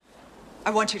I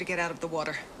want you to get out of the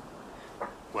water.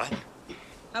 What?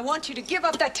 I want you to give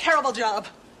up that terrible job.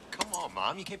 Come on,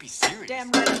 Mom. You can't be serious.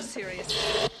 Damn right I'm serious.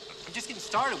 I'm just getting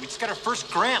started. We just got our first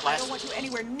grant I don't want you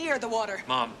anywhere near the water.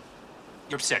 Mom,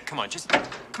 you're upset. Come on, come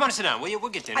on and sit down, will you?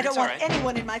 We'll get dinner. I don't It's all want right.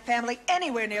 anyone in my family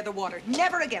anywhere near the water.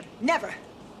 Never again. Never.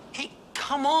 Hey,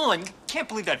 come on. You can't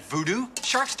believe that voodoo.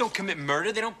 Sharks don't commit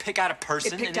murder. They don't pick out a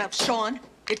person. It picked out Sean.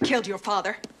 It killed your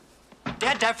father.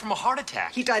 Dad died from a heart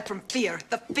attack. He died from fear.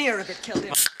 The fear of it killed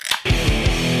him.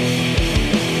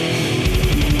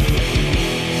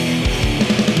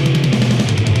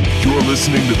 You're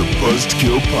listening to the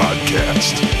Buzzkill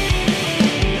Podcast.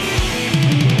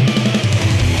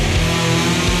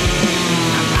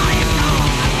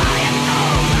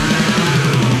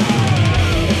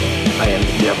 I am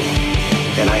the devil,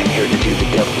 and I am here to do the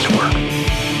devil's work.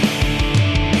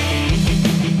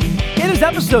 It is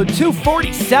episode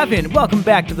 247. Welcome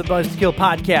back to the Buzzkill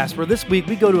Podcast, where this week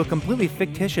we go to a completely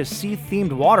fictitious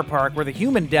sea-themed water park where the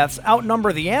human deaths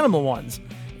outnumber the animal ones.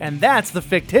 And that's the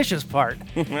fictitious part.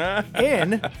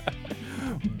 In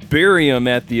Aquarium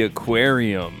at the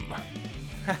Aquarium.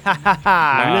 Nice.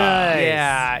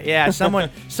 Yeah.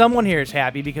 Someone here is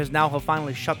happy because now he'll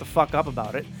finally shut the fuck up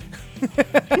about it.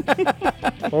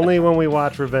 Only when we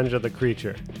watch Revenge of the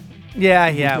Creature.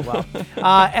 Yeah. Well,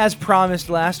 as promised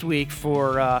last week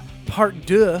for part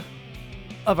 2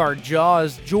 of our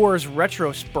Jaws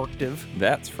retrospective.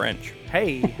 That's French.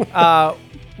 Hey,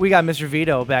 we got Mr.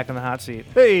 Vito back in the hot seat.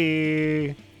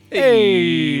 Hey!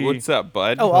 Hey, what's up,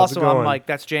 bud? Oh, How's it also I'm going? Mike.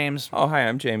 That's James. Oh, hi,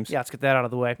 I'm James. Yeah, let's get that out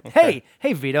of the way. Hey,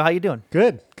 Vito, how you doing?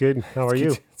 Good. How are you?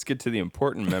 Let's get to the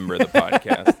important member of the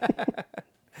podcast.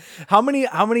 How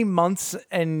many months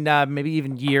and maybe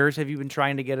even years have you been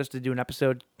trying to get us to do an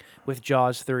episode with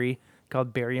Jaws 3 called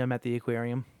Aquarium at the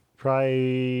Aquarium?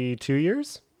 Probably 2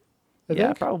 years? I Yeah,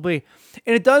 think. probably.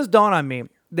 And it does dawn on me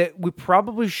that we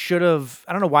probably should have,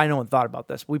 I don't know why no one thought about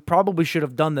this. We probably should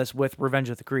have done this with Revenge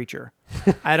of the Creature.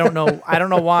 I don't know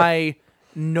why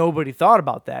nobody thought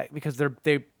about that, because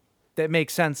that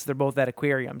makes sense. They're both at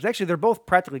aquariums. Actually, they're both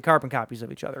practically carbon copies of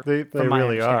each other. They from my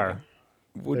really are.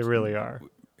 understanding. They really are.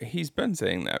 He's been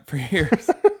saying that for years.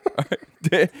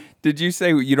 Did you say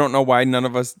you don't know why none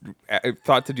of us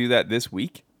thought to do that this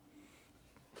week?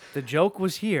 The joke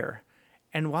was here.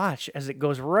 And watch as it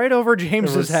goes right over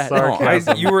James's was head.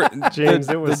 sarcasm. You were James,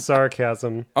 it was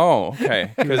sarcasm. Oh,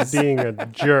 okay. He was being a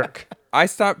jerk. I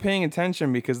stopped paying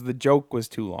attention because the joke was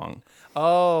too long.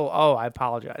 Oh, I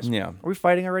apologize. Yeah. Are we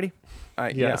fighting already?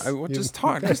 Yes. Yeah. Just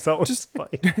talk. That was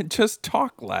fine. Just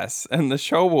talk less, and the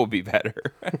show will be better.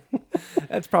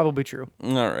 That's probably true.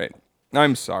 All right.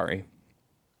 I'm sorry.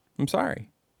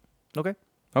 Okay.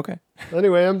 Okay.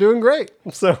 Anyway, I'm doing great.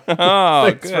 So Oh,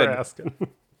 thanks good. for asking.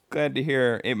 Glad to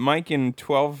hear it. Mike, in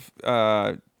 12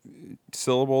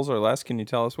 syllables or less, can you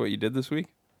tell us what you did this week?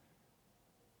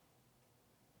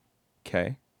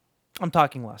 Okay. I'm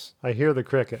talking less. I hear the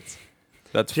crickets.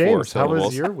 That's 4 James, how syllables.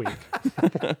 was your week?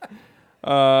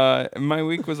 My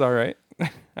week was all right.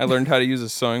 I learned how to use a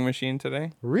sewing machine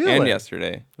today. Really? And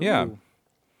yesterday. Yeah. Ooh.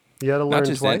 You had to learn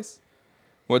just twice?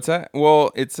 What's that?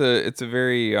 Well, it's a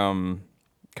very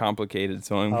complicated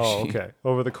sewing Oh, machine. okay.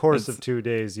 Over the course of 2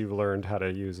 days, you've learned how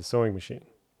to use a sewing machine.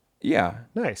 Yeah.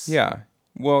 Nice. Yeah.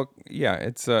 Well, yeah,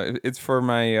 it's for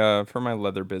my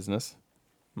leather business.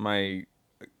 My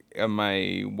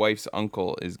wife's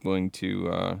uncle is going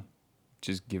to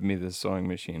just give me this sewing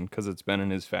machine because it's been in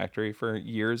his factory for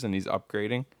years and he's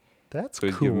upgrading. That's So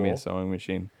he's cool. giving me a sewing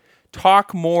machine.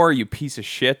 Talk more, you piece of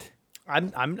shit.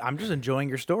 I'm just enjoying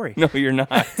your story. No, you're not.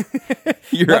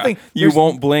 You there's-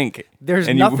 won't blink. there's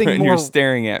and nothing and more- you're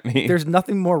staring at me. There's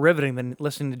nothing more riveting than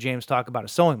listening to James talk about a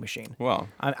sewing machine. Well,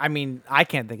 I mean, I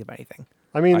can't think of anything.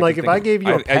 I mean, like, could if I think gave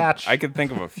you of- a patch, I could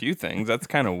think of a few things. That's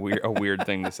kind of a weird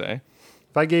thing to say.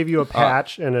 if I gave you a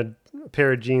patch and a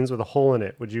pair of jeans with a hole in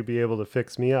it, would you be able to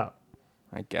fix me up?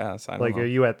 I guess. I don't Like, know. are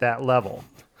you at that level?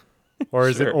 Or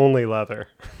is it Sure. only leather?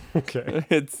 Okay.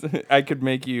 I could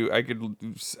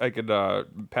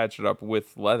patch it up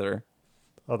with leather.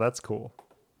 Oh, that's cool.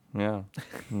 Yeah.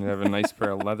 You have a nice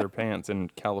pair of leather pants in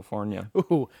California.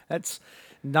 Ooh, that's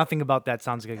nothing about that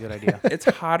sounds like a good idea. It's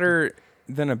hotter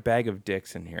than a bag of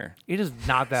dicks in here. It is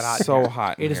not that hot. in So here.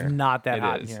 hot in It is here. not that It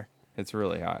hot is. in here. It's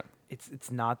really hot.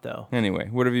 It's not though. Anyway,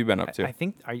 what have you been up to? I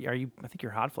think are you? I think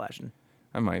you're hot flashing.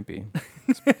 I might be.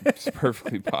 It's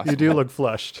perfectly possible. You do look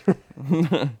flushed.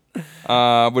 What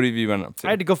have you been up to? I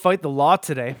had to go fight the law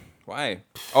today. Why?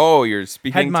 Oh, your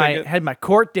speaking ticket? Had my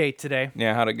court date today.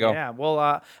 Yeah, how'd it go? Yeah,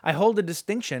 well, I hold a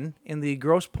distinction in the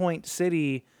Grosse Pointe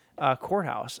City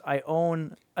courthouse. I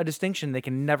own a distinction they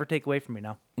can never take away from me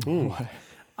now.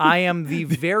 I am the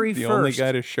very The first. only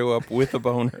guy to show up with a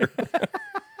boner.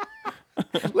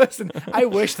 Listen, I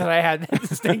wish that I had that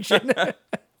distinction.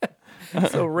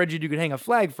 So rigid you could hang a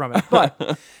flag from it.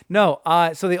 But no,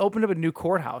 so they opened up a new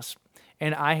courthouse.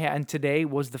 And today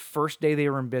was the first day they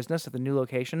were in business at the new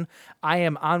location. I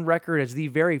am on record as the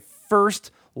very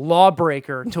first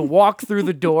lawbreaker to walk through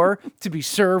the door to be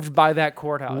served by that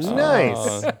courthouse.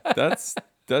 Nice. That's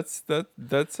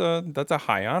a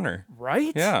high honor.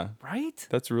 Right? Yeah. Right?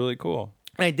 That's really cool.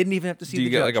 And I didn't even have to see Do the you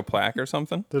get judge. like a plaque or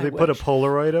something? Did they put a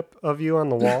Polaroid up of you on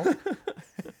the wall?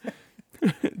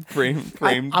 Framed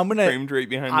right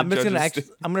behind I'm the just judge's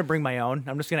gonna I'm gonna bring my own.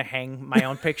 I'm just gonna hang my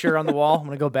own picture on the wall. I'm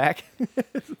gonna go back.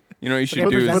 You know what you should Put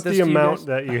do present is, this The to you amount guys.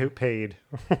 that you paid.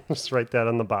 Just write that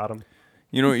on the bottom.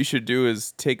 you know what you should do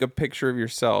is take a picture of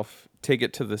yourself, take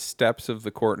it to the steps of the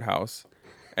courthouse,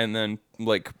 and then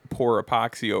like pour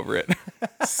epoxy over it.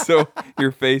 So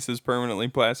your face is permanently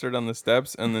plastered on the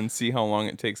steps, and then see how long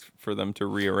it takes for them to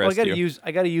Well, rearrest you.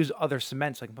 I gotta use other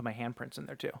cement so I can put my handprints in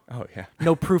there too. Oh yeah.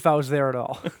 No proof I was there at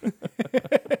all.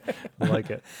 I like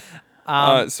it.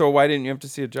 So why didn't you have to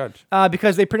see a judge?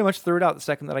 Because they pretty much threw it out the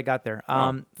second that I got there.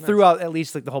 Threw out at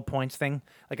least like the whole points thing.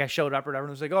 Like I showed up or whatever, and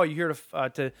it was like, "Oh, you here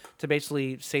to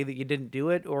basically say that you didn't do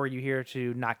it, or are you here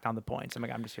to knock down the points?" I'm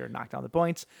like, "I'm just here to knock down the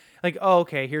points." Like, "Oh,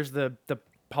 okay. Here's the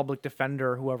public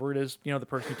defender, whoever it is, the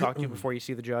person you talk to before you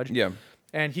see the judge." Yeah.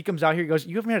 And he comes out here, he goes,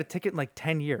 "You haven't had a ticket in like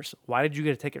 10 years. Why did you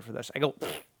get a ticket for this?" I go,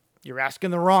 "You're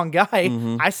asking the wrong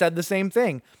guy." I said the same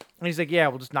thing, and he's like, "Yeah,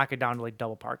 we'll just knock it down to like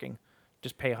double parking."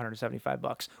 Just pay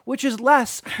 $175, which is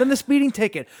less than the speeding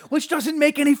ticket, which doesn't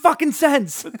make any fucking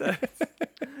sense.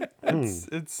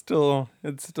 It's still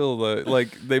the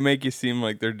like they make you seem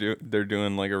like they're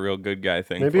doing like a real good guy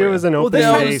thing. Maybe for it you. was an open this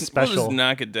day one We'll special. just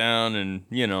knock it down and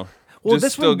Well, just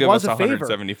this still one give was us a favor.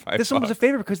 $175. This one was a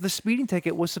favor because the speeding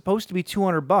ticket was supposed to be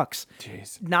 $200.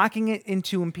 Jeez. Knocking it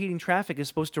into impeding traffic is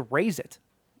supposed to raise it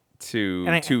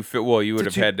Well, you would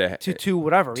have had to two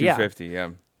whatever. Yeah, 250. Yeah.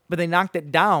 but they knocked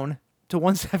it down to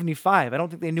 175. I don't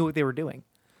think they knew what they were doing,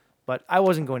 but I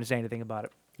wasn't going to say anything about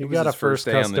it. You was got a his first first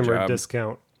day on the customer job.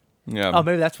 discount. Yeah. Oh,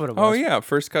 maybe that's what it was. Oh yeah,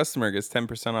 first customer gets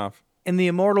 10% off. In the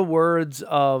immortal words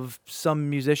of some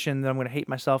musician that I'm going to hate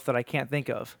myself that I can't think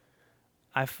of,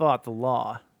 I fought the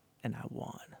law and I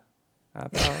won. I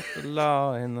fought the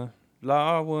law and the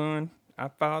law won. I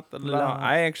fought the law.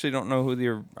 I actually don't know who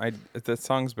that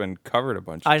song's been covered a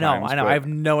bunch of times. I know. but I have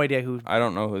no idea who. I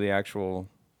don't know who the actual.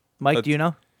 Mike, do you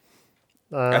know?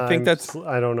 I think that's.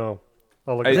 I don't know.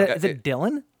 I'll look I- it up. Is it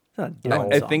Dylan? It's not a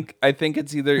Dylan I song. think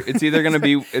it's either gonna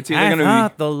be I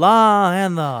fought the law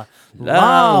and the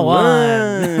law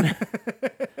won.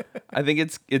 I think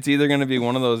it's either gonna be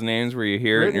one of those names where you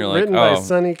hear it and you're like, written by oh,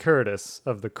 Sonny Curtis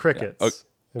of the Crickets.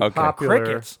 And okay.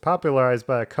 Crickets? Popularized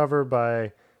by a cover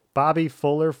by Bobby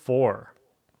Fuller 4.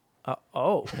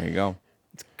 Oh, there you go.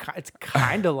 it's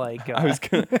kind of like. I was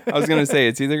gonna say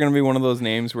it's either gonna be one of those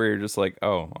names where you're just like,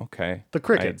 oh, okay, The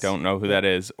Crickets. I don't know who that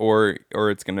is, or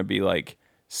it's gonna be like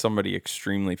somebody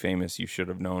extremely famous you should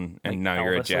have known, and Like now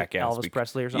you're a Elvis, like jackass. Elvis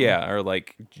Presley or something? Yeah, or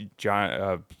like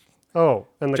John. Oh,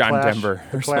 and the John Clash, Denver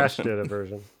the or Clash something. did a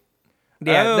version.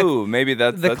 Yeah, oh, maybe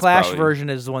that's the that's Clash probably- version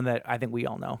is the one that I think we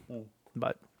all know.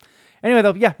 But anyway,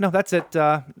 though, yeah, no, that's it.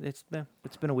 It's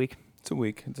been a week. It's a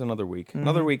week. It's another week.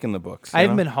 Another week in the books. I you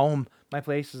haven't know? been home. My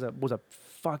place was a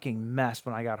fucking mess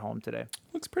when I got home today.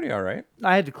 Looks pretty all right.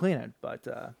 I had to clean it, but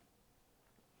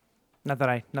not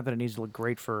that it needs to look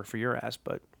great for your ass,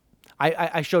 but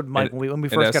I showed Mike when we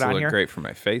It first has got to on look here. great for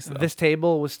my face though. This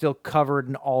table was still covered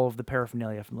in all of the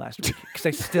paraphernalia from last week because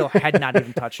I still had not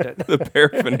even touched it. the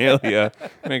paraphernalia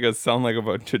make us sound like a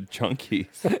bunch of junkies.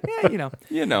 Yeah, you know.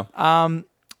 You know.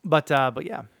 But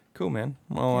yeah. Cool, man.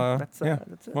 Well, that's it.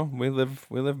 Well, we live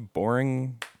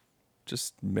boring,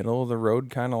 just middle of the road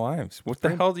kind of lives. What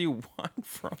the hell do you want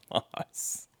from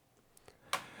us?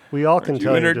 We all can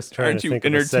tell you're enter- just trying aren't to you think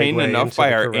of a entertained segue enough into by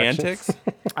the our corrections. antics?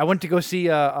 I went to go see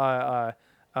a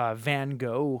Van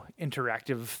Gogh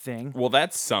interactive thing. Well,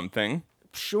 that's something.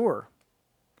 Sure.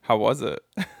 How was it?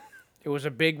 It was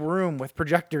a big room with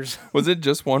projectors. Was it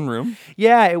just one room?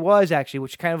 Yeah, it was actually,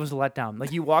 which kind of was a letdown.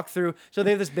 Like you walk through, so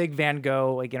they have this big Van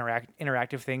Gogh like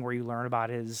interactive thing where you learn about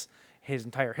his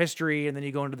entire history, and then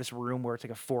you go into this room where it's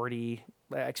like a 4D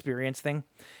experience thing,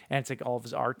 and it's like all of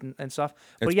his art and stuff.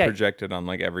 It's But yeah, projected on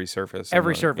like every surface.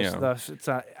 every on the- surface, you know. it's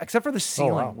except for the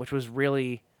ceiling, wow. which was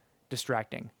really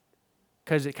distracting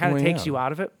because it kind of takes you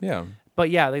out of it. Yeah. But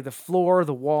yeah, like the floor,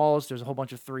 the walls, there's a whole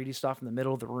bunch of 3D stuff in the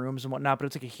middle of the rooms and whatnot. But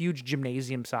it's like a huge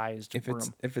gymnasium-sized If room.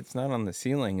 it's not on the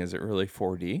ceiling, is it really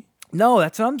 4D? No,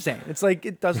 that's what I'm saying. It's like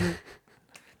it doesn't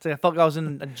It's like I felt like I was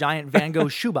in a giant Van Gogh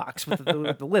shoebox with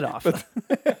the lid off.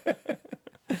 That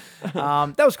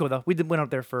was cool though. Went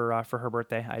out there for her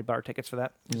birthday. I bought her tickets for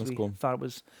that. That's cool. Thought it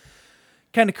was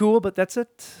kind of cool, but that's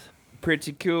it.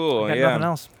 Pretty cool. I got yeah. nothing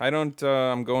else. I don't.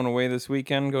 I'm going away this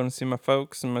weekend. Going to see my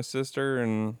folks and my sister,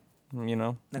 and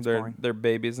That's their boring. their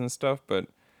babies and stuff. But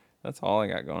that's all I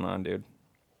got going on, dude.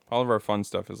 All of our fun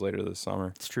stuff is later this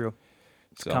summer. It's true.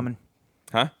 It's So- coming.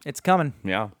 Huh? It's coming.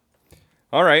 Yeah.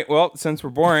 All right. Well, since we're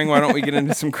boring, why don't we get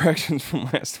into some corrections from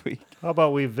last week? How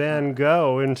about we Van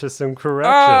Gogh into some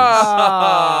corrections?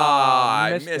 I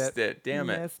missed missed it. Damn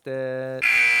it. Missed it.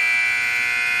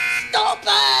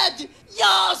 Stupid!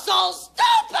 You're so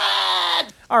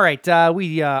stupid! All right,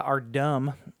 we are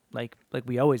dumb, like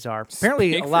we always are.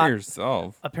 Apparently Speak a for lot.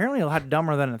 yourself. Apparently a lot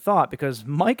dumber than I thought because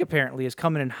Mike apparently is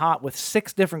coming in hot with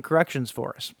 6 different corrections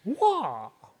for us.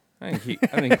 Wow. I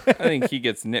think he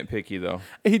gets nitpicky though,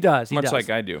 He does. He much does.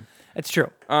 like I do. It's true.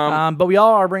 But we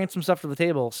all are bringing some stuff to the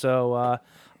table, so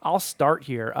I'll start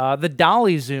here. The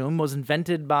dolly zoom was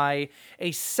invented by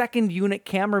a second unit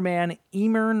cameraman,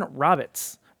 Eamon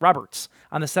Roberts,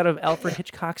 on the set of Alfred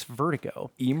Hitchcock's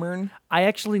Vertigo. Eamon? I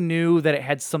actually knew that it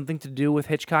had something to do with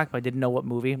Hitchcock, but I didn't know what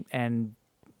movie. And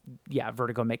yeah,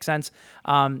 Vertigo makes sense.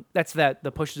 That's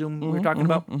the push zoom we were talking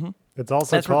about. It's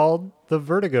also That's what- called the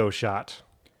Vertigo shot.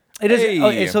 It is. Hey.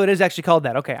 Okay, so it is actually called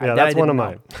that. Okay, Yeah, I that's one of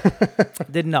didn't mine. know.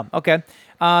 Didn't know. Okay.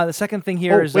 The second thing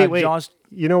here is wait. Jaws.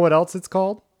 You know what else it's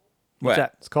called? What's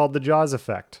that? It's called the Jaws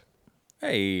effect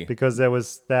Hey, because there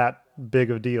was that big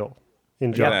of a deal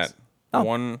in look Jaws. at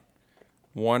that.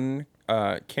 One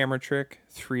camera trick,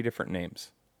 3 different names.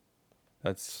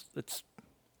 That's It's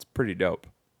pretty dope.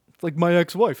 like my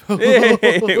ex-wife.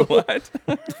 Hey, what?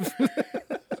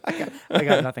 I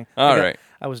got nothing. All right.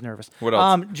 I was nervous. What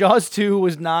else? Jaws 2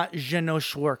 was not Jeannot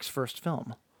Schwartz's first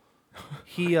film.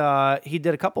 He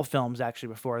did a couple films actually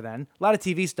before then. A lot of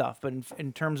TV stuff, but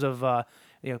in terms of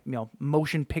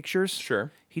motion pictures,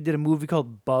 Sure. He did a movie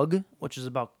called Bug, which is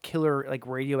about killer like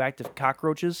radioactive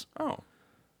cockroaches. Oh,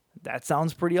 That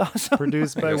sounds pretty awesome.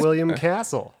 Produced by William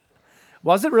Castle.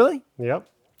 Was it really? Yep.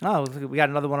 Oh, we got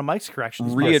another one of Mike's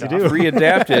corrections. readapted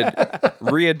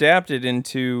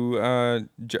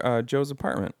into Joe's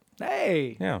apartment.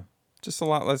 Hey, Yeah, just a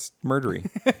lot less murdery.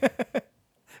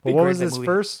 Well, what great, was that his movie.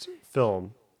 first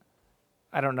film?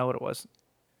 I don't know what it was.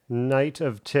 Night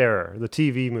of Terror, the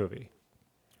TV movie.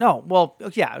 No, well,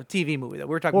 yeah, a TV movie. That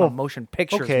we were talking Well, about motion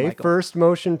pictures. Okay, Michael. first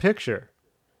motion picture.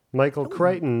 Michael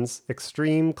Crichton's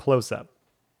Extreme Close-Up.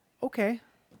 Okay,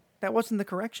 that wasn't the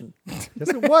correction. Yes,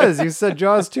 it was. You said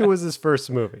Jaws 2 was his first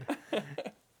movie.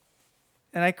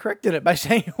 And I corrected it by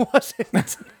saying it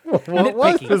wasn't. What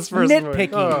was Nitpicky. his first movie?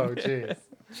 Nitpicky. Oh, jeez.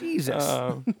 Jesus.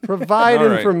 Provide All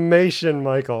right. information,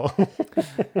 Michael. All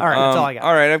right, that's all I got.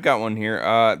 All right, I've got one here.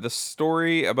 The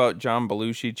story about John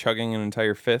Belushi chugging an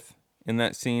entire fifth in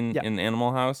that scene Yeah. in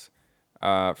Animal House.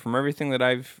 From everything that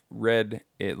I've read,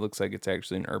 it looks like it's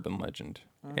actually an urban legend,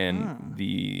 and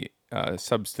the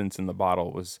substance in the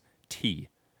bottle was tea,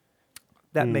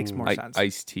 That makes more sense.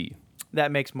 iced tea.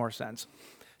 That makes more sense.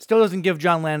 Still doesn't give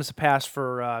John Landis a pass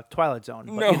for Twilight Zone.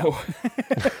 But, No,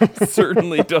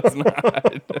 certainly does not.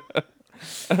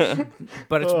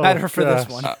 but it's better for this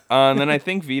gosh. one. And then I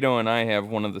think Vito and I have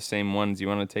one of the same ones. You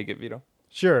want to take it, Vito?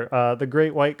 Sure. The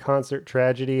Great White Concert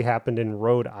tragedy happened in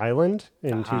Rhode Island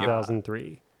in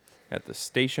 2003. At the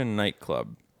Station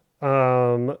nightclub.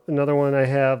 Another one I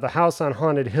have. The House on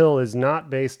Haunted Hill is not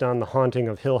based on The Haunting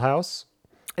of Hill House.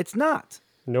 It's not.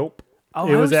 Nope. Oh,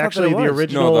 It I was always thought that actually it the was.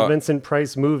 original No, the- Vincent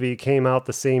Price movie came out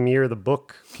the same year the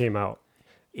book came out.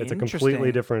 It's a completely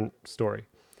Interesting. different story.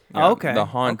 Yeah, Oh, okay. The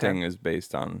Haunting Okay. is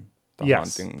based on the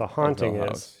Yes, Haunting. The of Haunting Hill is.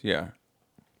 House. Yeah.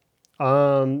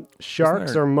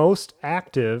 Sharks there- are most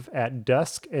active at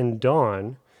dusk and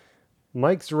dawn.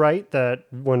 Mike's right that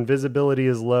when visibility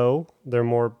is low, they're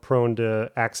more prone to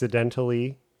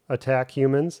accidentally attack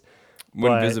humans,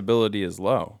 When But- visibility is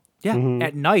low. Yeah,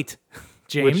 at night,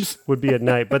 James. which would be at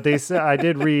night. But they said I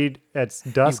did read it's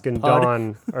dusk and pud.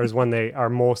 dawn is when they are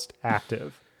most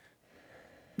active.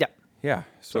 Yeah. Yeah.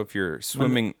 So if you're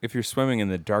swimming in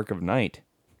the dark of night,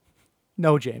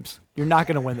 No, James. You're not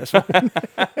going to win this one. And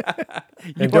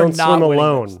are don't not swim winning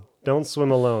alone. this. Don't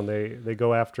swim alone. They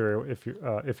go after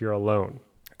if you're alone.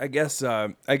 I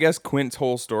guess Quint's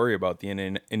whole story about the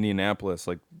Indianapolis,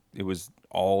 like it was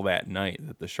all that night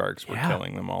that the Sharks were Yeah.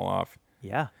 killing them all off.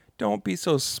 Yeah. Don't be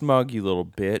so smug, you little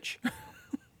bitch.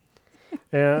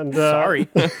 And Sorry.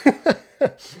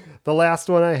 the last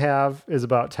one I have is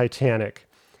about Titanic.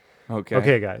 Okay.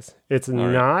 Okay, guys, it's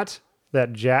right. not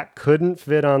that Jack couldn't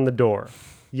fit on the door.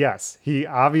 Yes, he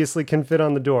obviously can fit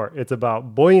on the door. It's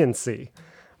about buoyancy.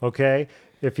 Okay,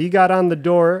 If he got on the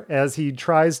door as he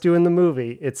tries to in the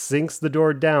movie, it sinks the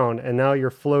door down, and now you're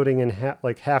floating in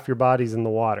half your body's in the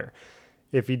water.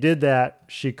 If he did that,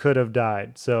 she could have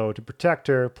died. So to protect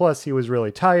her, plus he was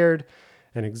really tired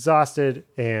and exhausted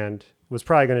and was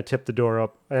probably going to tip the door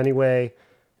up anyway.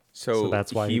 So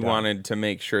that's why he he died. wanted to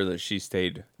make sure that she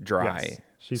stayed dry. Yes.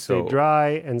 She stayed dry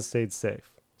and stayed safe.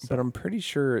 But I'm pretty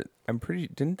sure,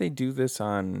 didn't they do this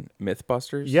on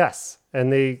Mythbusters? Yes.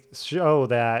 And they show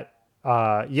that,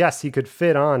 yes, he could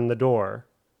fit on the door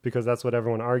because that's what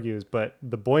everyone argues. But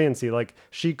the buoyancy, like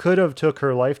she could have took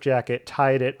her life jacket,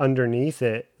 tied it underneath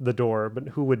the door, but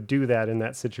who would do that in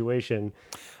that situation?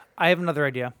 I have another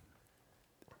idea.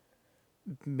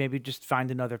 Maybe just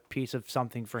find another piece of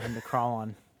something for him to crawl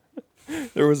on.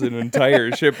 There was an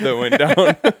entire ship that went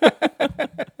down.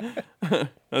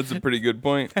 That's a pretty good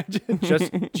point.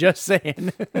 just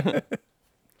saying.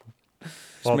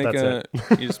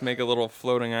 You just make a little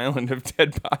floating island of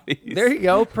dead bodies. There you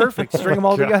go. Perfect. String them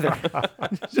all together.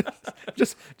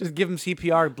 just give them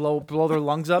CPR. Blow their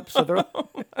lungs up. So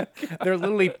they're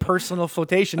literally personal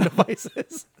flotation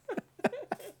devices.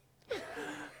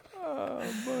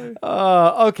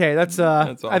 Okay, that's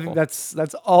That's I think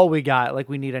that's all we got. Like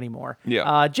we need any more.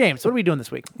 Yeah. James, what are we doing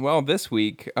this week? Well, this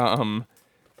week,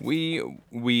 we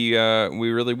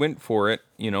really went for it.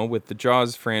 With the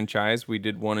Jaws franchise, we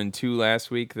did 1 and 2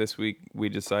 last week. This week, we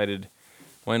decided,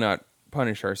 why not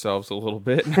punish ourselves a little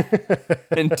bit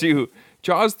and do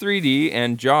Jaws 3D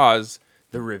and Jaws: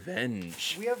 The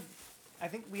Revenge. I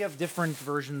think we have different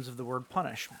versions of the word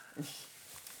punish.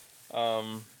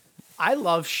 I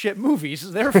love shit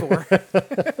movies, therefore.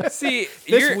 See,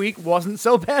 this week wasn't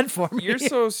so bad for me. You're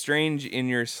so strange in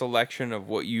your selection of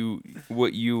what you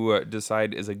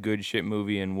decide is a good shit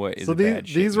movie and what is a bad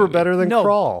shit these were movie. better than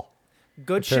Crawl.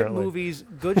 Good apparently.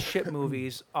 Good shit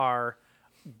movies are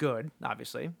good,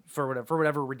 obviously, for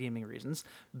whatever redeeming reasons.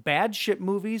 Bad shit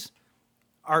movies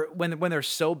are when they're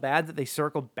so bad that they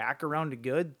circle back around to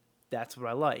good. That's what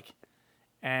I like.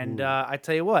 And I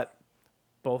tell you what,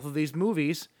 both of these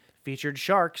movies featured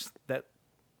sharks that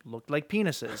looked like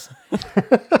penises,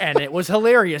 and it was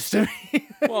hilarious to me.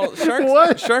 Well,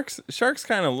 sharks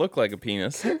kind of look like a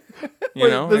penis. If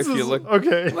you look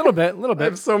Okay. A little bit. I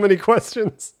have so many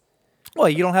questions. Well,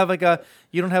 you don't have like a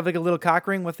little cock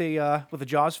ring with a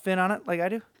Jaws fin on it like I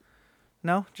do?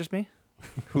 No, just me.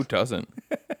 Who doesn't?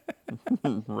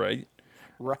 Right.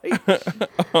 Right.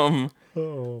 Oh,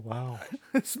 wow.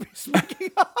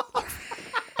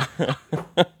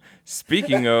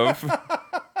 Speaking of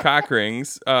cock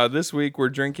rings, this week we're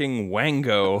drinking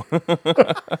Wango.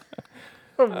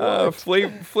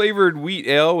 Flavored wheat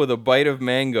ale with a bite of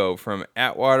mango from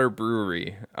Atwater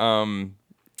Brewery,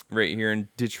 right here in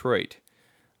Detroit.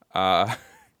 On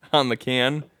the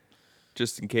can,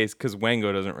 just in case, because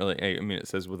Wango doesn't really, it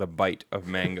says with a bite of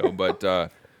mango, but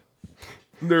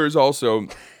there is also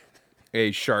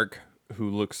a shark who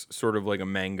looks sort of like a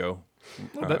mango.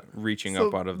 Reaching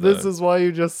up out of the... This is why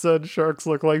you just said sharks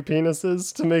look like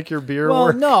penises to make your beer Well,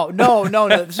 work? no.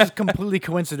 This is completely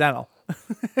coincidental.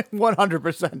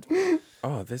 100%.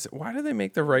 Oh, why do they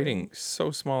make the writing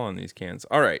so small on these cans?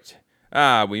 All right.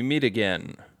 We meet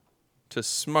again to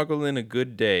smuggle in a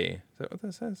good day. Is that what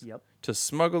that says? Yep. To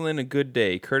smuggle in a good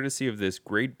day, courtesy of this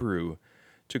great brew,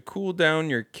 to cool down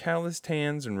your calloused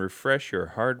hands and refresh your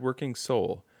hard-working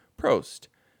soul. Prost.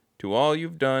 To all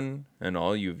you've done and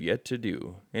all you've yet to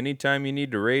do. Anytime you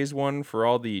need to raise one for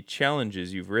all the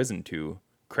challenges you've risen to,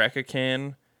 crack a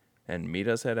can and meet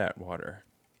us at Atwater.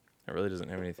 That really doesn't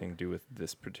have anything to do with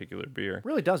this particular beer.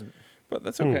 Really doesn't. But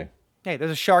that's okay. Hey, there's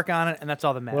a shark on it, and that's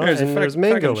all that matters. Well, and there's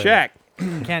mango in it.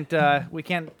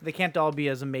 They can't all be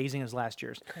as amazing as last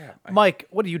year's. Mike,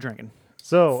 what are you drinking?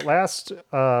 So last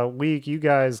week, you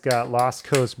guys got Lost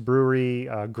Coast Brewery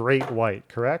Great White,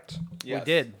 correct? Yes. We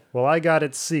did. Well, I got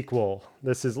its sequel.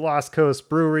 This is Lost Coast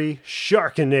Brewery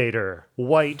Sharkinator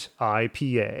White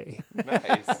IPA.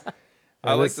 Nice.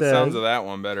 I like the sounds of that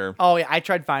one better. Oh yeah, I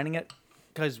tried finding it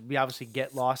because we obviously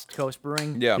get Lost Coast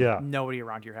Brewing. Yeah. Nobody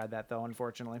around here had that though,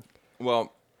 unfortunately.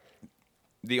 Well,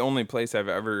 the only place I've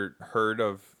ever heard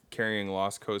of carrying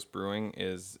Lost Coast Brewing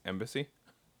is Embassy.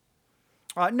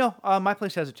 No, my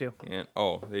place has it too. And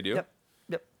they do? Yep.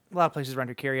 A lot of places around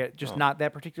here carry it, just not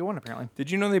that particular one apparently. Did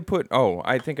you know they put?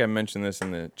 I think I mentioned this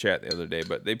in the chat the other day,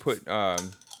 but they put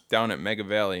down at Mega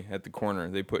Valley at the corner.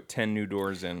 They put 10 new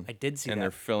doors in. I did see and that.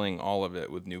 they're filling all of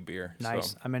it with new beer.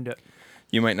 Nice, So I'm into it.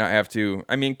 you might not have to.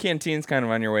 I mean, Canteen's kind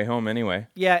of on your way home anyway.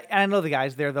 Yeah, and I know the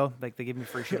guys there though. Like they give me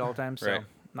free shit all the time, so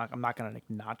Right. I'm not gonna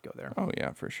not go there. Oh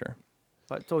yeah, for sure.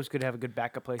 But it's always good to have a good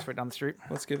backup place right down the street.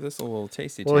 Let's give this a little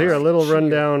tasty. Well, taste. here, a little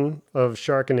rundown of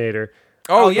Sharkinator.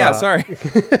 Oh, yeah, sorry.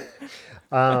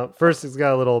 First, it's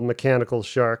got a little mechanical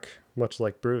shark, much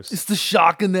like Bruce. It's the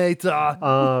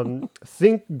Sharkinator.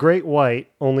 Think great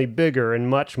white, only bigger and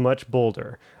much, much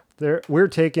bolder. We're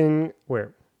talking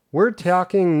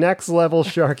next level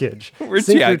sharkage. We're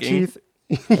Sink your talking. teeth.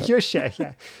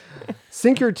 Yeah.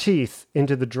 Sink your teeth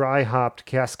into the dry hopped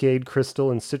Cascade Crystal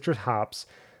and citrus hops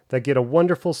that get a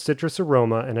wonderful citrus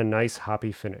aroma and a nice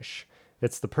hoppy finish.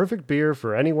 It's the perfect beer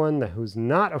for anyone who's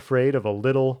not afraid of a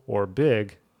little or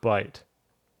big bite.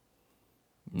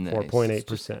 Nice.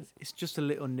 4.8%. It's just a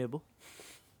little nibble.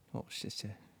 Oh, it's just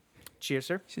Cheers,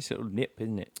 sir. a little nip,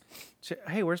 isn't it?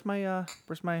 Hey, where's my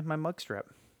mug strap?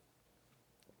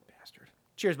 Bastard.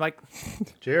 Cheers, Mike.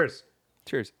 Cheers.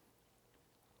 Cheers.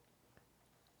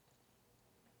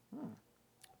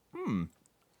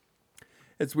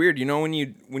 It's weird, you know, when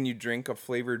you drink a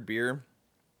flavored beer,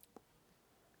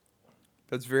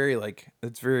 that's very like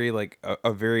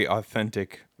a very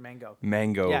authentic Mango.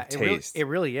 mango taste. It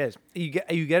really is. You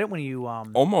get it when you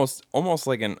Almost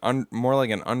like more like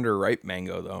an underripe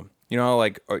mango though. You know,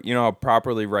 how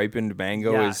properly ripened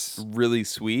mango Yes. is really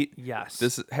sweet. Yes.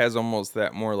 This has almost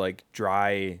that more like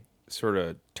dry sort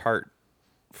of tart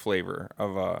flavor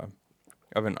of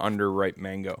an underripe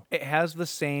mango. It has the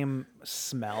same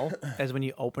smell as when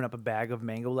you open up a bag of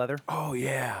mango leather. Oh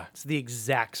yeah! It's the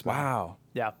exact smell. Wow,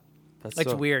 Yeah. that's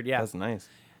It's weird, yeah. That's nice.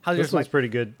 How's This yours, one's Mike? pretty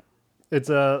good. It's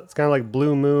kind of like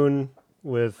Blue Moon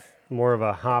with more of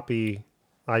a hoppy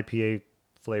IPA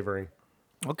flavoring.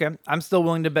 Okay. I'm still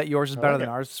willing to bet yours is better like than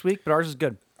it. ours this week, but ours is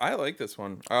good. I like this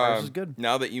one. Ours is good.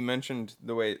 Now that you mentioned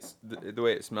the way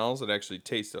it smells, it actually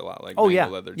tastes a lot like Oh, mango yeah.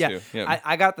 leather yeah. too. Yeah.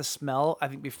 I got the smell, I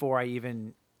think, before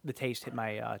the taste hit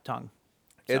my tongue.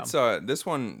 So. It's this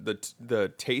one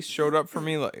the taste showed up for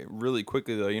me like really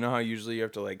quickly though. You know how usually you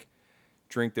have to like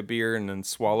drink the beer and then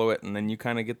swallow it and then you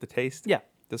kind of get the taste. Yeah.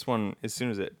 This one as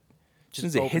soon as it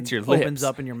Just hits your lips, opens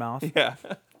up in your mouth. Yeah.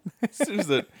 as soon as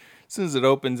it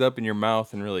opens up in your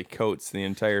mouth and really coats the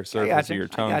entire surface of your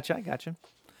tongue. I gotcha.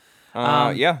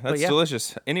 Yeah, but that's yeah.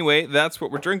 delicious. Anyway, that's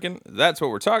what we're drinking. That's what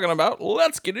we're talking about.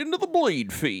 Let's get into the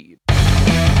bleed feed.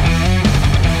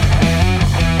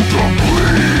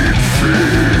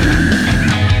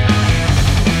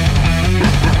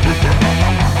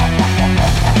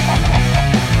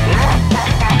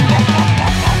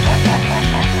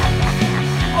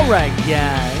 All right,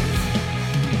 guys.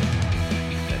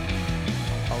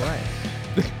 All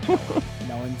right.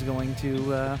 No one's going to.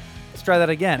 Let's try that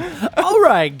again. All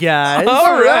right, guys.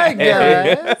 All right,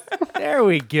 guys. There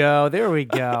we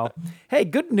go. Hey,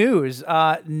 good news.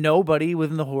 Nobody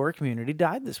within the horror community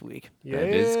died this week. That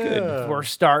is good. We're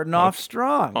starting off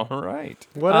strong. All right.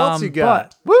 What else you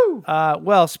got? Woo!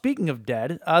 Well, speaking of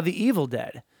dead, The Evil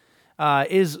Dead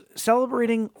is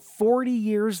celebrating 40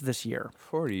 years this year.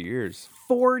 40 years.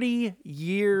 40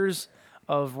 years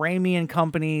of Raimi and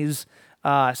Company's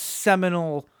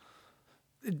seminal,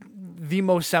 the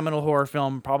most seminal horror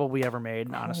film probably ever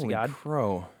made, honest to Holy God.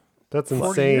 crow. That's 40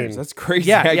 insane. years. That's crazy.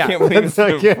 Yeah, I yeah. can't believe it's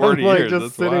I been can't, 40 like, years. just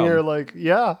That's sitting wild. here like,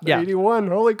 yeah, Yeah. 81.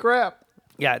 Holy crap.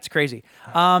 Yeah, it's crazy.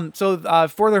 So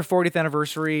for their 40th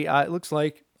anniversary, it looks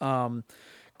like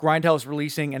Grindhouse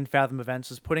Releasing and Fathom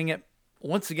Events is putting it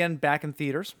once again back in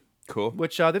theaters, Cool.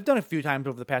 which they've done a few times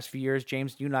over the past few years.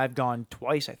 James, you and I have gone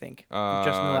twice, I think,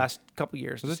 just in the last couple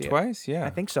years. Was to it see twice? Yeah. I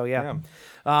think so, yeah.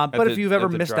 At But if the- you've ever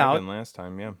at the missed drive-in out, last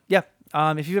time, yeah. yeah.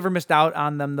 If you've ever missed out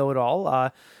on them, though, at all,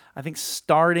 I think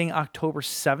starting October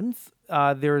 7th,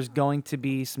 there's going to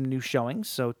be some new showings.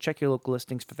 So check your local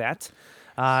listings for that.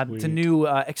 It's a new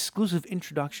exclusive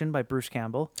introduction by Bruce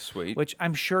Campbell. Sweet. Which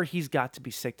I'm sure he's got to be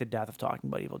sick to death of talking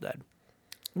about Evil Dead.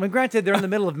 I mean, granted, they're in the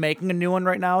middle of making a new one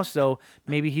right now, so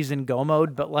maybe he's in go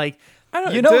mode. But like, I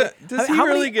don't you know, does he how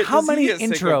really many, get, how does many he get sick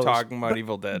intros of talking about but-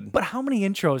 Evil Dead? But how many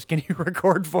intros can you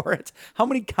record for it? How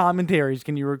many commentaries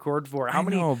can you record for it? How I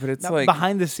many know, but it's now, like-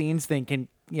 behind the scenes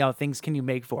things can you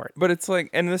make for it? But it's like,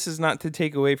 and this is not to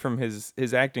take away from his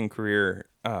acting career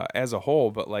as a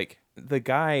whole, but like the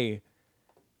guy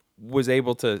was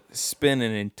able to spin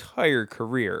an entire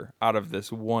career out of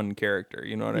this one character.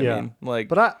 You know what I mean? Like,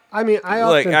 But I mean, I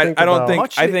like often I, think I don't about, think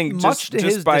Much I to- think much to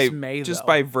his dismay, just though.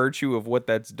 by virtue of what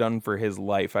that's done for his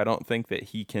life, I don't think that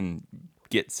he can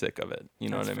get sick of it. You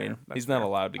know what I mean? He's not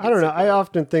allowed to get I don't know. sick I of it.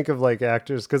 often think of like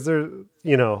actors because they're,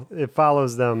 it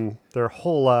follows them their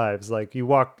whole lives. Like you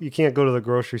can't go to the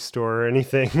grocery store or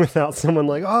anything without someone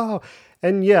like, oh,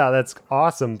 and yeah, that's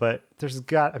awesome. But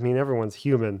everyone's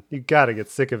human. You got to get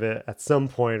sick of it at some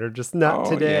point or just not Oh,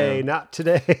 today, yeah. not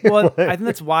today. Well, I think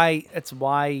that's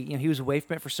why he was away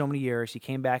from it for so many years. He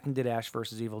came back and did Ash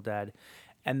versus Evil Dead,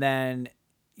 and then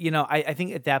I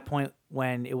think at that point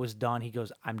when it was done, he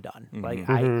goes, I'm done. Like,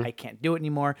 I can't do it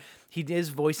anymore. He is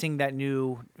voicing that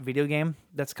new video game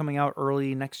that's coming out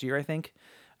early next year, I think,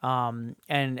 and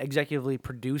executively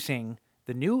producing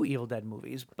the new Evil Dead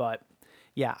movies. But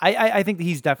yeah, I think that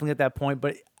he's definitely at that point,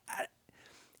 but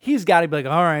he's got to be like,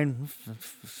 all right,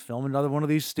 film another one of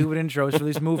these stupid intros for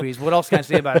these movies. What else can I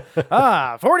say about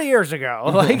it? 40 years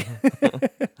ago. Like,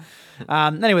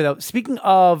 anyway, though, speaking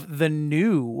of the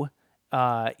new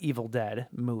Evil Dead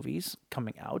movies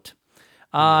coming out,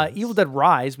 Evil Dead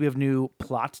Rise, we have new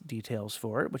plot details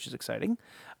for it, which is exciting.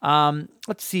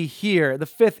 Let's see here. The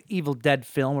fifth Evil Dead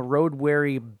film, a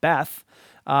road-weary Beth,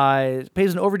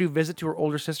 pays an overdue visit to her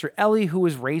older sister Ellie, who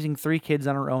is raising 3 kids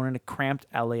on her own in a cramped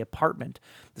LA apartment.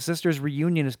 The sisters'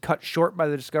 reunion is cut short by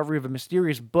the discovery of a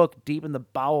mysterious book deep in the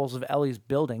bowels of Ellie's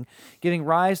building, giving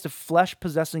rise to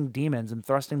flesh-possessing demons and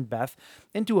thrusting Beth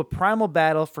into a primal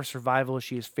battle for survival as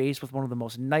she is faced with one of the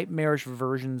most nightmarish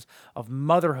versions of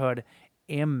motherhood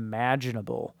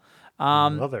imaginable.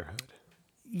 Motherhood.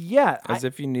 Yeah. As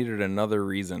if you needed another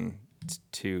reason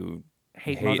to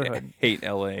hate motherhood. Hate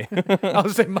LA. I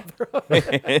was saying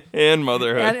motherhood. And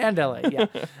motherhood. And LA, yeah.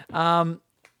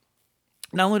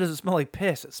 Not only does it smell like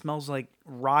piss, it smells like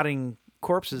rotting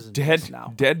corpses and piss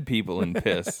now. Dead people in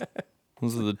piss.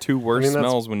 Those are the two worst that's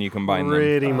smells when you combine them.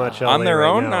 Pretty much LA On their right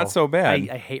own, now. not so bad.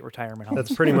 I hate retirement homes.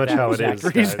 That's pretty much For that how it is,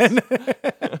 exact reason.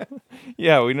 guys.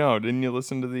 Yeah, we know. Didn't you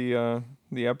listen to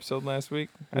the episode last week?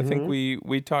 I think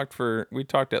we talked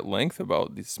at length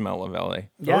about the smell of LA.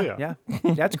 Yeah, yeah.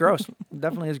 That's gross.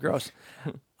 Definitely is gross.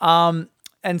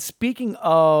 And speaking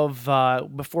of,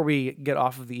 before we get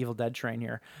off of the Evil Dead train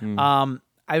here,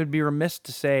 I would be remiss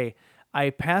to say I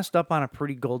passed up on a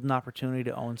pretty golden opportunity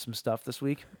to own some stuff this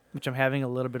week, which I'm having a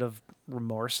little bit of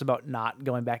remorse about not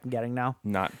going back and getting now.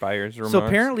 Not buyer's remorse. So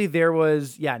apparently there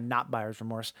was, not buyer's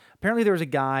remorse. Apparently there was a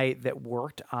guy that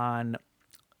worked on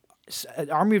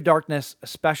Army of Darkness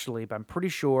especially, but I'm pretty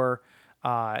sure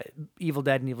Evil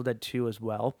Dead and Evil Dead 2 as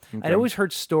well. Okay. I always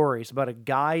heard stories about a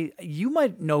guy, you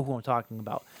might know who I'm talking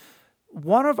about.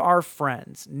 One of our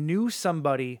friends knew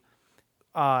somebody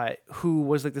who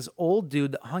was like this old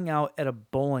dude that hung out at a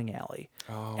bowling alley.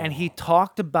 And he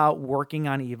talked about working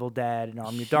on Evil Dead and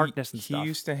Army of Darkness and stuff. He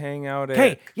used to hang out at...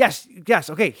 Okay, yes,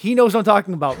 okay. He knows what I'm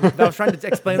talking about. I was trying to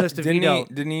explain this to Vito.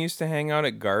 Didn't he used to hang out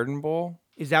at Garden Bowl?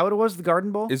 Is that what it was, the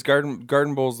Garden Bowl? Is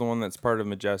Garden Bowl's the one that's part of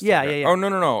Majestic? Yeah, right? yeah, yeah. Oh,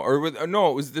 no.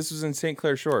 Or this was in St.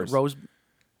 Clair Shores.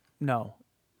 No.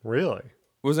 Really?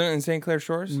 Wasn't it in St. Clair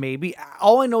Shores? Maybe.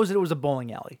 All I know is that it was a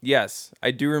bowling alley. Yes,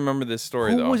 I do remember this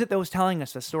story, though. Who was it that was telling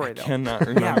us this story, though? Cannot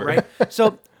remember. Yeah, right?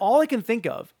 So all I can think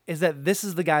of is that this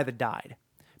is the guy that died.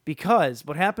 Because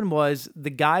what happened was the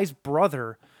guy's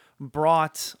brother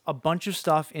brought a bunch of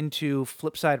stuff into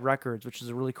Flipside Records, which is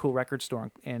a really cool record store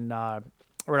in right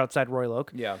outside Royal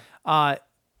Oak. Yeah.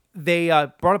 They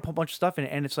brought up a bunch of stuff in it,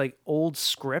 and it's like old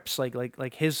scripts,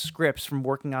 like his scripts from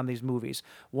working on these movies.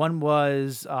 One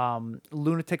was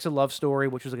Lunatics: A Love Story,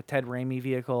 which was like a Ted Raimi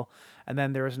vehicle, and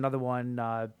then there was another one,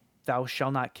 Thou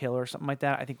Shall Not Kill or something like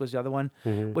that. I think was the other one.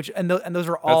 Which and those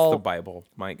are all That's the Bible,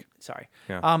 Mike. Sorry.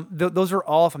 Yeah. Those are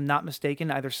all, if I'm not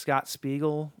mistaken, either Scott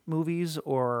Spiegel movies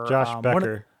or Josh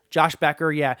Becker. Josh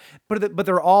Becker, yeah, but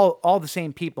they're all the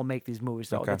same people make these movies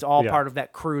though. Okay. It's all Yeah. part of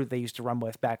that crew they used to run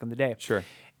with back in the day. Sure.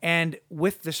 And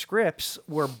with the scripts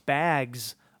were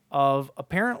bags of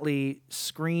apparently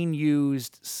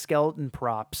screen-used skeleton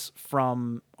props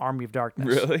from Army of Darkness.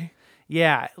 Really?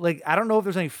 Yeah, like I don't know if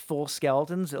there's any full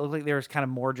skeletons. It looked like there was kind of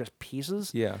more just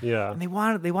pieces. Yeah. Yeah. And they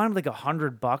wanted like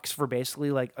 $100 for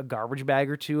basically like a garbage bag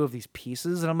or two of these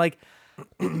pieces, and I'm like,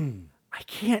 I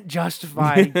can't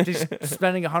justify just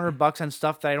spending $100 on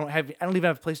stuff that I don't even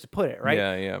have a place to put it, right?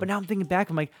 Yeah, yeah. But now I'm thinking back,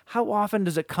 I'm like, how often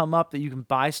does it come up that you can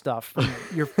buy stuff from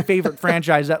your favorite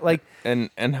franchise that like And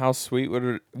how sweet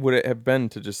would it have been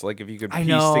to just like if you could I piece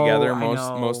know, together I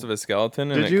know. most of a skeleton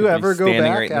and Did it you could be ever go standing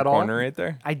back right in at the all? corner right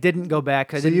there? I didn't go back.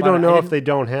 'Cause I So didn't you don't wanna- know I if didn't- they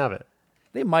don't have it.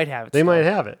 They might have it. They still. might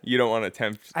have it. You don't want to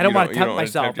tempt. I don't want to you tempt wanna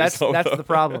myself. That's yourself. the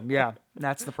problem. Yeah,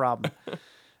 that's the problem.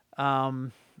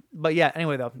 But yeah.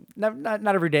 Anyway, though, not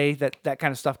every day that kind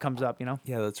of stuff comes up. You know.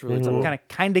 Yeah, that's really So cool. I'm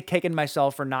kind of kicking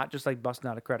myself for not just like busting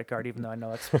out a credit card, even though I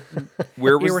know it's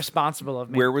Where was irresponsible of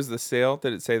me. where was the sale?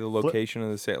 Did it say the location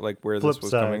of the sale, like where this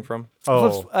was Flipside. coming from?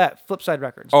 Oh, Flipside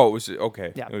Records. Oh, it was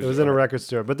okay. Yeah. it was in a record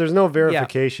store, but there's no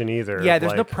verification either. Yeah, of,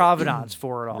 there's no like- provenance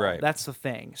for it all. Right. That's the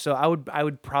thing. So I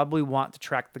would probably want to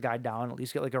track the guy down, at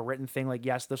least get like a written thing like,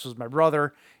 yes, this was my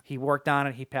brother. He worked on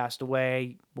it. He passed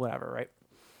away. Whatever, right?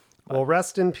 Well,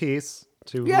 rest in peace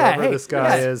to Yeah, whoever hey, this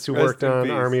guy yes. is who Rest worked in on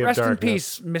peace. Army of Rest Darkness. in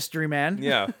peace, mystery man.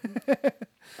 Yeah.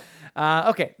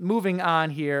 Okay, moving on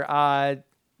here.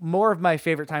 more of my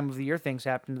favorite time of the year things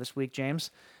happened this week,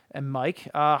 James and Mike.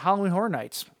 Halloween Horror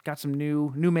Nights got some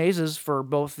new mazes for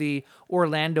both the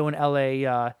Orlando and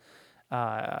LA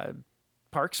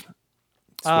parks.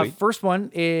 Sweet. First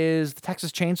one is the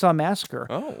Texas Chainsaw Massacre.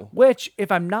 Oh. Which,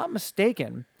 if I'm not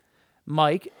mistaken,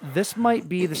 Mike, this might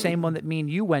be the same one that me and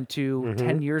you went to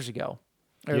 10 years ago.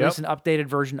 Or at least an updated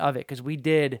version of it, because we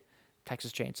did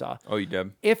Texas Chainsaw. Oh, you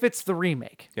did? If it's the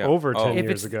remake. Yeah. Over 10 If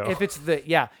years it's ago. if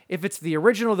it's the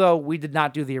original though, we did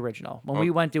not do the original. When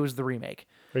we went, it was the remake.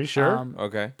 Are you sure?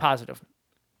 Okay. Positive.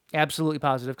 Absolutely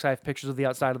positive, because I have pictures of the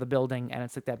outside of the building, and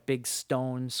it's like that big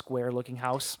stone square looking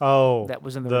house. Oh, that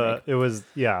was in the remake. It was,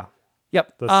 yeah.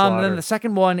 Yep. The And then slaughter. the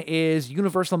second one is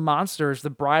Universal Monsters: The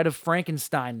Bride of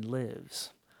Frankenstein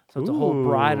Lives. So it's a whole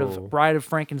Bride of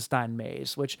Frankenstein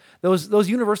maze. Which those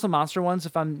Universal Monster ones,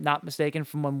 if I'm not mistaken,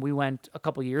 from when we went a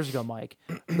couple years ago, Mike,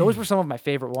 those were some of my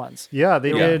favorite ones. Yeah,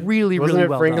 they did. really, Wasn't really it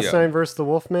well done. Frankenstein versus the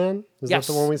Wolfman? Is Yes,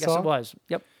 that the one we saw? Yes, it was.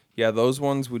 Yep. Yeah, those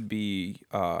ones would be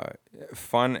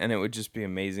fun, and it would just be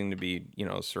amazing to be,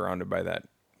 surrounded by that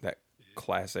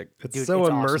classic. It's Dude, so it's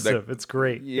awesome. immersive. It's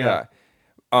great. Yeah.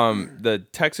 The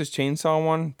Texas Chainsaw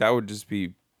one, that would just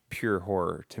be pure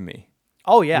horror to me.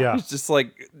 Oh yeah. Yeah. It's just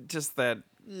that,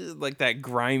 like that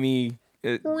grimy,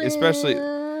 especially.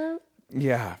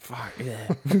 Yeah, fuck.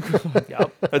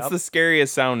 Yep. That's the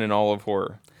scariest sound in all of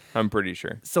horror. I'm pretty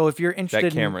sure. So if you're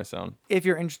interested, That camera sound. If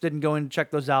you're interested in going to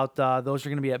check those out, those are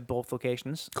going to be at both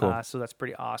locations. Cool. So that's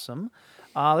pretty awesome.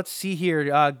 Let's see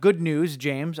here. Good news,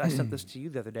 James. I sent this to you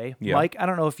the other day. Yeah. Mike, I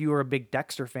don't know if you were a big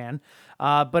Dexter fan,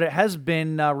 but it has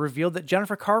been revealed that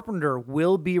Jennifer Carpenter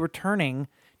will be returning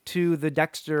to the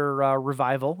Dexter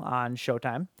revival on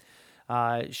Showtime.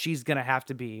 She's going to have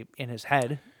to be in his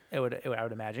head, I would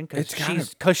imagine,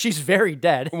 because she's very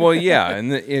dead. Well, yeah,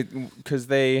 and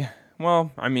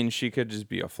she could just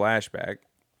be a flashback.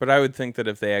 But I would think that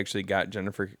if they actually got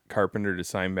Jennifer Carpenter to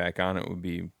sign back on, it would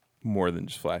be more than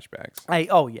just flashbacks.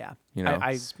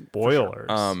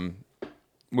 Spoilers.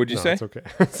 Would you say? It's okay.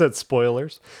 I said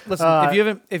spoilers. Listen, if you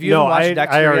haven't watched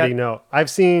Dexter I already yet, know. I've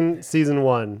seen season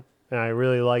 1 and I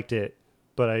really liked it,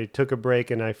 but I took a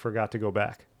break and I forgot to go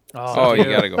back. Oh, you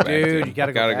gotta go back, dude, dude. you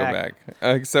gotta go back.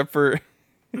 Except for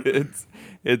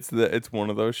it's one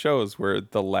of those shows where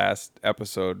the last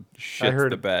episode I shits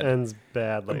heard the bed, it ends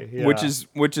badly. Yeah.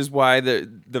 which is why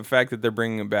the fact that they're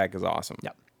bringing it back is awesome.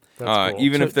 Yep. That's cool.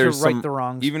 Even if there's right some the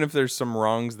wrongs. even if there's some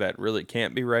wrongs that really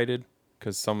can't be righted,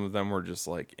 because some of them were just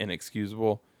like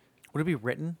inexcusable. Would it be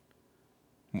written?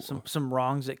 Some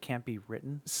wrongs that can't be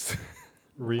written,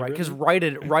 right? Because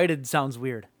righted sounds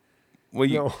weird. Well,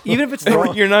 No. Even if it's the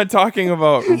wrong. you're not talking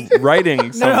about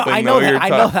writing something. No, I know though.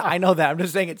 that. I know that. I'm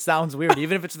just saying it sounds weird.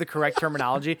 Even if it's the correct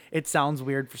terminology, it sounds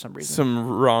weird for some reason. Some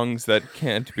wrongs that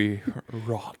can't be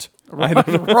wrought.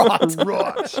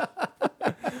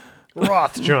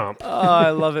 Roth jump. Oh,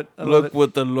 I love it. Look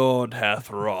what the Lord hath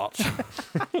wrought.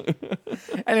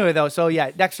 Anyway, though, so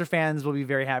yeah, Dexter fans will be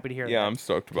very happy to hear that. Yeah, I'm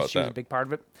stoked about She was a that. big part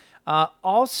of it.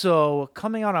 Also,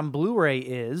 coming out on Blu-ray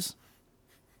is...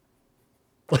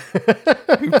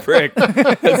 Prick.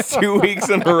 That's 2 weeks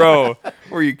in a row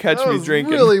where you catch That me was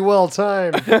drinking. really well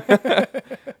timed.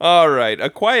 All right. A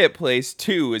Quiet Place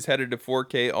 2 is headed to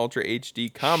 4K Ultra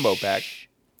HD combo pack.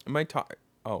 Am I talking?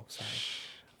 Oh,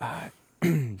 sorry.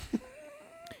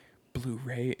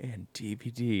 Blu-ray and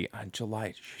DVD on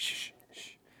July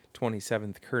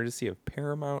 27th, courtesy of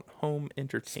Paramount Home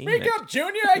Entertainment.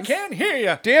 Junior. I can't hear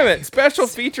you. Damn it. Special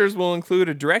features will include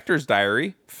a director's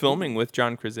diary, filming with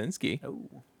John Krasinski.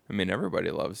 I mean, everybody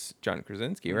loves John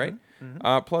Krasinski, right?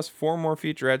 Plus 4 more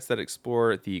featurettes that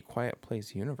explore the Quiet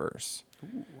Place universe.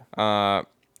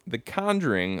 The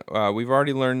Conjuring, we've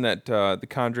already learned that The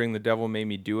Conjuring, The Devil Made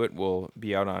Me Do It will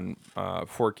be out on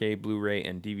 4K, Blu-ray,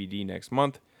 and DVD next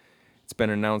month. It's been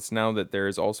announced now that there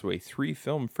is also a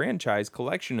 3-film franchise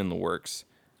collection in the works.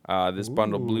 This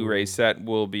bundled Blu-ray set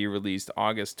will be released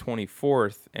August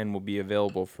 24th and will be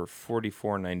available for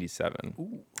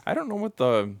 $44.97. I don't know what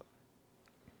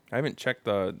I haven't checked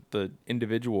the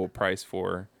individual price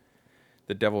for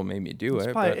The Devil Made Me Do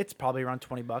It. It's probably around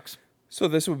 $20. So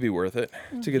this would be worth it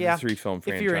to get the 3-film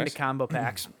franchise. If you're into combo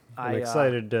packs. I'm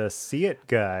excited to see it,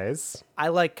 guys. I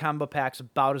like combo packs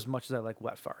about as much as I like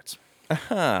wet farts.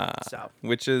 So.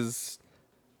 Which is...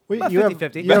 Wait, About you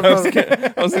 50-50. have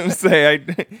I was going to say,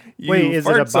 you Wait, is it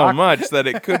fart a so box? much that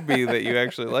it could be that you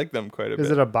actually like them quite a bit.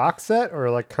 Is it a box set or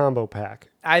like combo pack?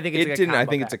 I think it's like a combo I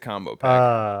think pack. it's a combo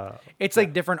pack. It's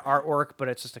like different artwork, but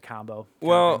it's just a combo.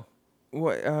 Well,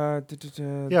 what?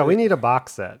 Yeah, we need a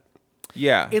box set.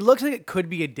 Yeah. It looks like it could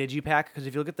be a digipack because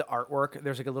if you look at the artwork,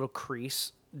 there's like a little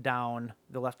crease down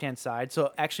the left-hand side, so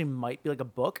it actually might be like a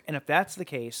book. And if that's the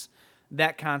case,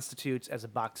 that constitutes as a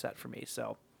box set for me.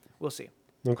 So we'll see.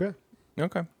 Okay.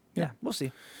 Okay. Yeah, we'll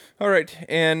see. All right,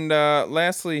 and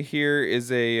lastly, here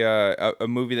is a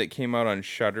movie that came out on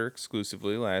Shudder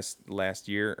exclusively last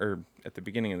year, or at the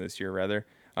beginning of this year, rather.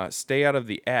 Stay Out of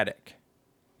the Attic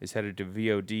is headed to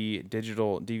VOD,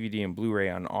 digital, DVD, and Blu-ray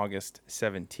on August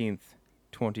 17th,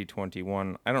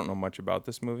 2021. I don't know much about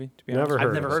this movie, to be honest.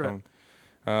 I've never heard of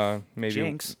it.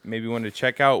 Maybe one to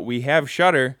check out. We have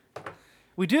Shudder,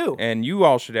 We do. and you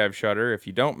all should have Shudder if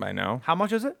you don't by now. How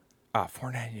much is it?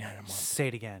 $4.99 a month. Say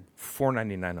it again.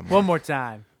 $4.99 a month. One more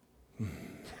time.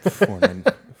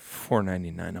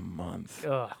 $4.99 a month.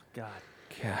 Oh God.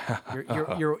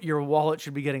 Your wallet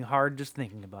should be getting hard just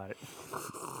thinking about it.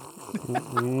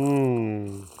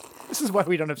 This is why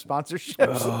we don't have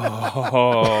sponsorships.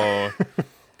 Oh,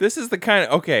 this is the kind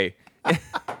of okay.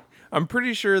 I'm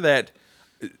pretty sure that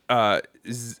with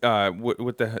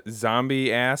the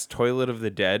zombie ass Toilet of the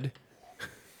Dead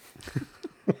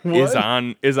is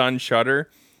on Shudder.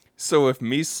 So if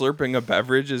me slurping a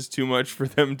beverage is too much for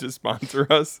them to sponsor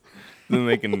us, then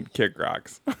they can kick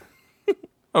rocks.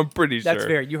 I'm pretty sure. That's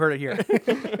fair. You heard it here.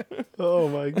 Oh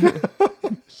my god.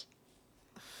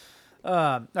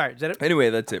 All right. Is that it? Anyway,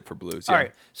 that's it for blues. All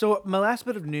right. So my last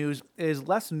bit of news is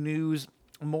less news,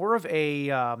 more of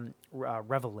a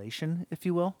revelation, if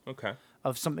you will. Okay.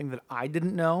 Of something that I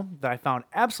didn't know that I found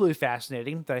absolutely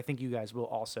fascinating that I think you guys will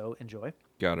also enjoy.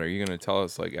 God, are you going to tell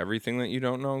us like everything that you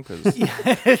don't know? Because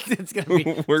It's gonna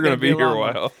be. we're going to be here a long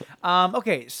one. while.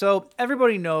 Okay, so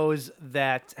everybody knows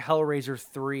that Hellraiser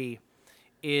 3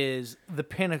 is the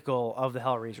pinnacle of the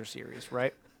Hellraiser series,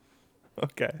 right?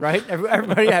 Okay. Right?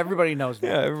 Everybody knows that.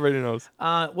 Yeah, everybody knows.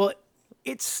 Well,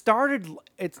 it started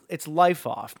its life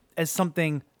off as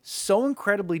something so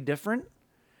incredibly different,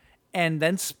 and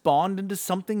then spawned into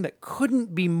something that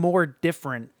couldn't be more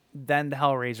different than the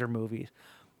Hellraiser movies.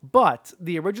 But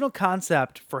the original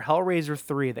concept for Hellraiser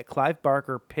 3 that Clive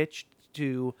Barker pitched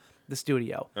to the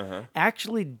studio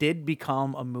actually did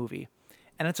become a movie.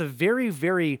 And it's a very,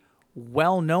 very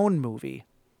well-known movie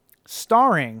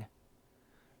starring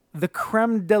the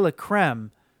creme de la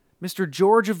creme, Mr.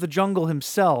 George of the Jungle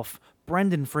himself,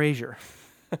 Brendan Fraser.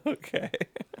 Okay.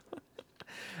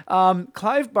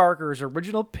 Clive Barker's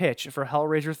original pitch for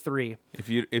Hellraiser 3.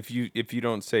 If you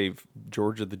don't save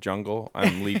George of the Jungle,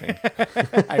 I'm leaving.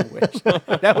 I wish.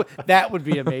 That would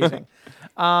be amazing.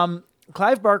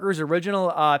 Clive Barker's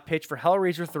original pitch for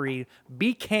Hellraiser 3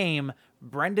 became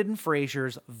Brendan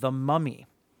Fraser's The Mummy,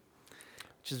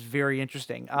 which is very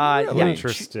interesting.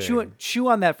 Interesting. Chew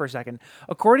on that for a second.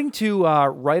 According to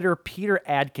writer Peter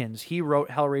Adkins, he wrote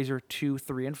Hellraiser 2,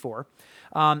 3, and 4.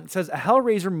 It says, a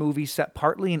Hellraiser movie set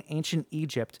partly in ancient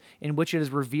Egypt, in which it is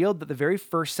revealed that the very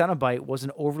first Cenobite was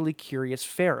an overly curious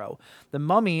pharaoh. The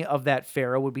mummy of that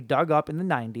pharaoh would be dug up in the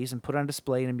 90s and put on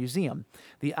display in a museum.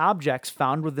 The objects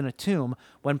found within a tomb,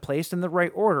 when placed in the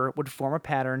right order, would form a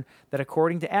pattern that,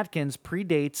 according to Atkins,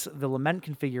 predates the lament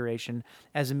configuration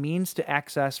as a means to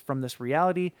access from this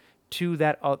reality to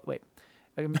that...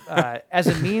 as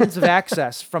a means of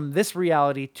access from this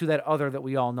reality to that other that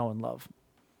we all know and love.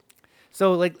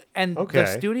 So,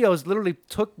 the studios literally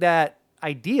took that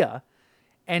idea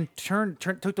and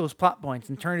took those plot points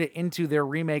and turned it into their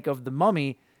remake of The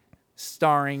Mummy,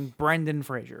 starring Brendan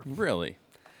Fraser. Really?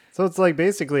 So it's like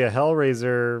basically a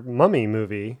Hellraiser mummy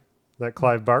movie that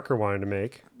Clive Barker wanted to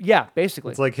make. Yeah,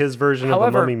 basically. It's like his version However,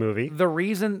 of a mummy movie. The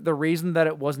reason that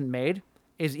it wasn't made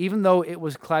is even though it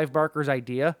was Clive Barker's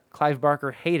idea, Clive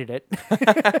Barker hated it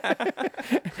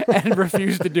and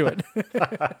refused to do it.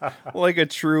 Like a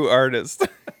true artist.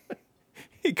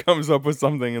 He comes up with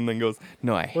something and then goes,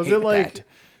 "No, I hate Was it like that."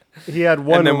 he had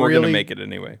one And then we're really, gonna make it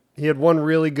anyway. He had one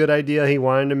really good idea he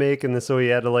wanted to make, and so he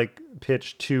had to like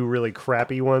pitch two really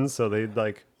crappy ones. So they'd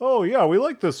like, "Oh yeah, we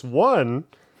like this one.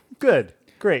 Good,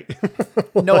 great."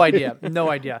 No idea.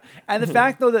 And the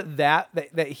fact though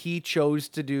that he chose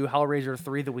to do Hellraiser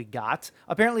 3 that we got,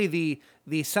 apparently the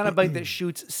Cenobite that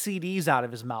shoots CDs out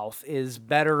of his mouth is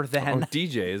better than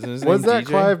DJ, isn't his Was name that DJ?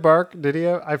 Clive Barker? Did he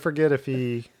have, I forget if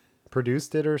he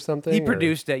produced it or something. he or-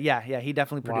 produced it. Yeah, he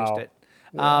definitely produced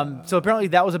Wow. it. So apparently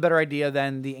that was a better idea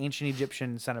than the ancient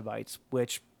Egyptian Cenobites,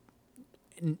 which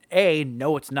A,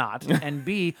 no it's not, and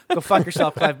B, go fuck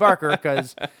yourself, Clive Barker,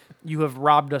 because you have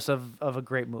robbed us of a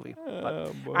great movie.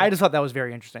 But I just thought that was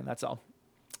very interesting. That's all.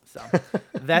 So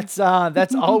that's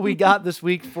all we got this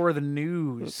week for the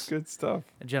news, Good stuff.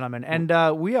 gentlemen.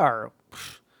 And we are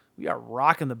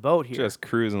rocking the boat here. Just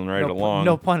cruising right no, along.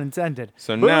 No pun intended.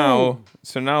 So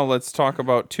now let's talk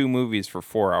about 2 movies for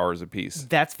 4 hours apiece.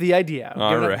 That's the idea.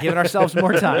 All right. Giving ourselves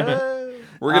more time.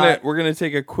 We're gonna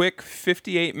take a quick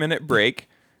 58-minute break.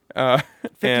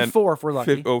 54 if we're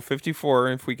lucky. 54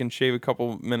 if we can shave a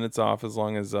couple minutes off, as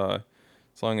long as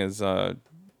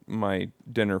my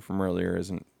dinner from earlier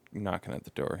isn't knocking at the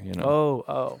door, you know.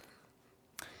 Oh.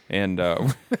 And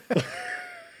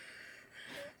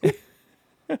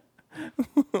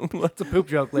That's a poop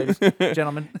joke, ladies and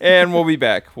gentlemen. and we'll be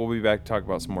back. We'll be back to talk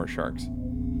about some more sharks.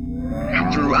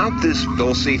 Throughout this,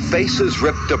 they'll see faces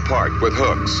ripped apart with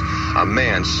hooks, a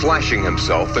man slashing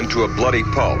himself into a bloody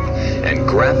pulp, and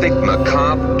graphic,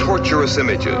 macabre, torturous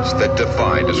images that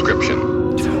defy description.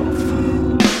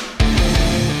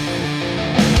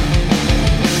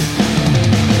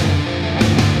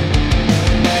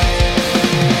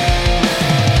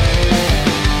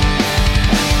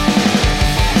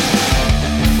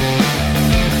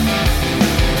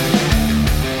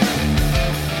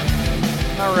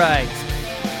 All right.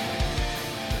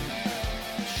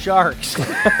 Sharks.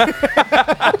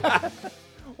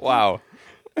 Wow.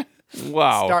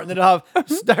 Starting it off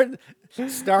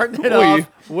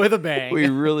with a bang. We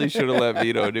really should have let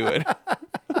Vito do it.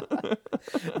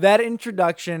 That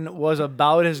introduction was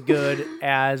about as good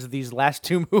as these last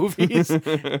two movies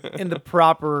in the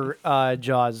proper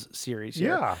Jaws series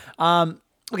here. Yeah.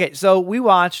 Okay, so we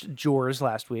watched Jaws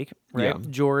last week, right? Yeah.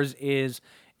 Jaws is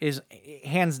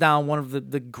hands down one of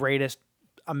the greatest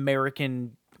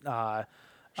American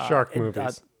Shark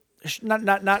movies. Not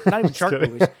even shark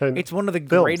kidding. movies. It's one of the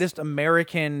greatest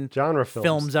American Genre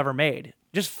films. ever made.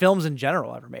 Just films in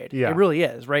general ever made. Yeah. It really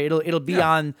is, right? It'll be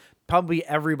on probably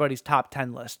everybody's top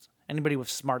 10 list. Anybody with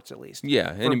smarts, at least.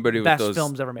 Yeah, for anybody with best those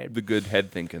films ever made. the good head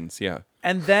thinkings. Yeah.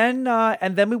 And then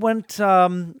we went.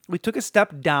 We took a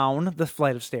step down the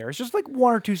flight of stairs, just like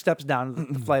one or two steps down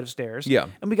the flight of stairs. Yeah.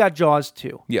 And we got Jaws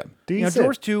 2. Yeah. Decent.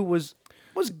 Jaws 2 was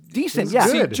decent. was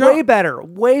Yeah, good. way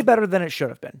better than it should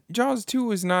have been. Jaws 2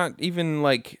 was not even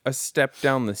like a step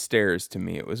down the stairs to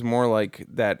me. It was more like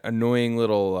that annoying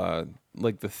little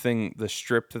like the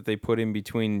strip that they put in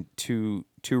between two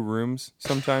rooms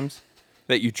sometimes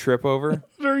that you trip over.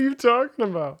 What are you talking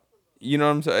about? You know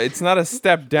what I'm saying? It's not a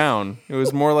step down. It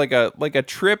was more like a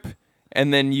trip,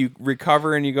 and then you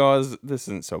recover and you go, "This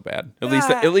isn't so bad."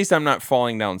 At least I'm not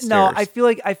falling downstairs. No, I feel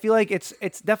like it's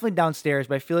definitely downstairs,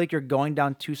 but I feel like you're going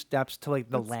down two steps to like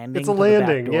the landing. It's a to the back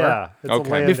landing, door. yeah. It's Okay.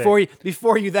 a landing.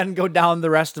 Before you then go down the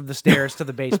rest of the stairs to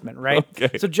the basement, right?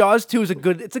 Okay. So Jaws 2 is a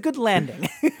good landing.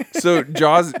 So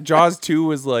Jaws 2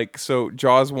 was like, so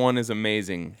Jaws 1 is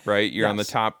amazing, right? You're on the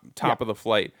Yes. top of the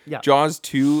flight. Yeah. Jaws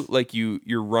 2, like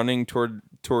you're running toward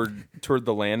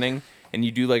the landing, and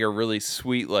you do like a really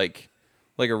sweet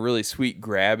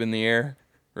grab in the air,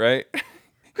 right?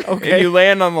 Okay. And you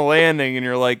land on the landing, and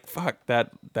you're like, "Fuck,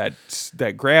 that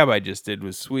grab I just did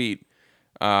was sweet."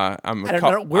 I don't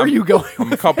know where you going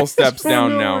I'm a couple steps I don't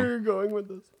down know now. where you're going with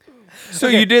this. So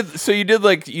you did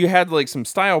like you had like some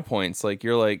style points. Like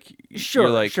you're like Sure,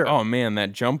 you're like, sure. oh man,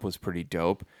 that jump was pretty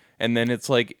dope. And then it's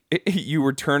like you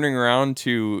were turning around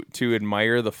to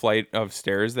admire the flight of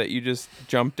stairs that you just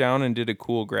jumped down and did a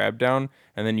cool grab down,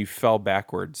 and then you fell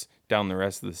backwards down the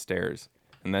rest of the stairs.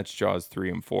 And that's Jaws 3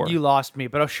 and 4. You lost me,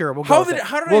 but sure, we'll go How with did- it.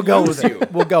 how did I we'll go lose with you?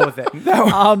 it. We'll go with it.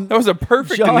 that was a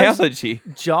perfect Jaws- analogy.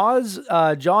 Jaws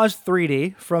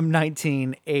 3D from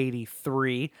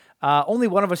 1983. Only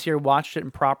one of us here watched it in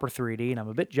proper 3D, and I'm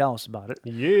a bit jealous about it.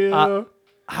 Yeah.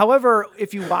 However,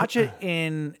 if you watch it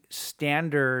in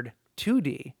standard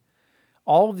 2D,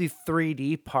 all of the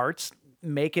 3D parts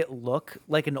make it look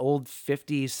like an old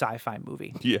 50s sci-fi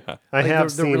movie. Yeah. I have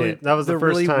the seen really- it. That was the first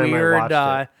really time weird,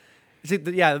 I watched it.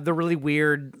 the really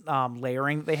weird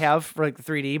layering they have for like the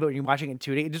 3D, but when you're watching it in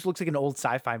 2D, it just looks like an old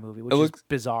sci-fi movie, which is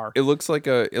bizarre. It looks like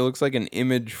an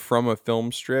image from a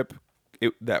film strip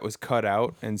that was cut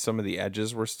out, and some of the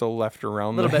edges were still left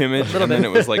around the image, and then it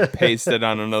was like pasted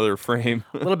on another frame.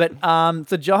 A little bit.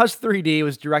 So Jaws 3D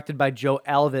was directed by Joe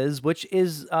Alves, which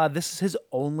is this is his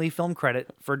only film credit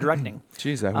for directing.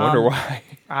 Jeez, I wonder why.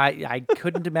 I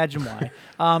couldn't imagine why.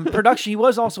 Production. He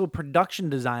was also a production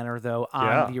designer though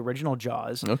on the original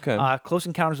Jaws. Okay. Close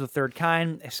Encounters of the Third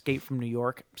Kind, Escape from New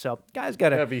York. So guy's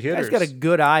got Heavy a hitters.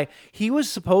 good eye. He was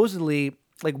supposedly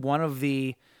like one of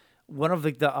the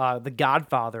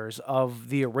godfathers of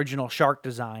the original shark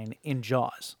design in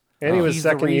Jaws. And he was He's the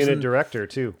second unit reason- director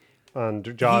too on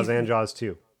Jaws and Jaws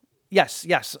 2. Yes.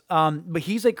 But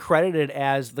he's like credited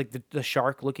as like the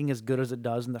shark looking as good as it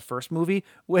does in the first movie,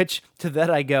 which to that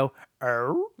I go,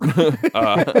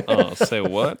 Say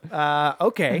what?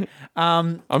 Okay.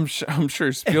 I'm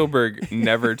sure Spielberg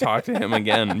never talked to him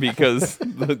again because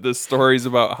the stories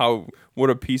about what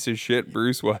a piece of shit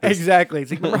Bruce was. Exactly.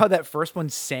 It's like, remember how that first one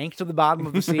sank to the bottom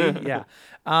of the sea? Yeah.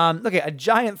 Okay. A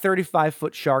giant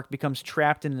 35-foot shark becomes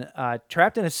trapped in a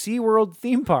SeaWorld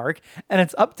theme park, and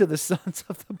it's up to the sons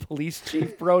of the police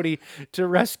chief Brody to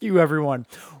rescue everyone.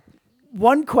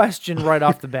 One question right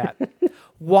off the bat.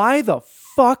 Why the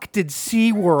fuck did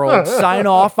SeaWorld sign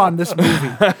off on this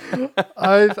movie?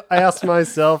 I've asked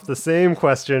myself the same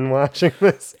question watching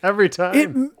this every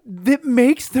time. It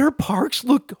makes their parks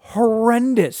look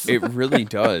horrendous. It really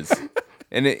does.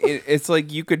 And it's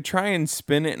like you could try and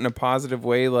spin it in a positive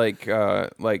way, like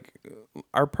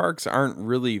our parks aren't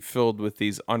really filled with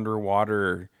these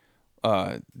underwater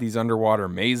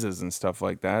mazes and stuff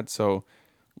like that. So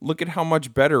look at how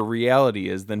much better reality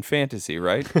is than fantasy,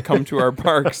 right? Come to our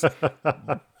parks.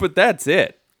 But that's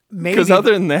it. Because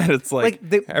other than that, it's like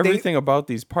everything about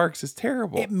these parks is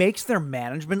terrible. It makes their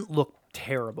management look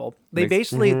terrible. They have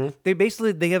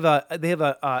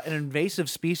an invasive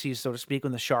species, so to speak,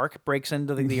 when the shark breaks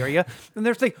into the area, and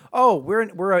they're like, "Oh,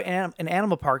 we're an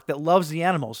animal park that loves the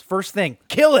animals. First thing,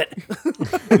 kill it."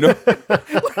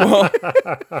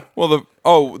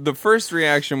 The first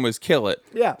reaction was kill it.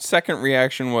 Yeah. Second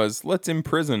reaction was let's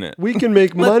imprison it. We can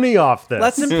make money off this.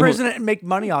 Let's imprison it and make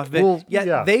money off of it. Well,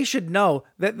 yeah. They should know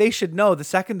the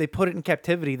second they put it in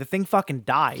captivity, the thing fucking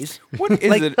dies. What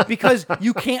is it? Because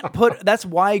you can't put. That's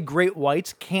why great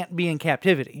whites can't be in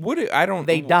captivity.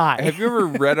 They die. Have you ever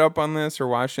read up on this or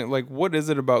watched it? Like, what is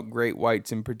it about great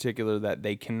whites in particular that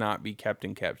they cannot be kept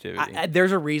in captivity?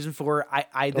 There's a reason for it.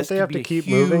 Don't they have to keep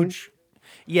moving?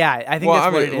 Yeah, I think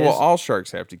that's what it is. Well, all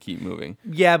sharks have to keep moving.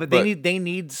 Yeah, but they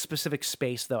need specific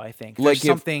space, though. I think like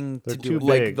something to do.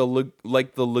 Like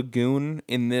the lagoon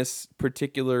in this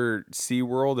particular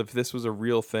SeaWorld. If this was a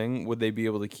real thing, would they be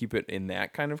able to keep it in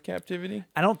that kind of captivity?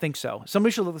 I don't think so.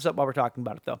 Somebody should look this up while we're talking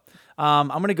about it, though. I'm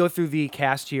gonna go through the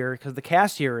cast here because the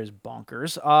cast here is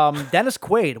bonkers. Dennis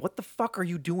Quaid, what the fuck are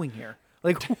you doing here?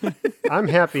 Like, I'm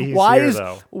happy he's here,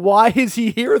 though. Why is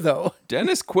he here, though?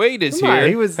 Dennis Quaid is here.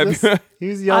 He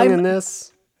was young in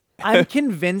this. I'm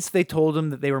convinced they told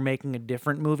him that they were making a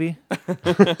different movie,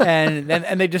 and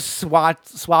they just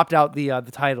swapped out the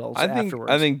titles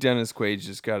afterwards. I think Dennis Quaid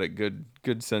just got a good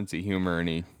sense of humor,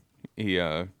 and he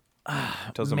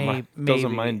doesn't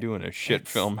mind doing a shit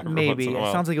film every maybe. once in a while.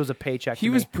 It sounds like it was a paycheck. He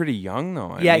was pretty young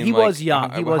though. He was young.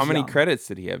 How many credits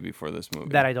did he have before this movie?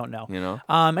 That I don't know. You know.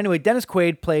 Anyway, Dennis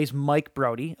Quaid plays Mike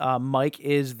Brody. Mike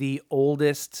is the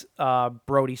oldest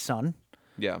Brody son.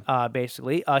 Yeah.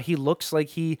 Basically, he looks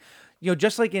like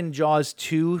just like in Jaws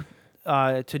 2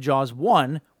 to Jaws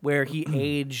 1, where he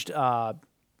aged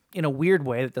in a weird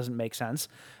way that doesn't make sense.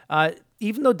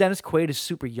 Even though Dennis Quaid is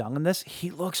super young in this, he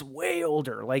looks way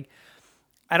older. Like,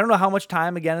 I don't know how much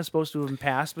time again is supposed to have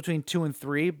passed between 2 and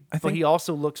 3, but he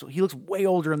also looks way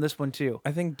older in this one too.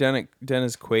 I think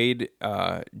Dennis Quaid,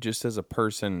 just as a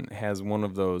person, has one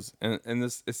of those, and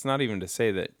this, it's not even to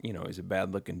say that he's a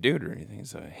bad looking dude or anything.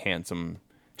 He's a handsome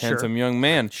young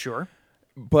man. Sure,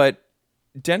 but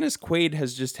Dennis Quaid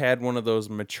has just had one of those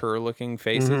mature looking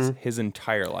faces his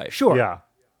entire life. Sure, yeah,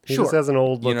 he just has an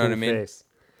old looking face.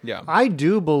 Yeah, I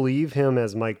do believe him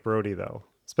as Mike Brody though,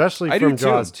 especially from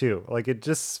Jaws 2. Like, it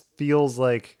just feels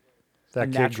like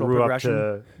that kid grew up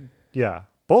to,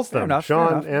 both of them,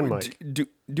 Sean and Mike.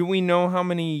 Do we know how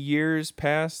many years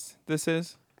past this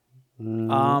is?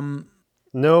 No,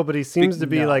 but he seems to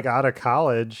be like out of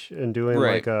college and doing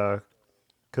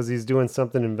because he's doing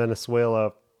something in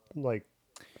Venezuela, like.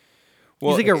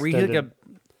 Well, he's like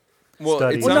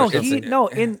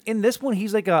in this one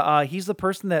he's like he's the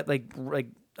person that like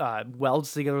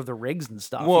welds together the rigs and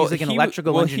stuff. Well, he's like an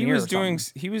electrical engineer.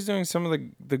 He was doing some of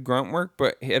the grunt work,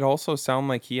 but it also sounded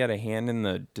like he had a hand in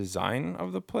the design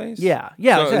of the place. Yeah. He's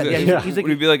like, would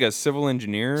he be like a civil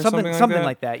engineer or something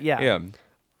like that? Yeah. Yeah.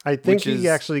 I think he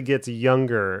actually gets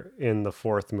younger in the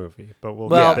 4th movie, but we'll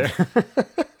get there.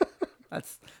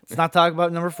 Let's not talk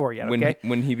about number 4 yet, okay?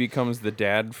 When he becomes the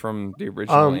dad from the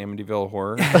original Amityville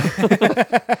Horror.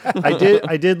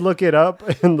 I did look it up,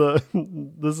 and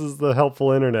this is the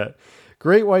helpful internet.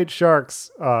 Great white sharks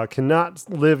cannot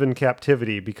live in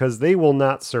captivity because they will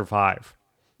not survive.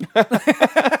 So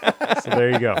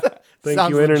there you go. Thank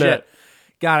you, internet. Legit.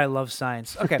 God, I love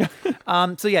science. Okay.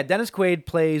 Dennis Quaid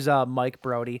plays Mike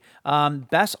Brody.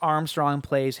 Bess Armstrong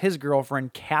plays his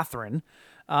girlfriend, Catherine.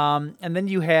 And then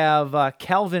you have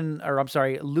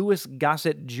Louis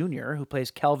Gossett Jr., who plays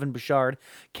Kelvin Bouchard.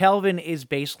 Kelvin is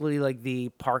basically like the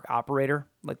park operator,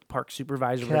 like park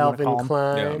supervisor, Calvin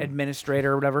Klein.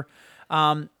 Administrator or whatever.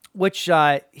 which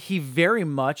he very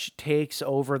much takes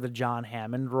over the John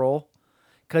Hammond role,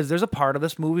 because there's a part of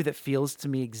this movie that feels to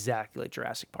me exactly like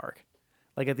Jurassic Park.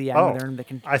 Like at the end, when they're in the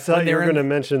I thought you were going to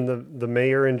mention the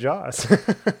mayor in Jaws.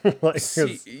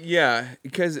 Yeah,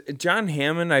 because John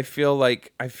Hammond, I feel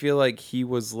like he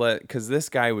was because this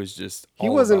guy was just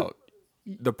all about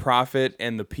the profit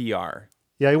and the PR.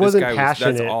 Yeah, he wasn't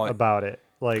passionate about it.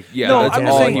 Like, yeah, No, that's I'm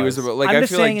all just saying- he was about. Like, I'm I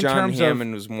just feel like saying in John terms of-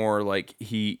 Hammond was more like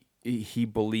he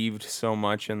believed so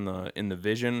much in the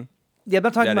vision. Yeah, I'm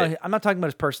not talking about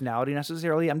his personality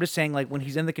necessarily. I'm just saying, like, when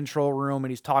he's in the control room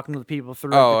and he's talking to the people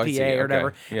through Oh, the I PA see. or Okay.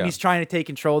 whatever, Yeah. and he's trying to take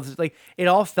control. It's like it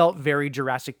all felt very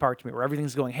Jurassic Park to me, where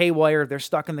everything's going haywire. They're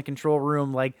stuck in the control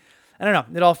room. Like, I don't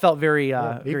know. It all felt very,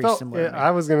 very similar. to me. I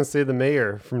was going to say the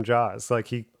mayor from Jaws. Like,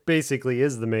 he basically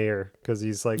is the mayor because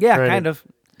he's like, Yeah, trying kind to of.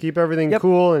 keep everything Yep.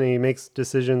 cool, and he makes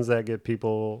decisions that get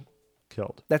people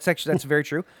killed. That's very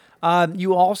true.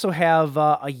 You also have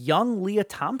a young Leah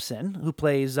Thompson who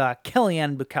plays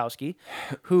Kellyanne Bukowski,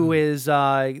 who is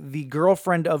the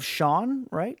girlfriend of Sean,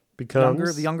 right?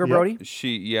 Becomes the younger yep. Brody.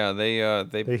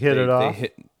 They hit it off.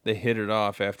 They hit it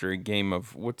off after a game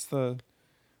of what's the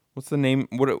name?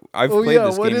 I've Oh, played yeah,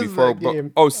 this what game is before. that game?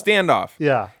 Standoff.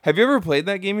 Yeah. Have you ever played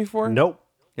that game before? Nope.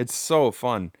 It's so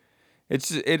fun.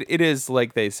 It is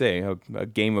like they say a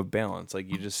game of balance. Like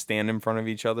you just stand in front of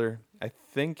each other. I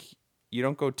think you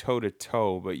don't go toe to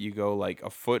toe, but you go like a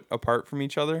foot apart from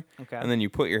each other. Okay. And then you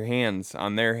put your hands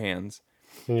on their hands.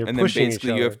 And you're And then pushing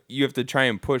basically each other. you have to try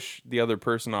and push the other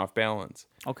person off balance.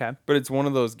 Okay. But it's one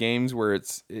of those games where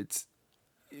it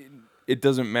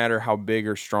doesn't matter how big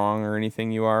or strong or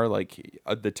anything you are. Like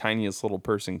the tiniest little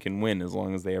person can win as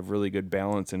long as they have really good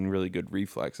balance and really good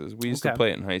reflexes. We used to Okay.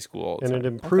 play it in high school all the And time. it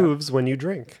improves when you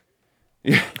drink.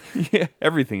 Yeah,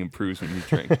 everything improves when you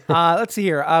drink. Let's see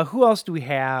here. Who else do we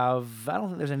have? I don't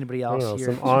think there's anybody I else don't know,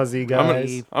 here. some Aussie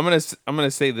guys. I'm gonna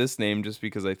say this name just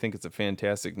because I think it's a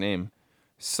fantastic name.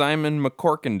 Simon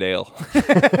McCorkindale.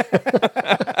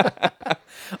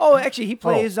 Oh, actually, he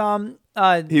plays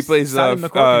He plays Simon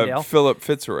McCorkindale. Philip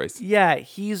Fitzroy. Yeah,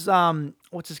 he's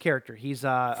what's his character? He's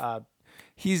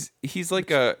He's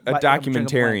like a I'm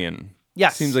documentarian.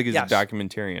 Yes, Seems like he's yes. a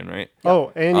documentarian, right?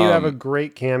 Oh, and you have a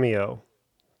great cameo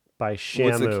by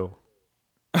Shamu.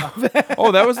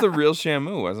 Oh, that was the real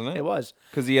Shamu, wasn't it? It was.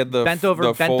 Because he had the Bent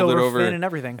over folded over fin and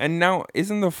everything. And now,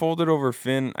 isn't the folded over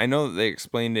fin? I know that they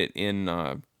explained it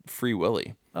in Free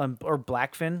Willy. Or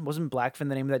Blackfin. Wasn't Blackfin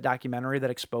the name of that documentary that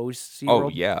exposed SeaWorld? Oh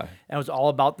yeah, And it was all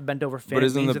about the bent over fin. But It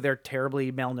isn't means the- that they're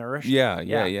terribly malnourished. yeah.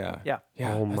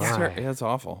 Oh, my. That's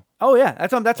awful. Oh yeah,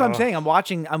 that's what I'm saying. I'm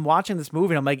watching this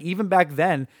movie and I'm like, even back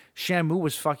then, Shamu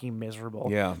was fucking miserable.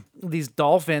 Yeah. These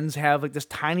dolphins have like this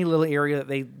tiny little area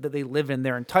that they live in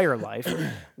their entire life.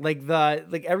 like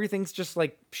everything's just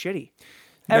like shitty.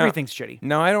 Everything's shitty.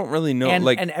 No, I don't really know. And,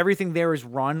 like, and everything there is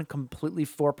run completely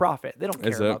for profit. They don't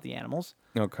Is care it? about the animals.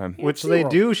 okay. Which they SeaWorld.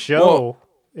 do show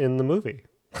in the movie.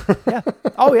 Yeah.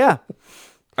 Oh yeah.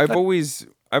 I've always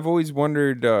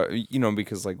wondered,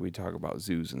 because like we talk about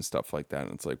zoos and stuff like that,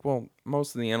 and it's like, well,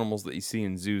 most of the animals that you see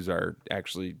in zoos are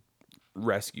actually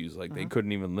rescues. Like they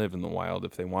couldn't even live in the wild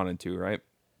if they wanted to, right?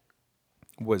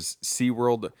 Was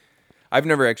SeaWorld? I've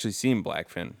never actually seen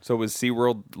Blackfin, so was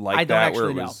SeaWorld like I don't that? actually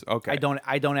Where it know. was okay?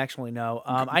 I don't actually know.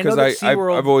 I know Because that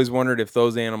SeaWorld. I've always wondered if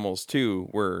those animals too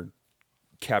were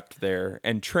kept there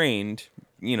and trained.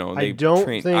 They don't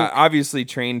trained, think- obviously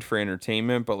trained for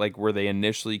entertainment, but like were they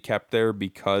initially kept there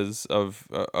because of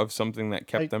something that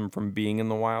kept them from being in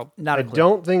the wild? Not I a clue.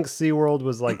 don't think SeaWorld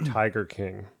was like Tiger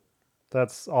King.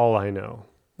 That's all I know.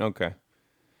 Okay.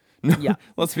 Yeah.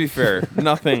 Let's be fair.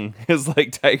 Nothing is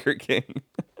like Tiger King.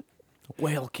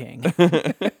 Whale King.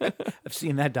 I've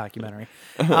seen that documentary.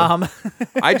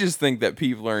 I just think that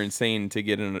people are insane to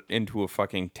get into a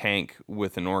fucking tank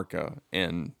with an orca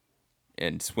and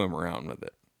swim around with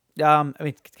it. I mean,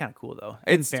 it's kind of cool though.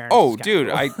 In fairness, it's kinda Dude,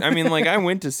 cool. I mean, like I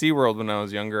went to SeaWorld when I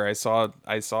was younger. I saw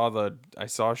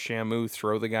Shamu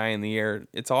throw the guy in the air.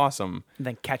 It's awesome. And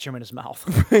then catch him in his mouth.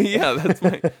 Yeah, that's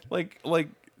my like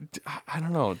I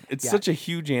don't know. It's Yeah. such a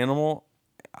huge animal.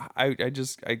 I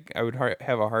would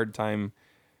have a hard time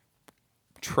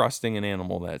trusting an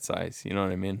animal that size. You know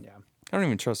what I mean? Yeah. I don't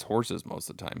even trust horses most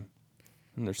of the time,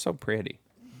 and they're so pretty.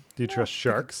 Do you trust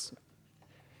sharks?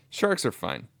 Sharks are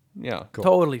fine. Yeah,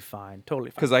 Totally fine.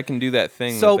 because I can do that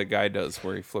thing So- that the guy does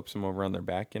where he flips them over on their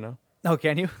back. Oh,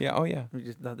 can you? Yeah. Oh yeah.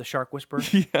 The shark whisperer.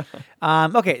 Yeah.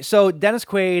 Okay, so Dennis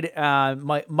Quaid,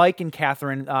 Mike, and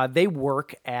Catherine, they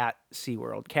work at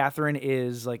SeaWorld. Catherine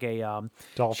is like a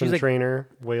Dolphin she's like trainer,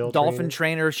 whale dolphin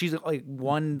trainer. trainer. She's like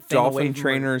one thing away Dolphin from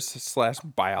trainers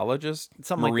 / biologist,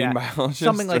 something marine like that. biologist,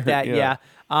 Something like or- that. Yeah.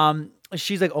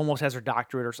 she's like almost has her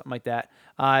doctorate or something like that.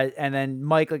 And then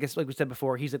Mike, like we said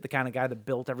before, he's like the kind of guy that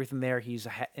built everything there. He's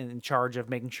in charge of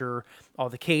making sure all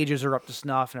the cages are up to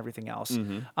snuff and everything else.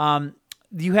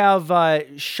 You have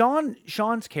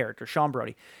Sean's character, Sean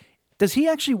Brody. Does he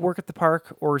actually work at the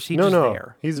park, or is he just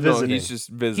there? He's visiting. No, he's just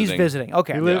visiting. He's visiting.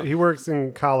 Okay. He works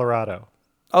in Colorado.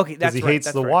 Okay, that's he right. hates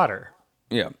That's the right. water.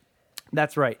 Yeah.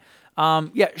 That's right.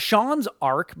 Sean's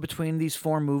arc between these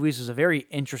 4 movies is a very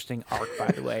interesting arc, by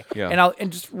the way. Yeah.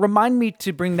 And just remind me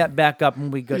to bring that back up when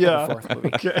we go to the 4th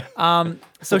movie. Okay.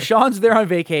 So Sean's there on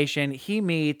vacation. He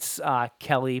meets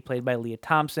Kelly, played by Leah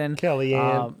Thompson.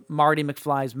 Kellyanne. Marty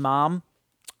McFly's mom.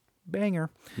 Banger.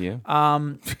 Yeah.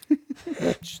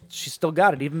 She still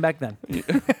got it even back then.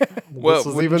 Well, this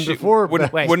was even before.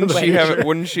 Wouldn't she have it?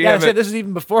 Wouldn't she Yeah, I have said it? this is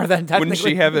even before then. Wouldn't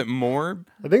Technically, she have it more?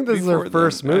 I think this is her before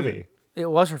first then? movie. It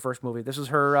was her first movie. This was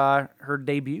her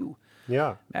debut.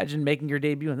 Yeah. Imagine making your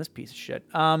debut in this piece of shit.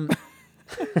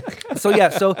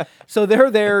 So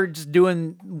they're there just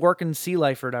doing work in sea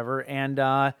life or whatever, and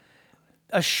a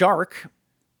shark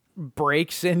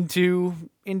breaks into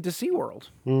SeaWorld.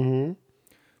 Mm-hmm.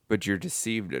 But you're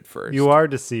deceived at first. You are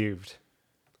deceived.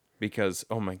 Because,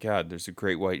 oh my God, there's a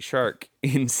great white shark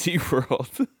in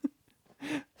SeaWorld.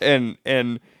 and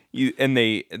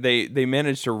they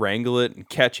managed to wrangle it and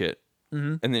catch it.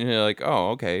 Mm-hmm. And then you're like, oh,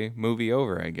 okay, movie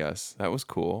over, I guess. That was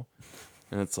cool.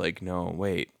 And it's like, no,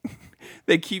 wait.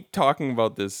 They keep talking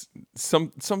about this.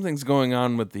 Something's going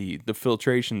on with the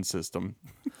filtration system.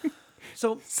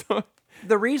 So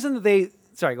the reason that they...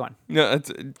 Sorry, go on. No,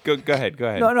 go ahead.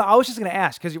 No, I was just going to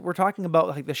ask, because we're talking about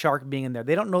like the shark being in there.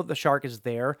 They don't know that the shark is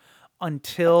there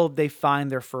until they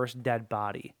find their first dead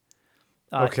body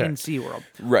in SeaWorld.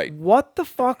 Right. What the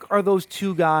fuck are those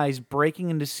 2 guys breaking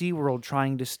into SeaWorld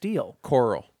trying to steal?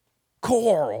 Coral.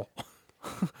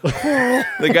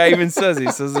 The guy even says,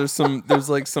 there's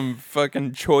like some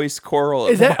fucking choice coral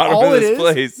at Is the that bottom all of it this is?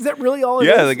 place. Is that really all it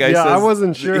is? Yeah, the guy says. I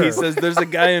wasn't sure. He says there's a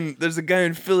guy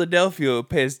in Philadelphia who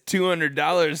pays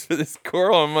 $200 for this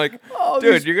coral. I'm like,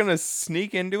 dude, you're gonna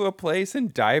sneak into a place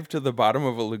and dive to the bottom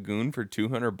of a lagoon for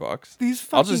 $200? These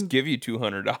I'll fucking just give you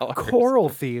 $200. coral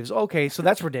thieves. Okay, so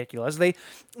that's ridiculous. They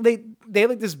have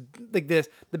like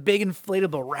the big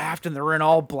inflatable raft, and they're in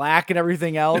all black and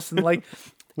everything else, and like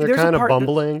They're there's a kind of part-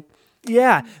 bumbling.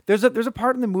 Yeah, there's a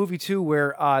part in the movie too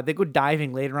where they go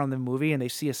diving later on in the movie and they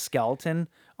see a skeleton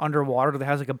underwater that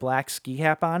has like a black ski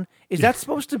cap on. Is that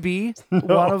supposed to be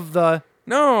one of the?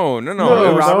 No.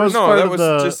 that was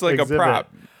just like exhibit. a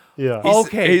prop. Yeah.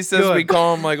 Okay, He says good. we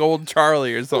call him like old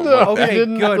Charlie or something. Like that. Okay,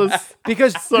 good.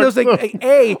 Because feels like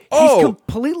he's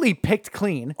completely picked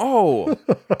clean. Oh,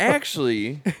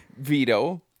 actually,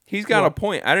 Vito, he's got a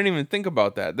point. I didn't even think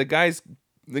about that. The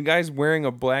guy's wearing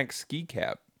a black ski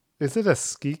cap. Is it a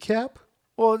ski cap?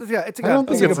 Well, yeah, it's I don't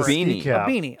think like it's a a ski beanie. cap.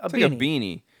 It's like a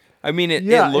beanie. I mean, it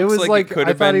Yeah, looks it was like it could I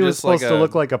have thought been he was just like supposed to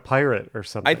look like a pirate or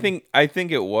something. I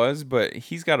think it was, but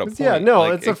he's got a point. Yeah, no,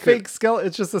 Like, it's a fake skeleton.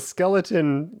 It's just a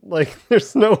skeleton. Like,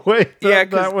 there's no way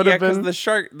that would have been. the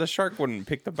shark wouldn't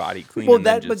pick the body clean. Well, and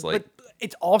then that just but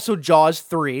it's also Jaws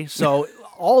 3, so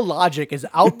all logic is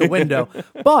out the window.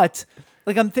 But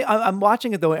like I'm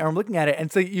watching it though, and I'm looking at it,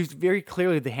 and so you very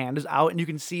clearly the hand is out, and you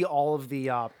can see all of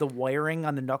the wiring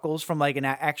on the knuckles from like an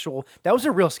actual. That was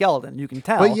a real skeleton, you can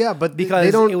tell. But yeah, but because they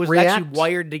don't it was react. actually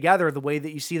wired together the way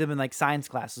that you see them in like science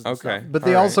classes. And Okay. stuff. But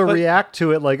they also react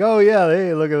to it like, oh yeah,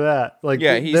 hey, look at that. Like,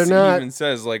 yeah, they're not he even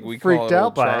says like we call freaked it out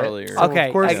old by Charlie. it. Or, So Okay,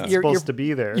 of course I- it's you're- supposed to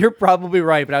be there. You're probably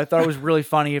right, but I thought it was really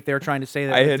funny if they were trying to say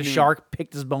that I like, the hadn't- shark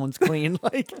picked his bones clean,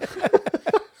 like.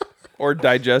 or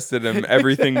digested him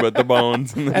everything but the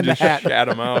bones and then And the just hat. shat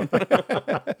him out.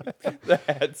 The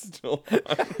hat's still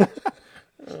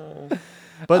on.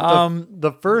 But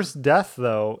the first death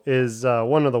though is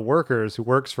one of the workers who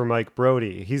works for Mike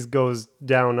Brody. He goes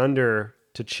down under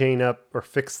to chain up or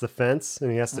fix the fence,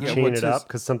 and he has to chain What's it up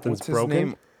because something's what's broken. His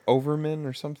name? Overman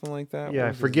or something like that. Yeah, What I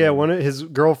was his forget. name? One of his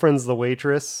girlfriend's the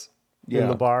waitress in Yeah.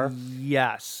 the bar.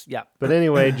 Yes. Yep. But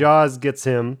anyway, Jaws gets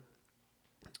him,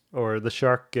 or the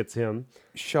shark gets him,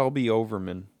 Shelby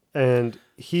Overman. and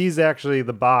he's actually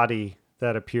the body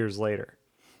that appears later.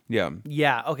 Yeah.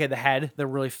 Yeah. Okay. The head, the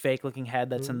really fake looking head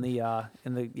that's in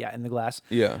the glass.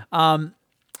 Yeah.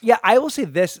 Yeah, I will say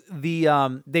this: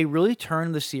 they really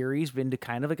turned the series into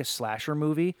kind of like a slasher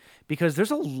movie because there's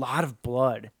a lot of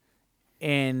blood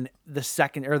in the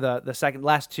second or the second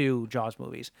last 2 Jaws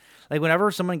movies. Like whenever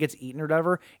someone gets eaten or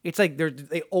whatever, it's like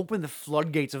they open the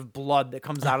floodgates of blood that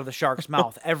comes out of the shark's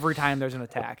mouth every time there's an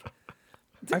attack.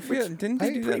 I feel didn't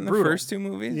they do that in the brutal. first 2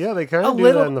 movies? Yeah, they kind A of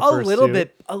do that in the first two.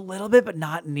 a little bit, but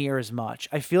not near as much.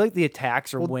 I feel like the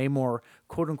attacks are way more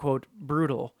quote unquote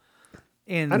brutal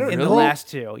in I don't the know. last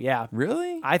two. Yeah,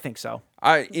 Really? I think so.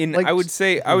 I Like- would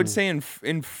say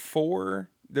in 4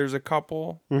 there's a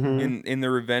couple in the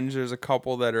Revenge there's a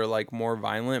couple that are like more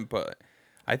violent, but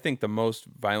I think the most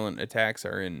violent attacks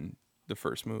are in the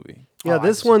first movie. Yeah, I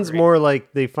this one's disagree. more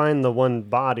like they find the one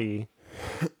body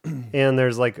and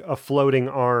there's like a floating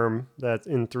arm that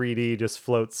in 3D just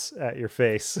floats at your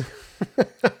face.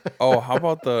 Oh, how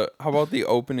about the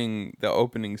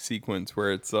opening sequence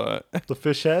where it's The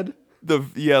fish head?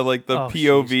 like the Oh,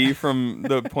 POV from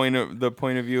the point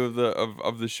of view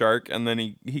of the shark, and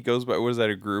then he goes by, what is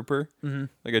that, a grouper? Mm-hmm.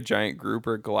 Like a giant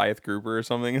grouper, Goliath grouper or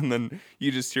something, and then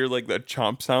you just hear like the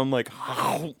chomp sound, like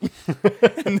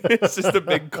and it's just a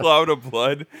big cloud of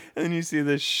blood, and then you see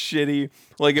this shitty,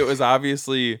 like it was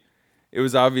obviously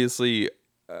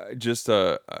just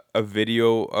a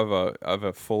video of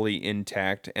a fully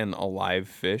intact and alive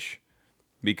fish,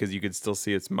 because you could still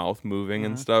see its mouth moving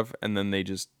and stuff, and then they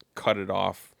just cut it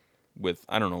off with,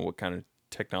 I don't know what kind of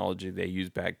technology they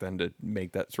used back then to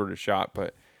make that sort of shot,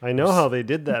 but I know how they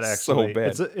did that so actually.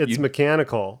 bad. It's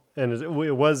mechanical, and it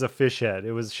was a fish head.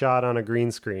 It was shot on a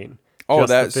green screen. oh, Just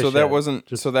the that fish so that head. wasn't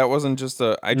Just- so that wasn't just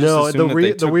a, I just no, assumed that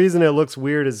they the took, reason it looks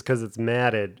weird is because it's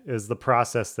matted. Is the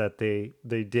process that they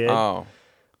did. oh,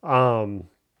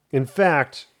 In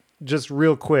fact, just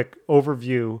real quick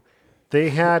overview, they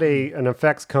had an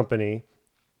effects company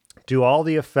do all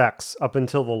the effects up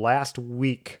until the last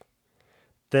week.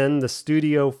 Then the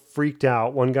studio freaked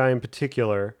out, one guy in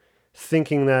particular,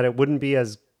 thinking that it wouldn't be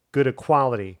as good a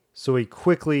quality. So he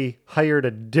quickly hired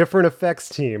a different effects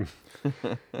team.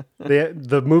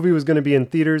 The movie was going to be in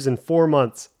theaters in 4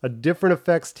 months. A different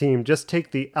effects team, just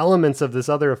take the elements of this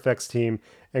other effects team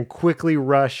and quickly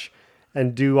rush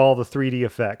and do all the 3D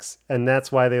effects. And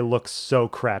that's why they look so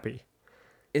crappy.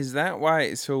 is that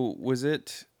why? So was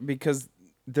it because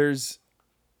there's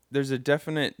a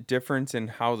definite difference in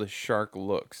how the shark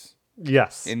looks?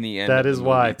 Yes. In the end that of is the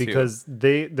why, movie, too. because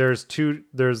there's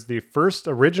the first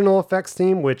original effects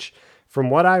team, which from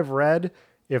what I've read,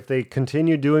 if they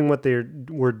continue doing what they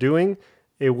were doing,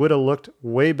 it would have looked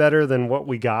way better than what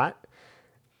we got.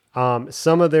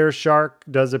 Some of their shark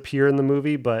does appear in the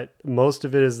movie, but most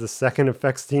of it is the second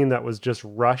effects team that was just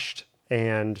rushed,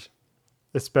 and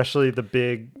especially the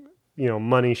big,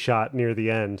 money shot near the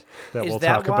end that we'll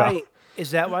talk about.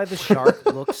 Is that why the shark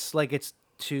looks like it's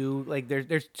two, like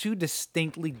there's two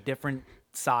distinctly different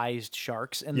sized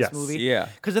sharks in this Yes. movie? Yeah.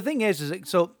 Because the thing is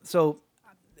so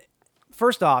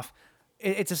first off,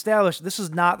 it's established this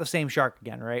is not the same shark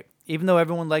again, right? Even though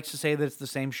everyone likes to say that it's the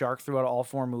same shark throughout all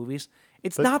 4 movies,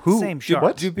 it's But not who- the same shark.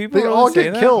 What? Do people They really all say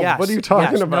get that? killed. Yes, What are you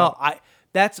talking yes, about?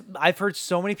 No, I've heard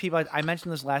so many people. I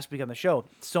mentioned this last week on the show.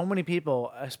 So many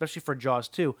people, especially for Jaws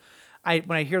 2,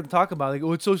 when I hear them talk about it,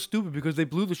 it's so stupid because they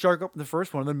blew the shark up in the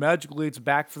first one and then magically it's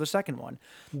back for the second one.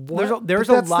 There's But a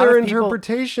that's lot their of people.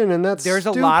 interpretation, and that's There's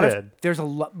stupid. a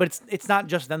lot, but it's not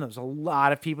just them. There's a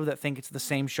lot of people that think it's the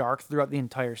same shark throughout the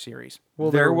entire series.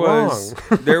 Well, there they're was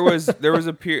wrong. there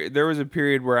was a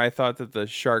period where I thought that the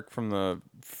shark from the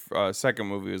second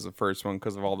movie was the first one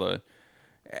because of all the,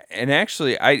 and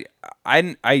actually I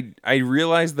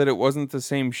realized that it wasn't the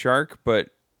same shark, but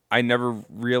I never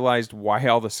realized why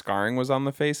all the scarring was on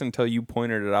the face until you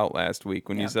pointed it out last week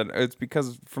when you said it's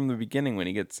because from the beginning when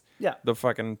he gets the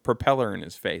fucking propeller in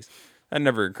his face. That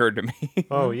never occurred to me.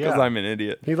 Oh, yeah. Because I'm an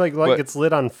idiot. He like But- gets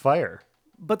lit on fire.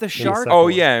 But the shark. second Oh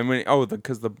one. yeah, and when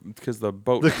because the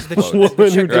boat The explodes.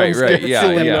 woman who Right, dumps right, yeah,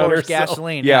 gasoline yeah. on pours herself.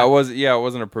 gasoline. Yeah, it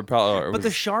wasn't a propeller. It But the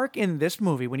was- shark in this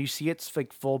movie, when you see its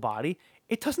like full body,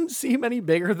 it doesn't seem any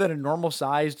bigger than a normal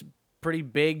sized, pretty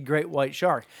big great white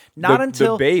shark. Not the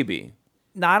until baby.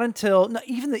 Not until no,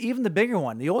 even the bigger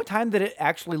one. The only time that it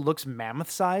actually looks mammoth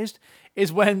sized is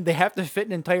when they have to fit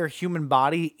an entire human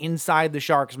body inside the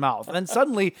shark's mouth, and then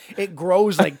suddenly it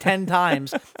grows like 10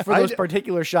 times for those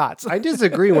particular shots. I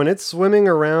disagree. When it's swimming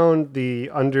around the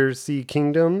undersea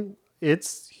kingdom,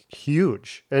 it's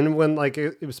huge. And when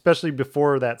especially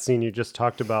before that scene you just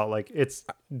talked about, like it's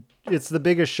the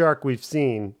biggest shark we've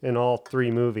seen in all 3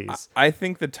 movies. I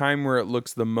think the time where it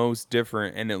looks the most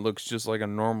different and it looks just like a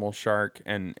normal shark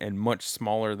and much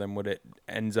smaller than what it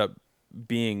ends up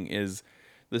being is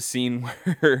the scene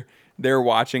where they're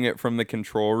watching it from the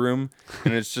control room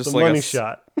and it's just The like money a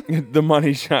shot. The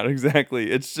money shot,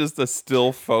 exactly. It's just a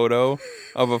still photo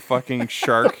of a fucking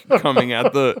shark coming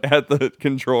at the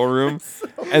control room.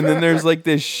 And then there's like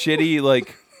this shitty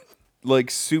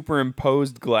like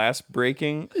superimposed glass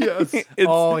breaking. Yes.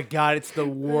 Oh my god, it's the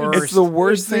worst. It's the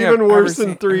worst It's thing even I've worse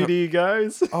ever in seen. 3D,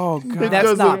 guys. Oh god. It That's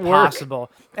doesn't not work.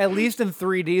 possible. At least in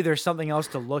 3D, there's something else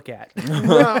to look at.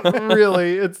 Not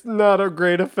really. It's not a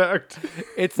great effect.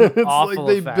 It's an It's awful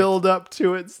like they effect. build up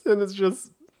to it, and it's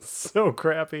just so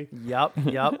crappy. Yep.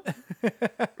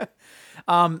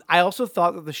 I also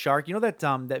thought that the shark, you know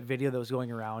that video that was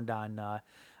going around on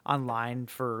online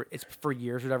for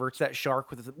years or whatever. It's that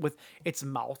shark with its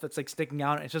mouth that's like sticking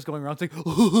out and it's just going around. It's like,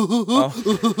 you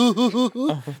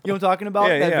know what I'm talking about?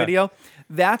 Yeah, that yeah. video.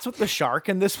 That's what the shark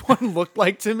in this one looked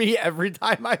like to me every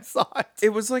time I saw it. It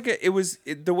was like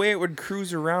the way it would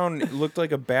cruise around. It looked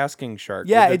like a basking shark.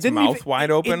 Yeah, with it its didn't mouth even,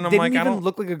 wide open. It I'm didn't like, I even don't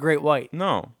look like a great white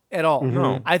no. at all.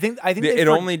 No. I think It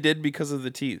only did because of the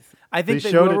teeth. I think They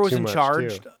that showed whoever it was too in much,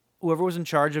 charge, too. whoever was in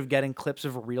charge of getting clips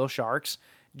of real sharks,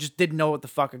 just didn't know what the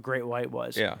fuck a great white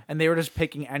was. Yeah. And they were just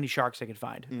picking any sharks they could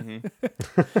find.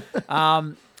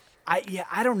 I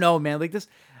don't know, man. Like this,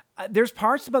 there's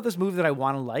parts about this movie that I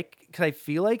want to like because I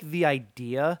feel like the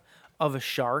idea of a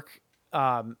shark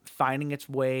finding its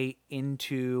way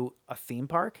into a theme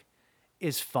park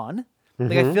is fun.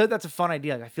 Like I feel like that's a fun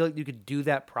idea. Like, I feel like you could do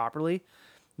that properly.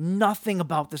 Nothing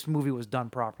about this movie was done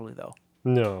properly, though.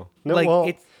 No, Like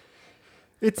well,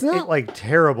 it's not like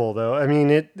terrible though. I mean,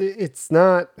 it's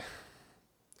not.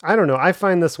 I don't know. I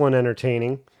find this one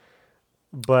entertaining,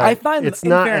 but I find it's in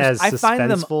not fairness, as I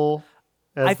find them- suspenseful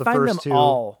as I the find first them two.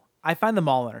 all. I find them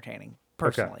all entertaining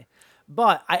personally,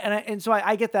 but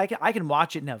I get that I can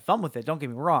watch it and have fun with it. Don't get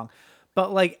me wrong,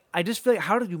 but like I just feel like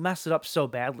how did you mess it up so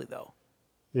badly though?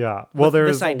 Yeah. Well, with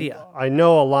there's this idea. I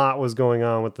know a lot was going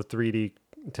on with the 3D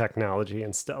technology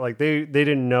and stuff. Like they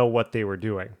didn't know what they were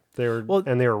doing. They were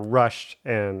rushed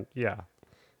and yeah,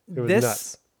 it was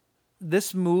nuts.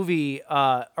 This movie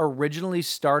originally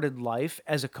started life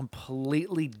as a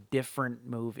completely different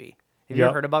movie. Have you Yep.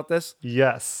 ever heard about this?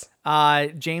 Yes.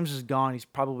 James is gone. He's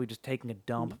probably just taking a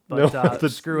dump. But No,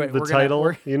 screw it. The We're title.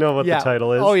 Gonna, You know what the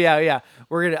title is? Oh yeah.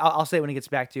 I'll say it when he gets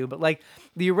back to you. But like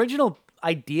the original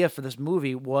idea for this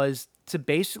movie was to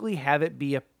basically have it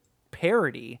be a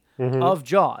parody of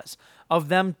Jaws. Of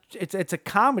them, it's a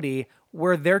comedy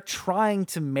where they're trying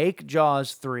to make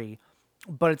Jaws 3,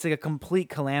 but it's like a complete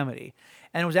calamity.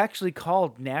 And it was actually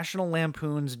called National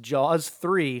Lampoon's Jaws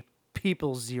 3: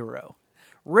 People Zero.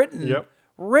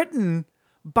 Written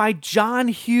by John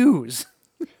Hughes.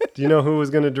 Do you know who was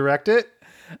going to direct it?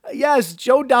 Yes,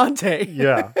 Joe Dante.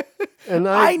 Yeah. And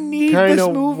I need kind this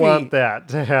of movie. want that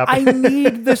to happen. I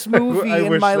need this movie I in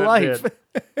wish my it life. did.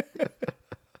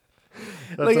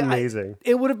 That's amazing.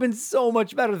 It would have been so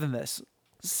much better than this.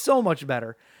 So much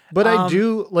better. But I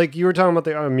do like you were talking about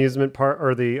the amusement part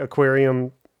or the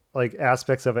aquarium like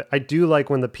aspects of it. I do like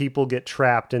when the people get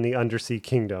trapped in the undersea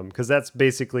kingdom because that's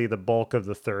basically the bulk of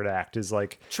the third act is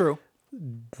like True.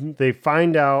 they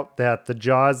find out that the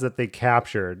Jaws that they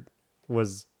captured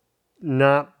was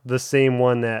not the same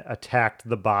one that attacked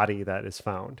the body that is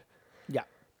found. Yeah.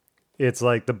 It's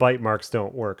like the bite marks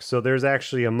don't work. So there's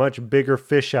actually a much bigger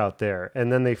fish out there.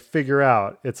 And then they figure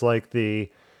out it's like the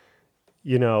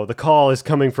call is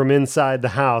coming from inside the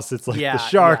house. It's like the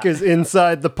shark is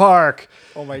inside the park.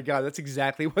 Oh my God, that's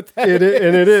exactly what that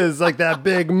And it is like that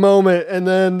big moment. And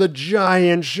then the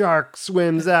giant shark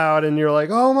swims out and you're like,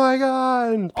 oh my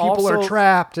God. And people are Also-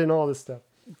 trapped and all this stuff.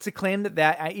 To claim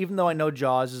even though I know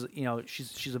Jaws is,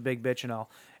 she's a big bitch and all,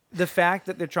 the fact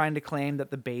that they're trying to claim that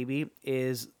the baby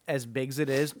is as big as it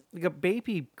is, like a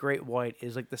baby great white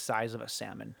is like the size of a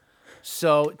salmon.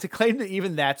 So to claim that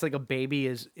even that's like a baby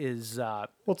is Well,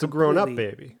 it's a grown-up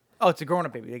completely- baby. Oh, it's a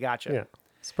grown-up baby. They gotcha. Yeah.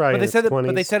 It's probably But in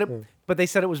they its said 20s. but they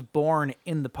said it was born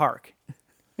in the park.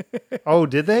 Oh,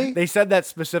 did they? They said that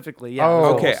specifically. Yeah. Oh, there's a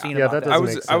whole okay. scene Yeah, about that that. doesn't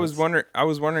make sense. I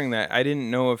was wondering that. I didn't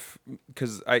know if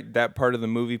because that part of the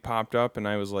movie popped up and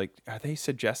I was like, are they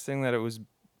suggesting that it was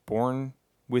born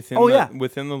within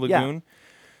within the lagoon?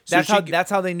 So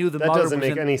That's how they knew the That mother doesn't was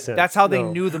make in, any sense. That's how they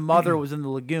No. knew the mother was in the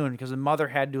lagoon because the mother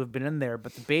had to have been in there,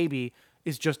 but the baby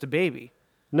is just a baby.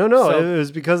 No, So- it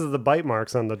was because of the bite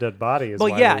marks on the dead body is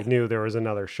Well, why yeah. they knew there was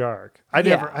another shark. I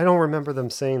Yeah. don't remember them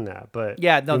saying that, but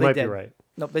Yeah, no, you they might did. be right.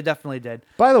 No, they definitely did.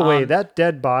 By the way, that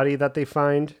dead body that they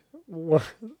find,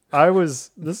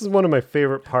 this is one of my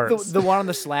favorite parts. The one on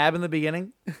the slab in the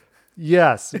beginning.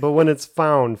 Yes, but when it's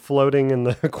found floating in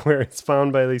the aquarium, it's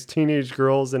found by these teenage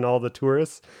girls and all the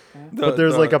tourists. But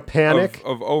there's like a panic.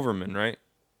 of Overman, right?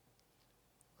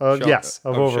 Yes,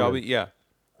 of Overman. Shelby, yeah.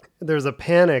 there's a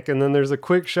panic, and then there's a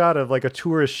quick shot of like a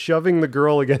tourist shoving the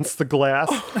girl against the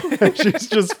glass, and she's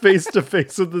just face to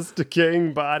face with this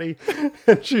decaying body,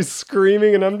 and she's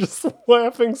screaming, and I'm just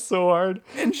laughing so hard.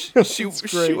 And she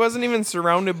wasn't even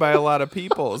surrounded by a lot of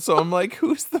people, so I'm like,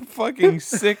 who's the fucking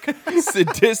sick,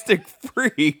 sadistic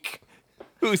freak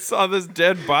who saw this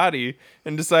dead body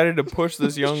and decided to push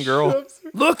this young girl?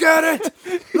 Look at it!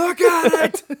 Look at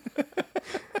it!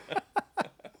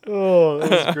 Oh, that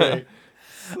was great.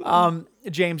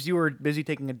 James, you were busy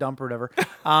taking a dump or whatever.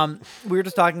 We were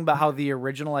just talking about how the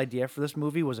original idea for this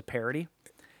movie was a parody.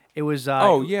 It was it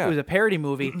was a parody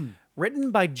movie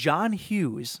written by John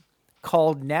Hughes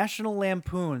called National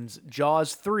Lampoon's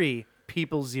Jaws 3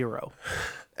 People Zero.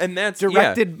 And that's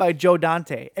directed by Joe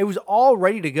Dante. It was all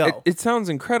ready to go. It sounds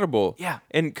incredible. Yeah.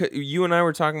 And you and I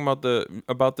were talking about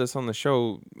this on the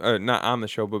show, not on the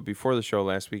show, but before the show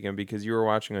last weekend, because you were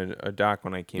watching a doc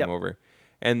when I came over,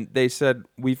 and they said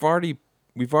we've already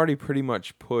pretty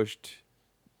much pushed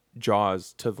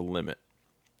Jaws to the limit,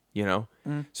 you know.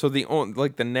 So the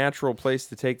natural place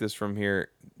to take this from here,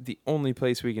 the only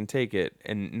place we can take it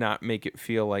and not make it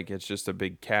feel like it's just a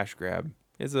big cash grab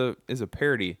is a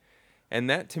parody. And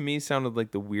that to me sounded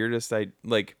like the weirdest,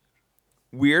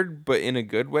 weird, but in a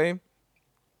good way.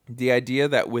 The idea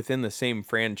that within the same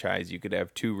franchise, you could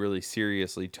have two really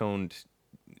seriously toned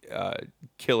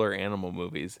killer animal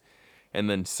movies. And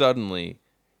then suddenly,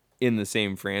 in the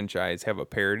same franchise, have a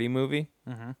parody movie.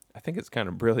 Mm-hmm. I think it's kind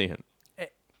of brilliant.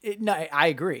 No, I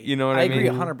agree. You know what I mean? I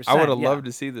agree 100%. I would have loved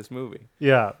to see this movie.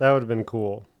 Yeah, that would have been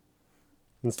cool.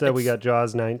 Instead, we got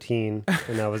Jaws 19,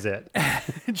 and that was it.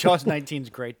 Jaws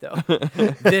 19's great, though.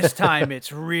 This time,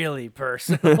 it's really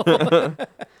personal.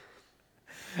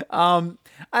 I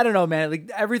don't know, man. Like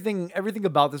everything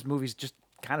about this movie is just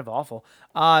kind of awful.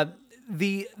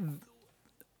 Okay,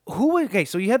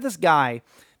 so you had this guy,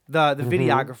 the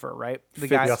videographer, right?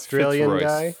 The Australian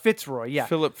guy, Fitzroy. Yeah,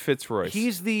 Philip Fitzroy.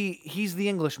 He's the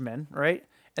Englishman, right?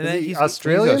 And is then he's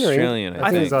Australian. He's Australian. I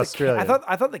think he's Australian.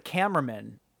 I thought the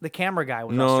cameraman. The camera guy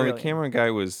was no, Australian. the camera guy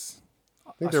was.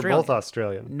 I think they're both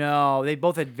Australian. No, they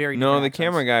both had very no. different The accents.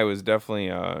 camera guy was definitely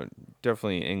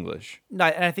English. No,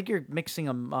 and I think you're mixing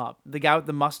them up. The guy with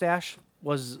the mustache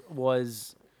was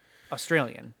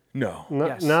Australian. No,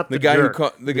 Yes. Not the guy jerk, who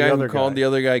called the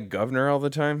other guy governor all the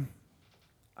time.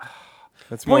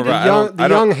 That's more of the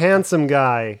young handsome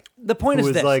guy. The point who is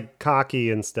was this. like cocky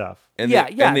and stuff. And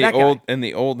that guy.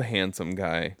 the old handsome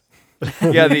guy.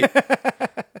 Yeah,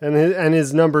 and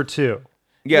his number two.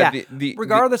 Yeah,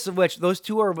 regardless of which, those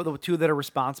two are the two that are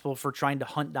responsible for trying to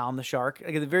hunt down the shark.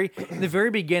 Like in the very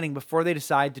beginning, before they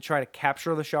decide to try to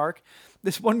capture the shark,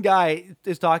 this one guy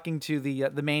is talking to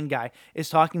the main guy is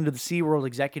talking to the SeaWorld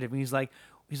executive, and he's like,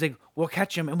 we'll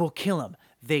catch him and we'll kill him.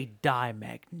 They die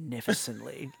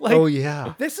magnificently. Like, oh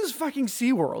yeah, this is fucking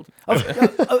SeaWorld.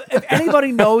 If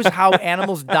anybody knows how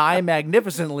animals die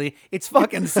magnificently, it's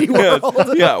fucking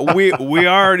SeaWorld. Yeah, we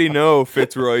already know,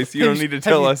 Fitzroy. So you don't need to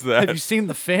tell us that. Have you seen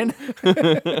the fin?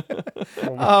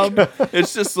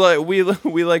 It's just like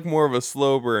we like more of a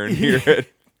slow burn here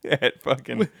at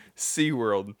fucking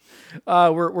SeaWorld.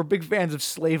 We're big fans of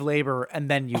slave labor, and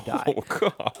then you die. Oh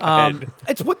God!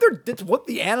 It's what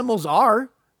the animals are.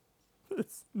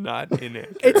 It's not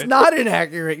inaccurate. It's not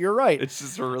inaccurate. You're right. It's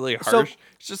just a really harsh.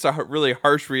 It's just a really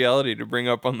harsh reality to bring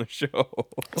up on the show.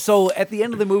 So at the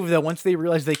end of the movie, though, once they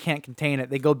realize they can't contain it,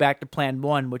 they go back to Plan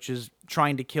 1, which is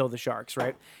trying to kill the sharks,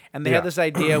 right? And they have this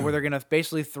idea where they're gonna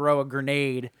basically throw a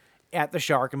grenade at the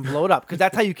shark and blow it up, because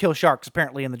that's how you kill sharks,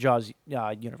 apparently, in the Jaws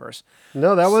universe.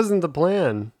 No, that wasn't the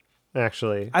plan.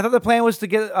 Actually, I thought the plan was to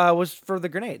get was for the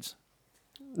grenades.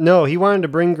 No, he wanted to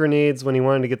bring grenades when he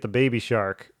wanted to get the baby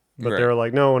shark. But Right. they were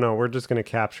like, no, we're just going to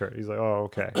capture it. He's like, oh,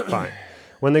 okay, fine.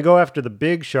 When they go after the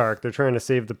big shark, they're trying to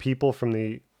save the people from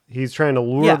he's trying to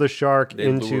lure the shark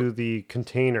into the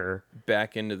container.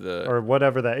 Back into the... Or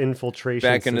whatever that infiltration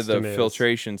system is. Back into the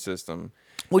filtration system.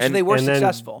 Which they were and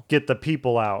successful. Then get the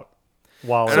people out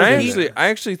while And it's in I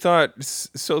actually thought...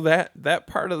 So that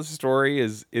part of the story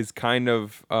is kind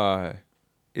of...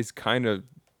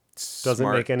 Doesn't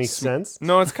smart. make any sense.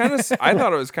 No, it's kind of. I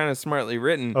thought it was kind of smartly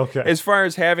written. Okay. As far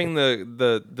as having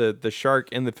the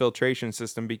shark in the filtration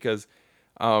system, because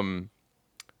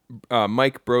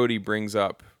Mike Brody brings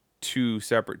up 2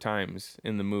 separate times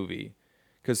in the movie,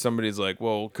 because somebody's like,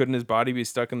 well, couldn't his body be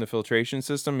stuck in the filtration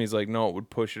system? He's like, no, it would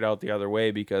push it out the other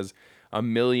way, because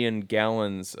 1 million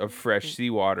gallons of fresh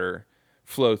seawater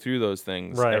flow through those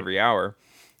things every hour.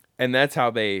 And that's how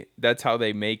they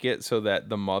make it so that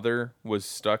the mother was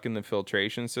stuck in the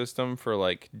filtration system for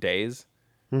like days,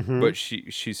 but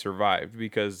she survived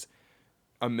because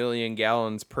 1 million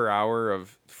gallons per hour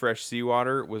of fresh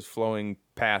seawater was flowing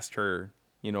past her,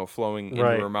 flowing into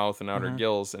Right. her mouth and out her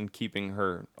gills and keeping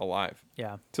her alive.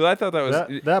 Yeah. So I thought that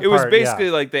was That it was part, basically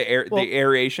yeah. like the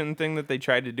aeration thing that they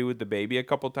tried to do with the baby a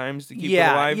couple times to keep it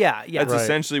Yeah, alive. yeah. That's Right.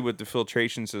 essentially what the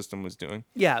filtration system was doing.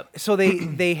 Yeah, so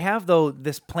they have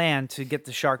this plan to get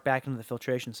the shark back into the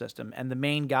filtration system, and the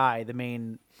main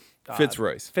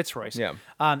Fitzroyce.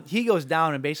 Yeah. He goes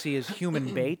down and basically is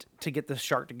human bait to get the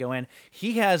shark to go in.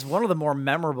 He has one of the more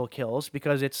memorable kills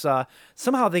because it's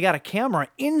somehow they got a camera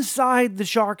inside the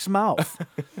shark's mouth.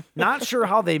 Not sure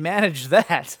how they managed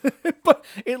that, but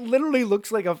it literally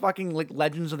looks like a fucking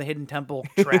Legends of the Hidden Temple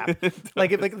trap.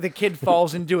 Like the kid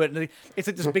falls into it, and it's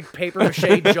like this big paper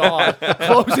mache jaw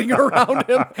closing around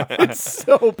him. It's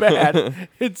so bad.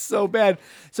 It's so bad.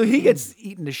 So he gets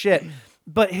eaten to shit.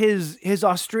 But his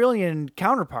Australian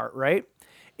counterpart, right,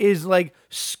 is like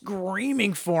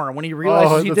screaming for him when he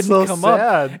realizes he that's didn't so come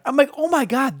sad. up. I'm like, oh my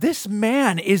God, this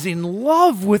man is in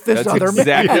love with this That's other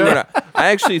exactly man. what I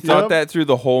actually thought Yep. that through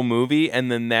the whole movie,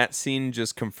 and then that scene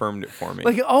just confirmed it for me.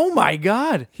 Like, oh my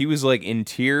God. He was like in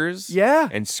tears, Yeah.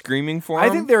 and screaming for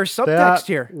him. I think there's subtext That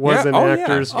here. was an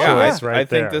actor's choice I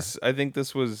think there. I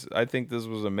think this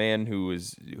was a man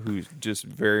who's just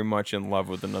very much in love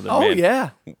with another Oh, man.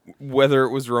 yeah. Whether it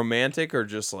was romantic or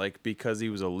just like because he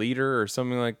was a leader or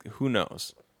something like, who knows?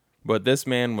 But this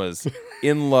man was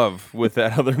in love with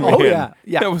that other man. Oh, yeah.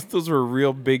 Yeah. Those were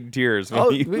real big tears. when Oh,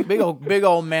 he- big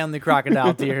old manly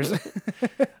crocodile tears.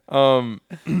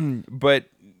 but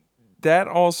that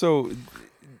also,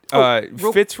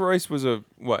 Fitzroyce was a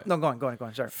what? No, go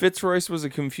on. Sorry. Fitzroyce was a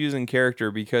confusing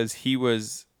character because he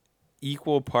was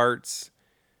equal parts,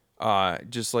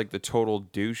 just like the total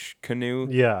douche canoe,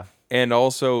 Yeah. and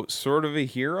also sort of a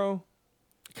hero.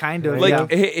 Kind of.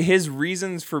 Like yeah. his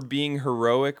reasons for being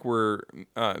heroic were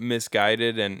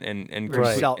misguided and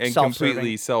Right. Self-serving.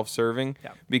 completely self-serving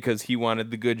Yeah. because he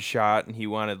wanted the good shot and he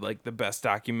wanted like the best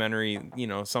documentary,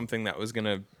 something that was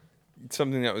gonna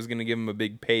give him a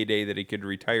big payday that he could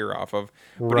retire off of.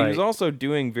 But he was Right. also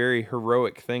doing very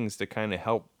heroic things to kind of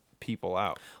help people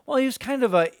out. Well, he was kind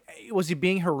of was he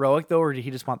being heroic though, or did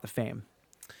he just want the fame?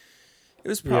 It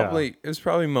was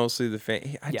probably mostly the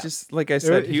fame. I Yeah. just like I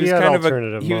said, He he was had kind of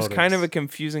alternative he was kind of a motives.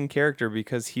 confusing character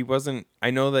because he wasn't.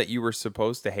 I know that you were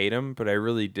supposed to hate him, but I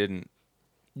really didn't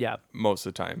Yeah. most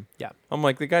of the time. Yeah. I'm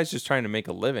like, the guy's just trying to make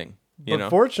a living, you But know.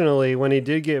 fortunately, when he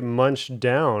did get munched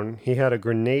down, he had a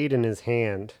grenade in his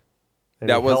hand, and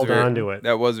That he was held very, onto it.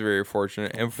 That was very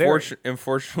fortunate. And Very.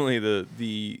 Unfortunately,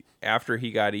 the after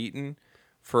he got eaten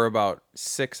for about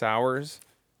 6 hours,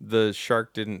 the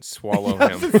shark didn't swallow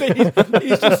him.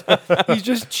 he's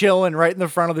just chilling right in the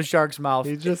front of the shark's mouth.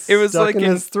 He just It was stuck like in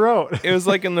in- his throat. It was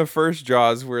like in the first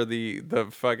Jaws where the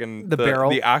fucking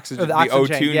barrel? the oxygen Or the the oxygen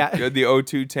O2 tank, yeah. the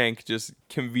O2 tank just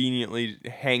conveniently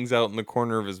hangs out in the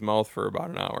corner of his mouth for about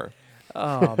an hour.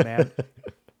 Oh man.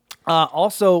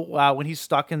 Also, when he's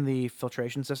stuck in the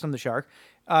filtration system, the shark,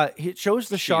 it shows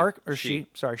the shark or she.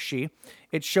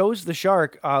 It shows the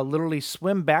shark literally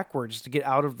swim backwards to get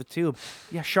out of the tube.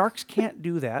 Yeah, sharks can't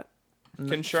do that.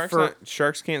 Can sharks for-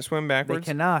 sharks can't swim They backwards?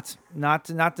 cannot. Not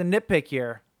to nitpick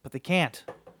here, but they can't.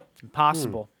 It's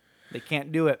impossible. They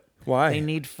can't do it. Why? They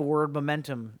need forward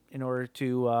momentum in order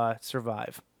to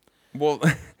survive. Well,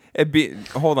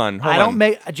 hold on. I don't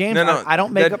make James. No, I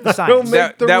don't make that- up the don't science.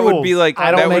 make the that would rules. be like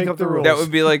I don't that make would, up the rules. That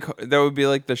would be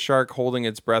like the shark holding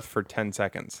its breath for 10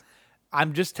 seconds.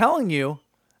 I'm just telling you,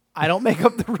 I don't make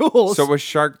up the rules. So a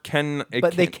shark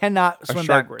but they cannot swim a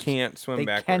shark backwards. can't swim they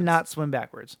backwards. cannot swim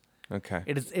backwards. Okay.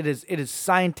 It is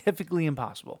scientifically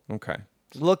impossible. Okay.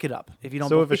 Look it up if you don't.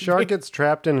 So if a believe shark me. gets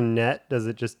trapped in a net, does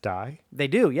it just die? They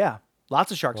do, yeah. Lots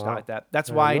of sharks die Wow. like that. That's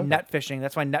I why didn't know net fishing.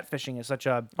 That's why net fishing is such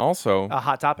a Also,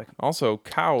 hot topic.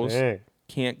 cows Dang.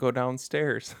 can't go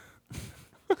downstairs.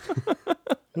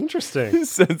 Interesting.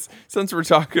 since we're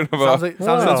talking about Sounds like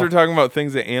Wow. we're talking about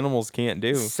things that animals can't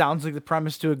do. sounds like the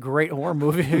premise to a great horror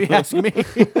movie. If you ask me.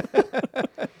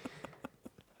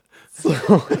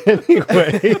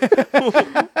 Anyway,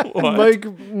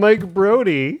 Mike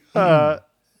Brody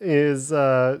is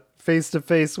face to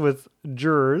face with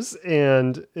jurors,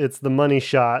 and it's the money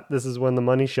shot. This is when the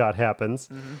money shot happens,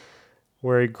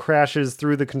 where he crashes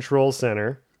through the control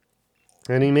center,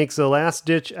 and he makes a last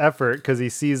ditch effort because he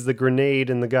sees the grenade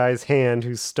in the guy's hand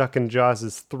who's stuck in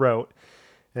Jaws' throat,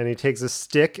 and he takes a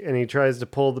stick and he tries to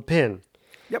pull the pin,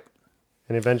 Yep.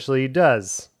 and eventually he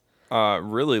does.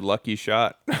 Really lucky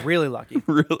shot. Really lucky.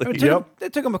 Really.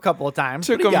 It took him a couple of times.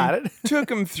 Took but he him got it. took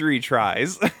him 3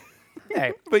 tries.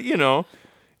 Hey, But you know,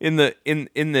 in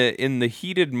the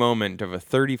heated moment of a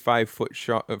 35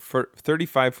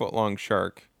 foot long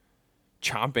shark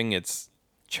chomping its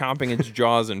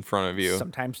jaws in front of you.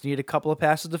 Sometimes you need a couple of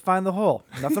passes to find the hole.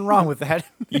 Nothing wrong with that.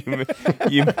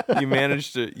 you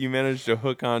managed to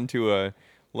hook onto a,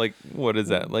 like, what is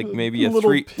that? Like maybe a Little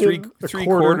three pin, a three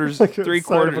quarter, quarters like a three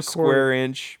side of a quarters quarter. square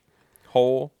inch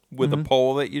hole with a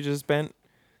pole that you just bent.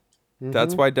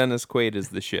 That's why Dennis Quaid is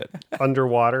the shit.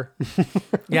 Underwater.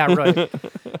 Yeah, right.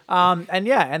 And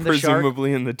the shark.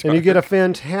 Presumably in the dark. And you get a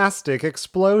fantastic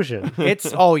explosion. It's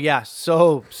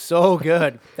so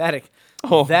good. That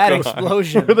God.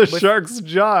 explosion. The with- shark's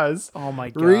jaws Oh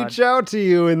my God. reach out to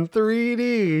you in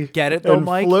 3D. Get it though, and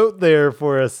Mike? float there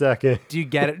for a second. Do you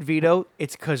get it, Vito?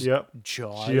 It's because Yep.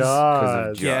 Jaws.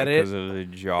 Jaws. Get it? Because of the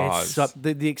jaws. It's the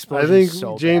I explosion. think is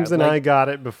so James bad. and I Like, got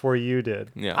it before you did.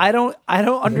 yeah. I don't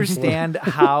understand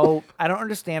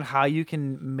how you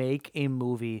can make a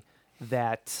movie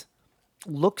that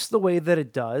looks the way that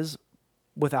it does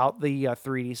without the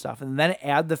 3D stuff, and then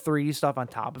add the 3D stuff on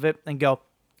top of it and go,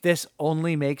 this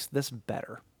only makes this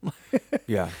better.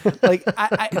 Yeah. Like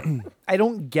I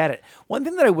don't get it. One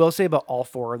thing that I will say about all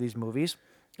four of these movies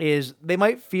is they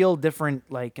might feel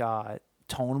different, like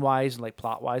tone wise and like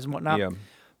plot wise and whatnot. Yeah.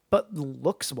 But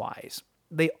looks wise,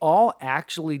 they all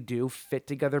actually do fit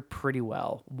together pretty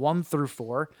well. 1 through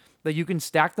 4, that you can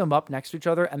stack them up next to each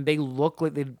other and they look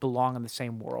like they belong in the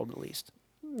same world at least.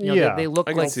 You know, Yeah. they look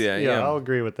I can like see that. Yeah, Yeah. I'll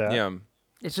agree with that. Yeah.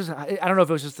 it's just I don't know if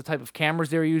it was just the type of cameras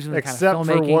they were using, the Except kind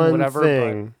for of filmmaking, one whatever.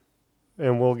 thing,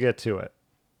 and we'll get to it.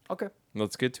 But okay.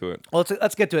 Let's get to it. Well,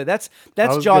 let's get to it. That's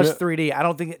was Jaws gonna- 3D. I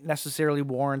don't think it necessarily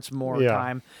warrants more Yeah.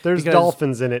 time. There's because-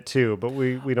 dolphins in it too, but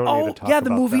we don't need to Oh, talk yeah, about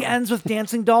the movie that. ends with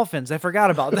dancing dolphins. I forgot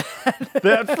about that.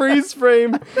 That freeze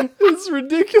frame is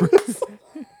ridiculous.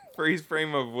 Freeze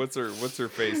frame of what's her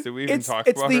face? Did we even It's talk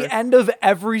the about her? end of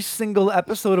every single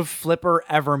episode of Flipper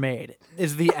ever made.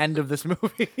 Is the end of this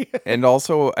movie. And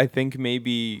also, I think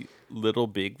maybe Little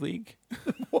Big League.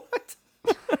 What?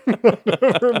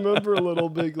 Remember Little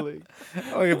Big League? I don't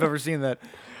think I've ever seen that.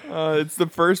 It's the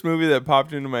first movie that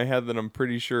popped into my head that I'm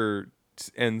pretty sure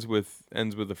ends with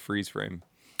a freeze frame.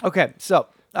 Okay, so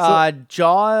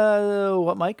Jaw.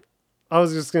 What, Mike? I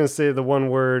was just gonna say the one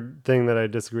word thing that I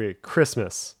disagree.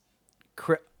 Christmas.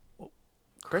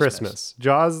 Christmas.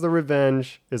 Jaws the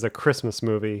Revenge is a Christmas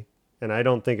movie, and I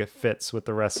don't think it fits with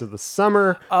the rest of the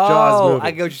summer Jaws Oh, movie.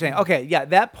 I get what you're saying. Okay, yeah,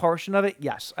 that portion of it,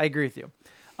 yes, I agree with you.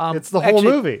 It's the whole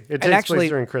movie. It takes place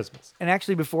during Christmas. And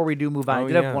actually, before we do move on, I Oh,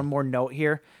 did yeah. have one more note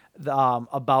here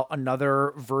about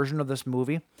another version of this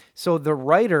movie. So the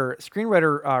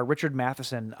screenwriter Richard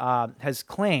Matheson has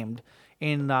claimed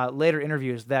in later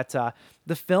interviews that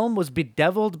the film was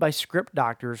bedeviled by script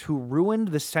doctors who ruined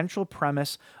the central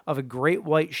premise of a great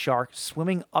white shark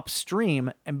swimming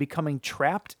upstream and becoming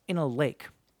trapped in a lake.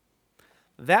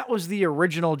 That was the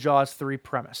original Jaws 3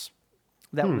 premise.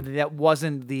 That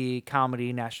wasn't the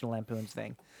comedy National Lampoon's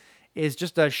thing. Is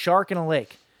just a shark in a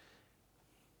lake.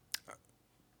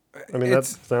 I mean, that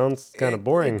sounds kind of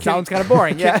boring. Sounds kind of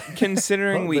boring, yeah.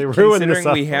 Considering They ruined this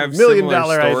we have $1 million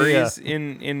similar idea. stories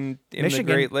in Michigan,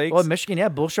 the Great Lakes, Well, Michigan, yeah,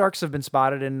 bull sharks have been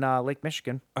spotted in Lake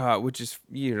Michigan. which is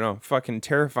fucking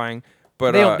terrifying.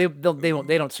 But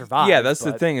They don't survive. yeah, that's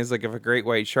the but- thing is like if a great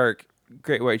white sharks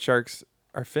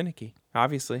are finicky,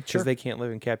 obviously, because they can't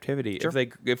live in captivity. Sure.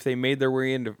 If they made their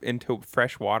way into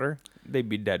fresh water, they'd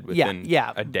be dead within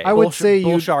Yeah. a day. I would Bull say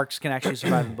bull you- sharks can actually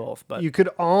survive in both, but You could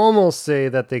almost say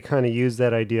that they kind of used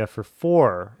that idea for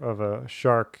 4 of a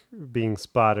shark being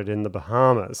spotted in the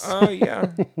Bahamas. Oh yeah,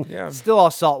 yeah. still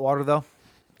all salt water though.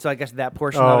 So I guess that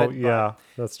portion Oh, of it. yeah.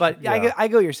 That's But true. I get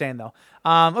what you're saying though.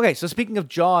 Okay, so speaking of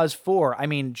Jaws 4, I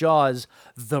mean Jaws: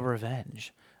 The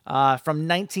Revenge, from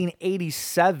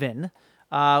 1987.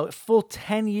 Full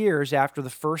 10 years after the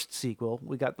first sequel,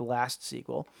 we got the last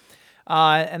sequel.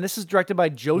 And this is directed by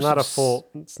Joseph.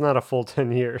 It's not a full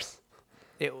 10 years.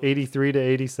 83 to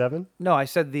 87? No, I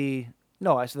said the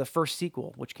first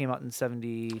sequel, which came out in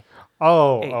 78.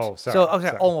 Oh, sorry. So okay,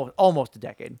 sorry. almost a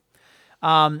decade.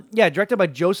 Yeah, directed by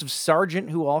Joseph Sargent,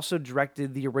 who also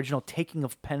directed the original Taking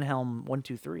of Pelham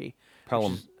 123.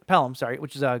 Pelham, sorry,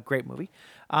 which is a great movie.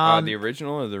 The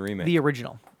original or the remake? The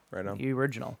original. Right on. The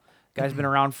original. Guy's been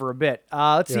around for a bit.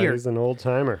 Let's see Yeah, here. he's an old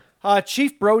timer.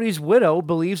 Chief Brody's widow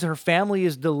believes her family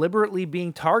is deliberately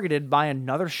being targeted by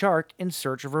another shark in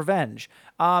search of revenge.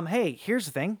 Hey, here's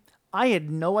the thing. I had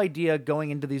no idea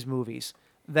going into these movies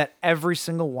that every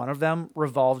single one of them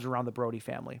revolved around the Brody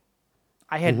family.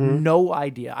 I had no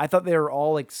idea. I thought they were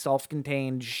all like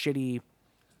self-contained, shitty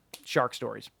shark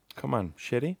stories. Come on,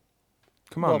 shitty.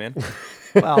 Come on, man.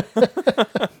 Well,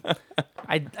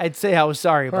 I'd say I was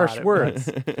sorry about Harsh it. words.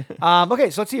 Okay,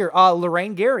 so let's hear.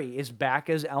 Lorraine Gary is back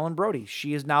as Ellen Brody.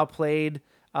 She has now played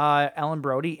Ellen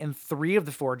Brody in 3 of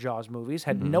the 4 Jaws movies.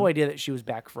 Had no idea that she was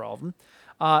back for all of them.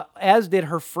 As did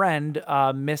her friend,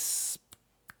 Miss...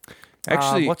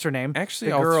 Actually, what's her name? Actually,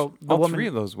 the all, girl, the all woman. 3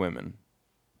 of those women.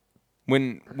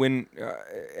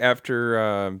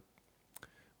 After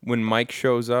Mike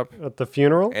shows up At the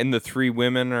funeral? and the 3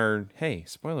 women are, hey,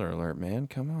 spoiler alert, man,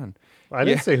 come on. I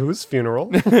didn't say whose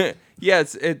funeral. Yeah,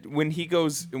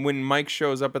 when Mike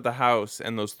shows up at the house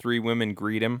and those 3 women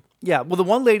greet him. Yeah, well, the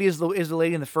one lady is the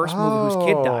lady in the first movie whose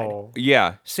kid died. Oh.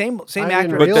 Yeah. Same I didn't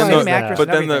actor, realize same that. actress, But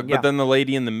and then everything. but then the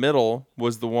lady in the middle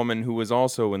was the woman who was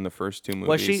also in the first 2 movies.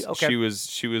 Was she? Okay.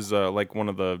 She was like one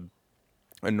of the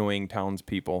annoying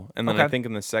townspeople, and then I Okay. think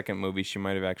in the second movie she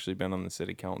might have actually been on the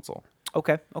city council.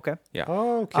 Okay. Yeah.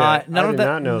 Okay. None I of did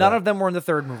not know none that. of them were in the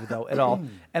 3rd movie though at all.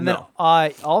 And then No.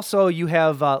 also you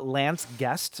have Lance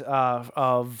Guest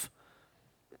of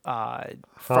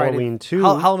Halloween 2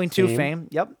 Halloween 2 fame. fame.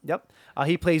 Yep.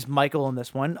 He plays Michael in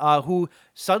this one. Who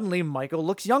suddenly Michael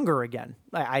looks younger again.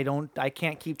 I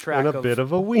can't keep track And a of. bit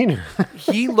of a wiener.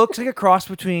 He looks like a cross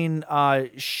between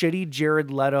shitty Jared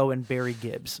Leto and Barry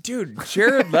Gibbs. Dude,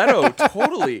 Jared Leto,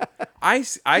 totally. I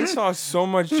saw so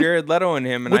much Jared Leto in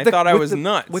him, and I thought I was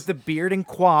nuts. With the beard and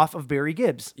coif of Barry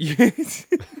Gibbs. the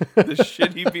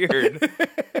shitty beard.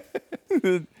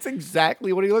 That's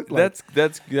exactly what he looked like.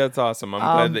 That's awesome. I'm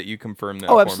glad that you confirmed that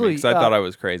oh, for absolutely. me, because I thought I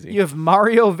was crazy. You have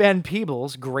Mario Van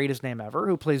Peebles, greatest name ever,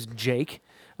 who plays Jake,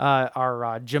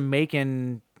 our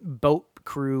Jamaican boat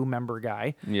crew member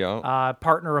guy. Yeah.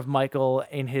 Partner of Michael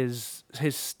in his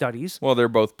studies. Well, they're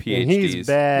both PhDs. And he's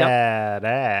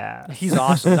badass. He's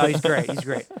awesome. No, he's great. He's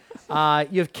great.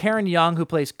 You have Karen Young, who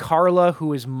plays Carla,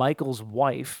 who is Michael's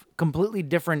wife. Completely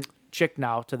different chick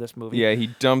now to this movie. Yeah, he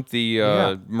dumped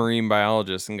the marine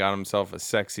biologist and got himself a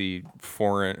sexy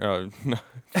foreign,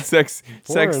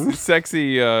 sexy.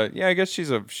 Yeah, I guess she's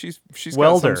welder.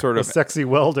 got some sort A of sexy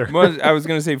welder. Well, I was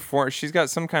gonna say she's got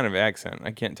some kind of accent.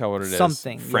 I can't tell what it is.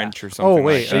 Something, French yeah. or something. Oh,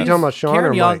 wait, like are you that. talking about Sean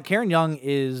Karen or Young. Mike? Karen Young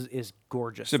is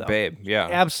gorgeous. She's a though. babe. Yeah.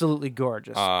 Absolutely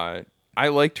gorgeous. I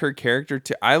liked her character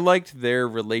too. I liked their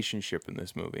relationship in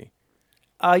this movie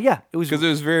Yeah, it was because it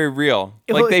was very real.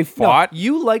 it Like was- they no, fought.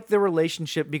 you liked the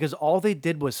relationship because all they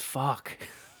did was fuck.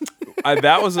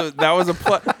 That was a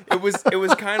It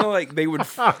was kind of like they would.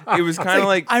 It was kind of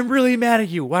like I'm really mad at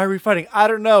you. Why are we fighting? I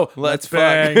don't know. let's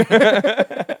bang.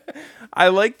 fuck. I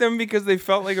liked them because they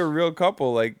felt like a real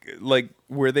couple, like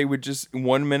where they would just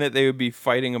 1 minute they would be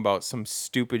fighting about some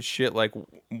stupid shit like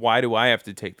why do I have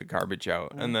to take the garbage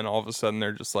out, and then all of a sudden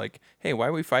they're just like, hey, why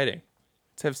are we fighting?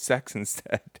 Let's have sex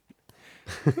instead.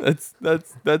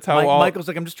 that's how Michael's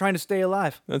like, I'm just trying to stay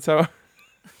alive. That's how.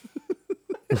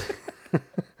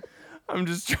 I'm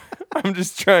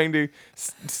just trying to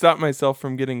stop myself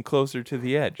from getting closer to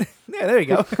the edge. Yeah, there you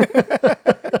go.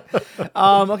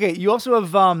 Okay, you also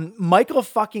have Michael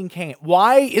fucking Caine.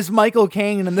 Why is Michael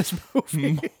Caine in this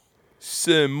movie?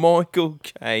 Sir Michael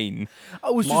Caine. I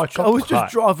was Michael just Caine.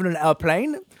 driving an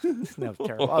airplane. That was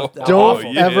terrible.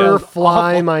 Don't yeah. ever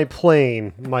fly my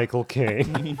plane, Michael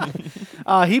Caine.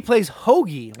 He plays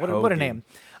Hoagie. What a Hoagie. name.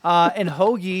 And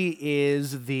Hoagie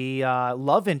is the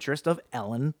love interest of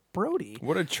Ellen Brody.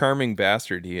 What a charming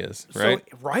bastard he is, right?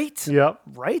 So, right? Yep.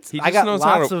 Right? He I just got knows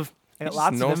how lots to- of I He got just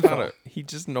lots of knows info. how to. He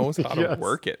just knows how to Yes.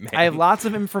 work it, man. I have lots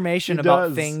of information He about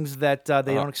does. things that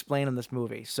they don't explain in this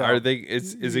movie. So Are they?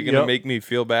 Is it going to Yep. make me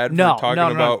feel bad no, for talking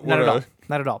no, about not what at all. a?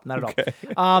 Not at all. Not at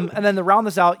all. And then to round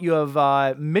this out, you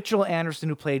have Mitchell Anderson,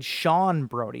 who played Sean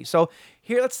Brody. So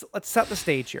here, let's set the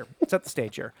stage here.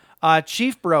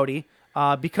 Chief Brody,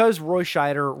 because Roy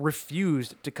Scheider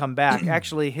refused to come back.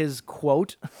 Actually, his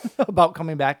quote about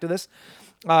coming back to this.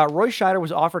 Roy Scheider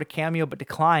was offered a cameo but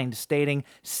declined, stating,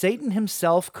 "Satan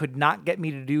himself could not get me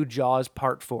to do Jaws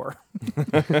Part 4."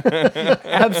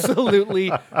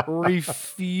 Absolutely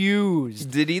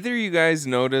refused. Did either of you guys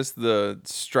notice the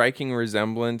striking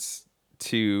resemblance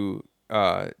to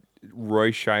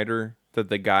Roy Scheider that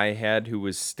the guy had who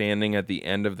was standing at the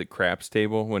end of the craps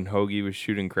table when Hoagie was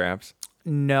shooting craps?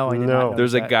 No, I did No. not notice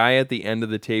There's a that. guy at the end of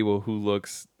the table who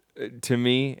looks, to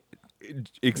me,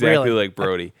 exactly Really? like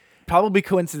Brody. Probably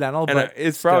coincidental, And but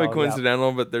it's probably still, yeah.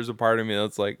 coincidental, but there's a part of me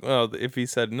that's like, well, if he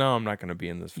said, no, I'm not going to be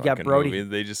in this got fucking Brody. movie,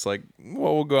 they just like,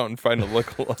 well, we'll go out and find a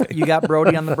lookalike. You got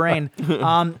Brody on the brain.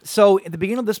 So at the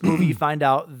beginning of this movie, you find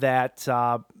out that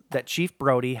that Chief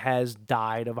Brody has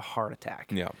died of a heart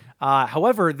attack. Yeah.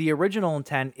 However, the original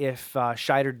intent, if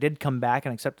Scheider did come back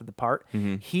and accepted the part,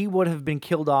 he would have been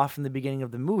killed off in the beginning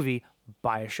of the movie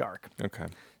by a shark. Okay.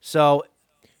 So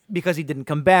because he didn't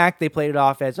come back, they played it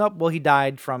off as, oh, well, he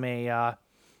died from a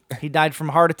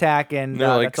heart attack, and They're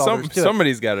like, that's all there is to it.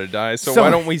 somebody's got to die. So So- why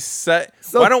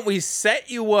don't we set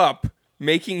you up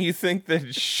making you think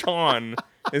that Sean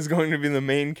is going to be the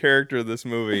main character of this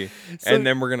movie, and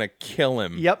then we're going to kill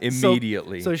him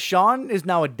immediately. So Sean is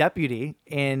now a deputy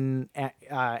in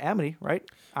Amity, right?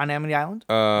 On Amity Island? Is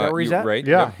that where he's at? Right?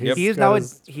 Yeah, Yep. He is got now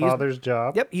his father's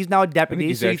job. Yep, he's now a I think deputy.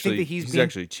 he's So you actually, think that he's being,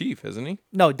 actually chief, isn't he?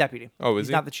 no deputy. Oh, is he's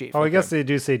he? not the chief. Oh, I guess they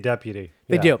do say deputy.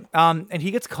 They Yeah. do. And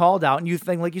he gets called out, and you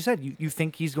think, like you said, you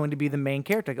think he's going to be the main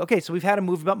character. Okay, so we've had a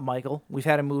movie about Michael. We've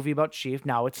had a movie about Chief.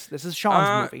 Now this is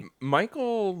Sean's movie.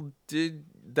 Michael did.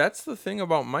 That's the thing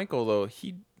about Michael, though.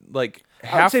 He like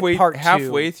I would say halfway part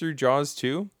 2. through Jaws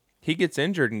 2, he gets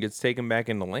injured and gets taken back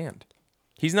into land.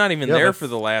 He's not even Yeah, there that's for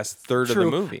the last third True.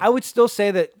 of the movie. I would still say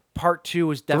that part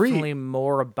 2 is definitely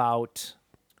more about.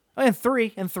 And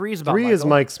 3 is about 3 is Michael.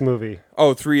 Mike's movie.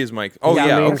 Oh, 3 is Mike. Oh, He's the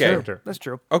yeah. main Okay. character. That's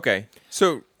true. Okay.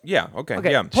 So yeah. Okay.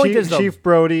 Okay. Yeah. Point is, though, Chief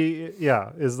Brody,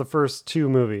 is the first 2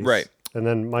 movies. Right. And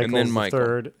then Michael's the Michael.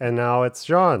 third, and now it's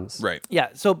Sean's. Right. Yeah.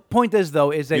 So point is though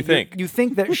is that you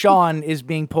think that Sean is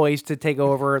being poised to take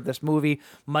over this movie.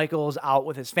 Michael's out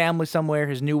with his family somewhere.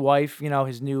 His new wife,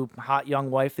 his new hot young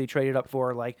wife they traded up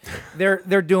for. Like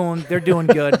they're doing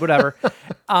good. Whatever.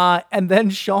 And then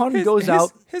Sean goes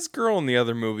out. His girl in the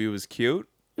other movie was cute.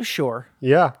 Sure.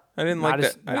 Yeah. I didn't Not like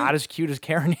as that. not as cute as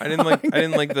Karen. I didn't like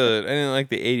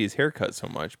the 80s haircut so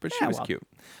much, but she was cute.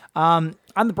 On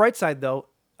the bright side though,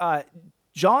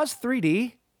 Jaws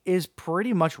 3D is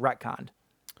pretty much retconned.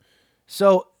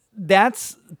 So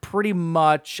that's pretty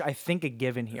much, I think, a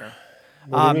given here.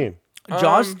 What do you mean?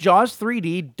 Jaws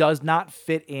 3D does not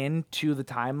fit into the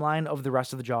timeline of the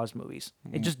rest of the Jaws movies.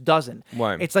 It just doesn't.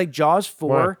 Why? It's like Jaws 4.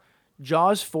 Why?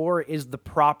 Jaws 4 is the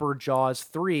proper Jaws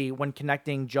 3 when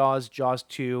connecting Jaws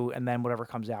 2, and then whatever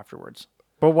comes afterwards.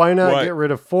 But why not Why? get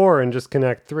rid of 4 and just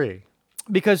connect 3?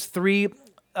 Because 3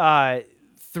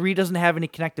 doesn't have any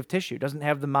connective tissue. Doesn't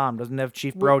have the mom. Doesn't have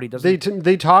Chief Brody. Doesn't.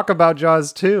 They talk about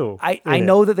Jaws 2. I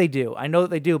know that they do. I know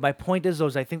that they do. My point is, though,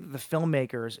 is I think that the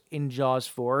filmmakers in Jaws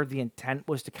 4, the intent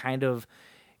was to kind of,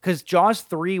 because Jaws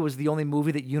 3 was the only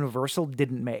movie that Universal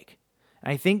didn't make.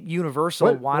 And I think Universal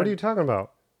wanted. What are you talking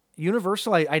about?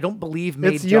 Universal, I don't believe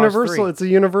made It's Jaws Universal. 3. It's a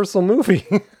Universal movie.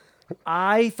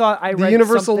 I thought I read The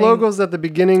Universal something- logo's at the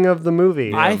beginning of the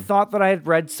movie. I thought that I had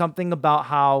read something about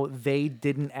how they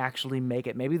didn't actually make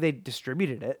it. Maybe they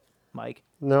distributed it, Mike.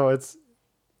 No, it's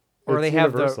Or they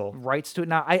have Universal. the rights to it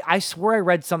now. I swear I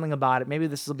read something about it. Maybe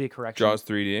this will be a correction. Jaws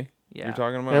 3D. Yeah. You're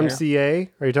talking about here? MCA.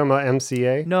 Are you talking about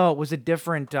MCA? No, it was a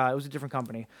different. It was a different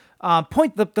company.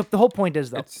 The whole point is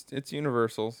though. It's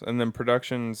Universal's, and then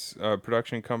production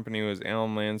company was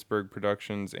Alan Landsberg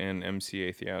Productions and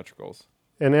MCA Theatricals.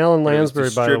 And Alan But it was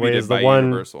Lansbury, by the way, distributed is the by one.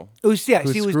 Universal. It was who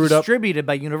he was screwed up- distributed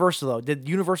by Universal though. Did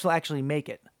Universal actually make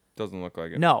it? Doesn't look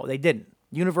like it. No, they didn't.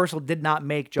 Universal did not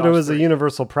make Jaws. But it was a 3.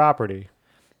 Universal property.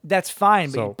 That's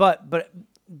fine, So- but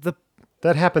the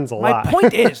That happens a my lot.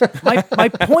 point is my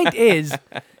point is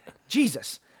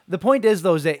Jesus. The point is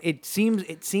though is that it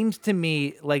seems to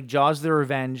me like Jaws: The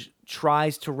Revenge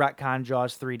tries to retcon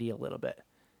Jaws 3D a little bit,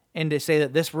 and to say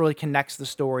that this really connects the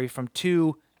story from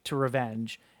 2 to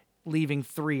Revenge, leaving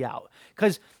 3 out.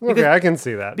 Because I can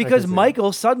see that. I Because can see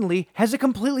Michael suddenly has a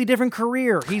completely different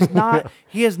career. He's not.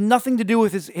 He has nothing to do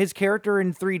with his character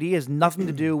in 3D. Has nothing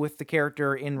to do with the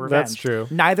character in Revenge. That's true.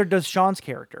 Neither does Sean's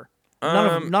character.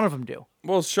 None of them do.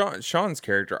 Well, Sean's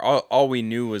character, all we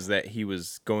knew was that he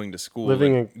was going to school,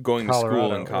 Living to school in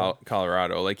Colorado,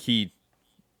 Colorado. Like he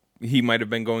might have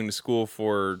been going to school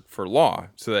for law,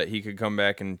 so that he could come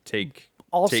back and take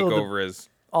over as.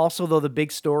 Also, though, the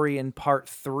big story in part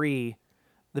 3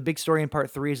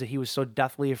 is that he was so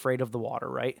deathly afraid of the water,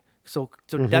 right? So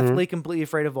deathly, completely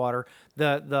afraid of water.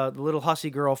 The little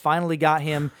hussy girl finally got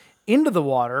him into the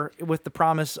water with the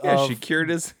promise of She cured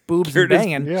his boobs cured and his-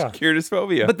 banging. Yeah. cured his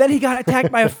phobia. But then he got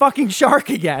attacked by a fucking shark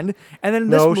again. And then in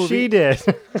this No, movie, she did.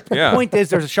 yeah. point is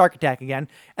there's a shark attack again.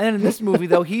 And then in this movie,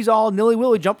 though, he's all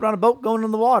nilly-willy jumping on a boat going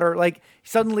in the water. Like,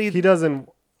 suddenly... He doesn't.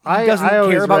 He doesn't I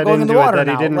always care about read going in the into it water that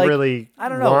now. he didn't Like, really I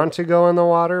don't know. want to go in the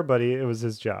water, but it was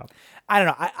his job. I don't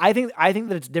know. I think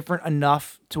that it's different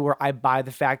enough to where I buy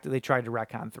the fact that they tried to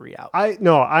retcon 3 out.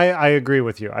 I agree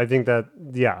with you. I think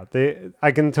that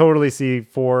I can totally see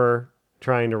 4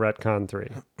 trying to retcon 3.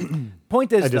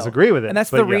 Point is, I disagree with it, and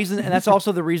that's but the yeah. reason, and that's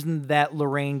also the reason that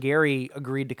Lorraine Gary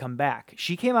agreed to come back.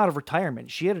 She came out of retirement.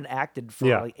 She hadn't acted for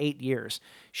like 8 years.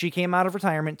 She came out of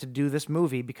retirement to do this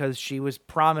movie because she was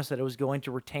promised that it was going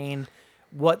to retain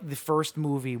what the first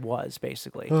movie was,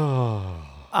 basically.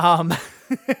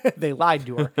 They lied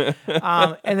to her.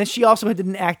 And then she also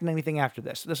didn't act in anything after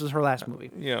this. This was her last movie.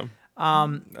 Yeah.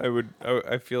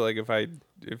 I feel like if I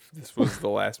this was the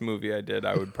last movie I did,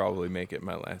 I would probably make it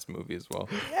my last movie as well.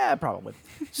 Yeah, probably.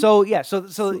 So yeah, so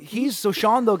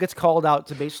Sean though gets called out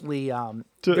to basically To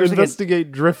there's like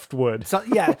investigate driftwood.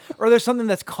 or there's something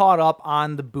that's caught up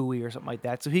on the buoy or something like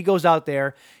that. So he goes out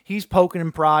there, he's poking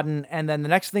and prodding, and then the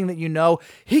next thing that you know,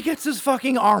 he gets his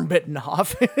fucking arm bitten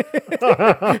off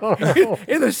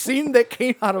in a scene that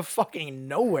came out of fucking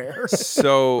nowhere.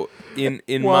 So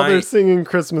While they're singing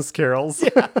Christmas carols.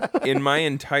 in my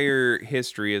entire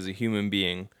history as a human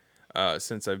being,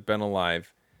 since I've been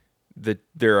alive,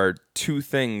 there are two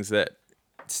things that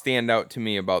stand out to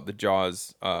me about the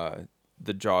Jaws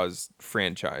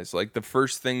franchise. Like the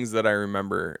first things that I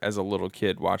remember as a little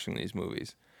kid watching these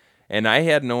movies, and I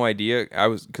had no idea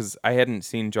because I hadn't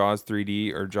seen Jaws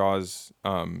 3D or Jaws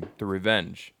The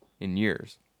Revenge in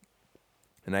years,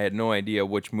 and I had no idea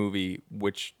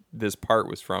which this part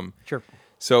was from. Sure.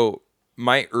 So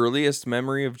my earliest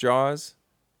memory of Jaws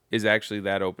is actually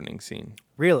that opening scene.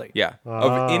 Really? Yeah.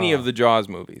 Of any of the Jaws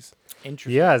movies.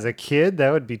 Interesting. Yeah, as a kid,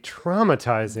 that would be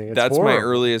traumatizing. That's horrible. my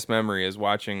earliest memory is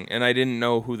watching, and I didn't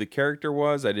know who the character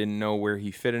was. I didn't know where he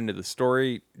fit into the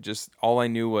story. Just all I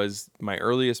knew was my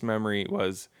earliest memory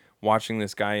was watching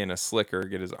this guy in a slicker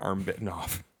get his arm bitten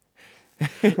off.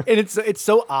 And it's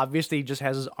so obvious that he just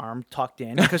has his arm tucked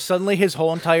in because suddenly his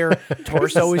whole entire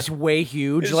torso is way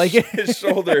huge. His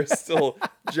shoulder is still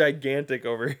gigantic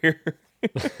over here.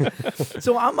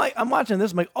 So I'm watching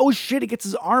this. I'm like, oh shit, he gets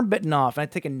his arm bitten off. And I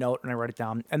take a note and I write it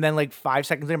down. And then like 5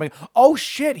 seconds later, I'm like, oh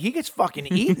shit, he gets fucking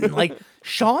eaten. Like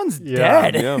Sean's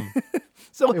dead. Yeah.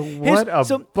 So What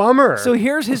a bummer. So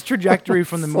here's his trajectory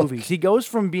from the movies. He goes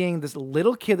from being this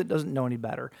little kid that doesn't know any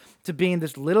better to being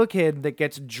this little kid that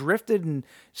gets drifted and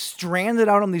stranded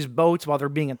out on these boats while they're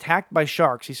being attacked by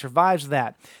sharks. He survives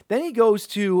that. Then he goes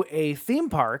to a theme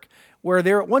park where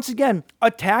they're once again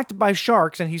attacked by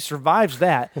sharks and he survives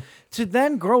that. To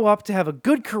then grow up to have a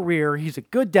good career. He's a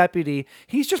good deputy.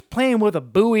 He's just playing with a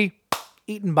buoy.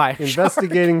 Eaten by a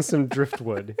investigating some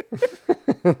driftwood.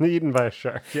 Eaten by a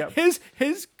shark. Yep.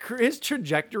 His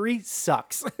trajectory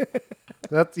sucks.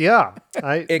 That's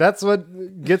that's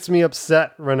what gets me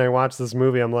upset when I watch this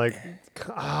movie. I'm like,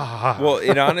 Well,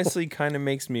 it honestly kind of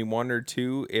makes me wonder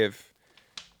too if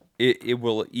it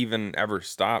will even ever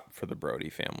stop for the Brody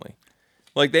family.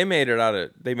 Like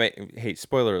hey,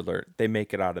 spoiler alert, they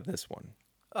make it out of this one.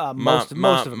 Most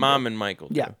of them. Mom and Michael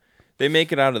do. Yeah. They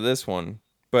make it out of this one.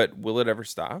 But will it ever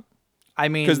stop? I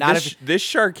mean, because this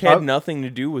shark had nothing to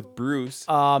do with Bruce.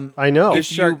 I know. If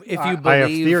you believe, I have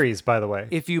theories, by the way.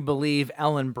 If you believe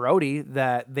Ellen Brody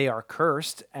that they are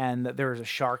cursed and that there is a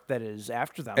shark that is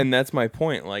after them, And that's my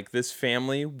point. Like, this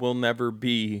family will never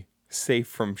be safe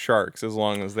from sharks as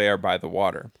long as they are by the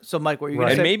water. So, Mike, what are you going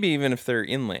to And say? maybe even if they're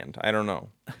inland. I don't know.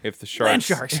 If the sharks, Land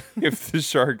sharks. If the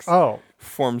sharks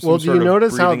form some Well, do you sort of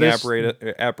notice how breathing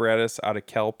apparatus out of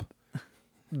kelp.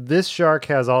 This shark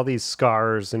has all these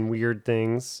scars and weird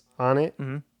things on it,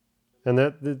 and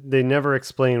that they never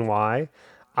explain why.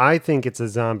 I think it's a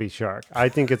zombie shark. I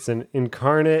think it's an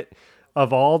incarnate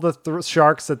of all the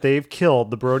sharks that they've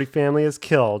killed, the Brody family has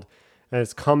killed, and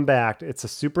it's come back. It's a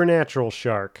supernatural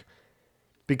shark.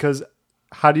 Because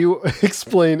how do you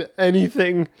explain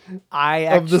anything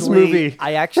of this movie?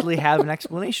 I actually have an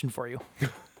explanation for you.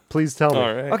 Please tell me.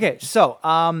 All right. Okay, so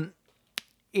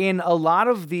in a lot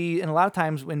of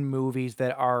times in movies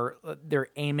that they're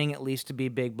aiming at least to be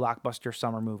big blockbuster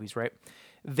summer movies, right?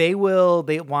 They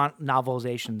want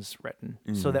novelizations written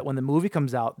so that when the movie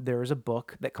comes out, there is a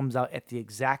book that comes out at the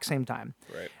exact same time.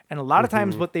 Right. And a lot of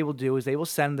times what they will do is they will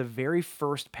send the very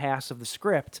first pass of the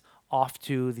script off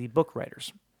to the book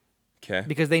writers. Okay.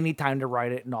 Because they need time to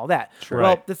write it and all that. Sure.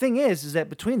 Well, Right. the thing is that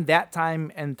between that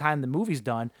time and the time the movie's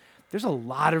done, there's a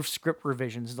lot of script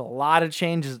revisions. There's a lot of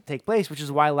changes that take place, which is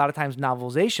why a lot of times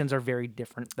novelizations are very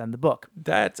different than the book.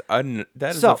 That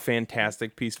is a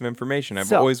fantastic piece of information.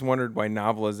 I've always wondered why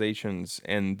novelizations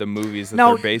and the movies that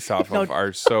they're based off of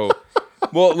are so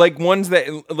well, like ones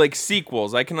that like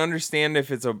sequels. I can understand if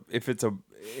it's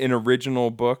an original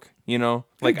book, you know.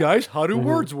 Like, hey guys, how do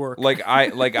words work? Like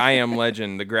I Am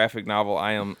Legend, the graphic novel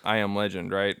I Am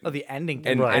Legend, right? Oh, the ending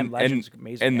and, to I Am Legend's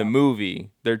amazing. And the movie,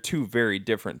 they're two very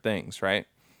different things, right?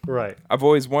 Right. I've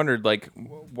always wondered, like,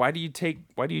 why do you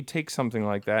take something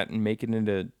like that and make it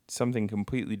into something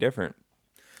completely different?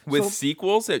 With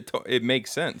sequels, it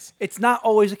makes sense. It's not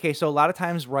always the case. So a lot of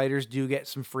times writers do get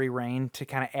some free reign to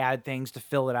kind of add things to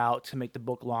fill it out to make the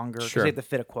book longer because they have to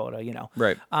fit a quota, you know.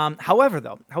 Right. However,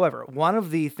 one of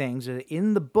the things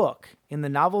in the book, in the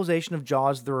novelization of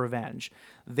Jaws: The Revenge,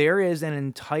 there is an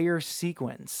entire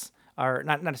sequence, or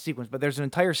not a sequence, but there's an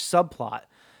entire subplot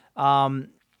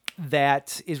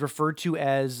that is referred to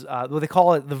as well, they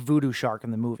call it the voodoo shark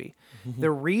in the movie.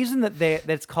 The reason that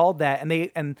it's called that,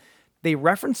 and they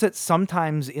reference it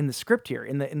sometimes in the script here,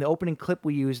 in the opening clip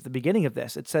we use at the beginning of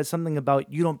this. It says something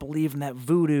about you don't believe in that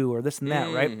voodoo or this and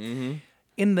that, right?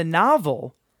 In the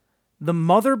novel, the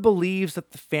mother believes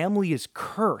that the family is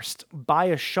cursed by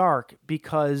a shark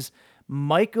because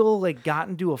Michael like got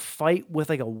into a fight with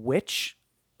like a witch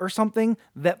or something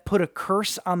that put a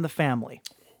curse on the family.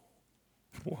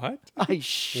 What? I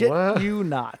shit What? you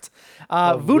not.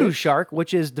 Voodoo shark,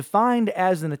 which is defined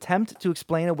as an attempt to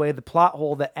explain away the plot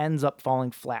hole that ends up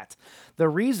falling flat. The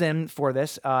reason for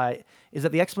this is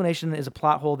that the explanation is a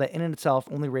plot hole that in and itself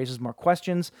only raises more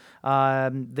questions.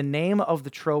 The name of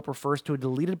the trope refers to a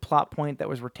deleted plot point that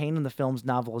was retained in the film's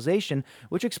novelization,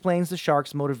 which explains the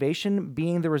shark's motivation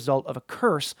being the result of a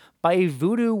curse by a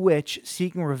voodoo witch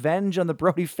seeking revenge on the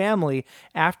Brody family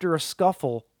after a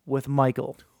scuffle with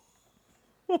Michael.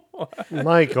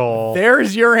 Michael.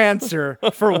 There's your answer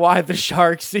for why the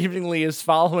shark seemingly is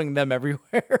following them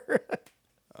everywhere.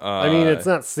 I mean, it's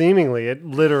not seemingly; it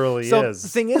literally So is. the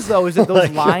thing is, though, is that those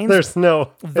Like, lines, there's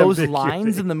no those ambiguity.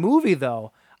 lines in the movie,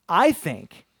 though, I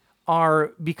think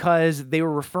are because they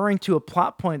were referring to a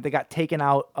plot point that got taken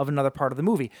out of another part of the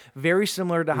movie. Very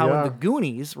similar to how in Yeah. the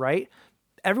Goonies, right?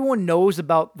 Everyone knows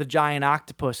about the giant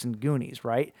octopus in Goonies,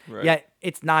 right? Yet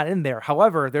it's not in there.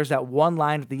 However, there's that one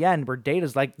line at the end where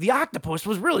Data's like, the octopus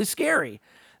was really scary.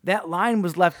 That line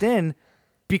was left in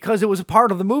because it was a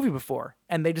part of the movie before,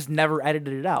 and they just never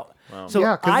edited it out. So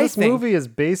Yeah, because I this think, movie is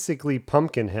basically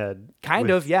Pumpkinhead. kind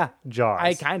with of, yeah.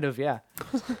 Jaws. Yeah.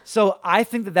 So I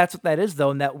think that that's what that is,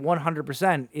 though, and that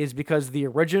 100% is because the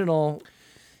original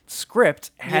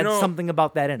script had something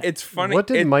about that in it. It's funny. What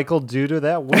did Michael do to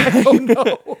that witch? Oh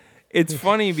no! It's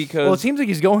funny because Well, it seems like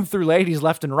he's going through ladies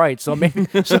left and right. So maybe,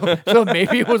 so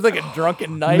maybe it was like a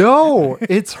drunken night. No,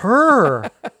 it's her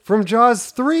from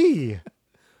Jaws 3.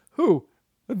 Who?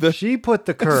 She put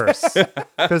the curse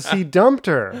because he dumped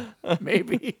her.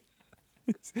 Maybe.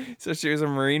 so she was a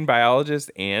marine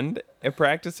biologist and a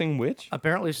practicing witch.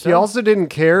 Apparently so. He also didn't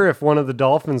care if one of the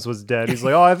dolphins was dead. He's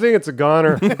like, "Oh, I think it's a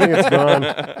goner. I think it's gone."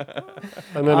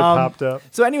 And then it popped up.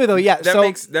 So anyway, though, yeah.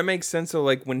 That makes sense. So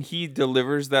like when he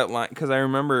delivers that line, because I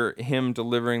remember him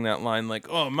delivering that line, like,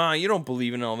 "Oh, Ma, you don't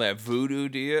believe in all that voodoo,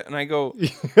 do you?" And I go,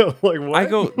 Like what? I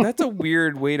go, that's a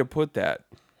weird way to put that.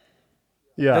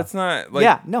 Yeah. That's not like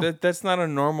Yeah, no. that's not a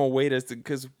normal way to,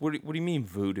 because what do you mean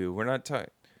voodoo? We're not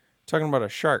talking about a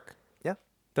shark. Yeah.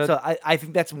 That- So I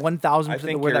think that's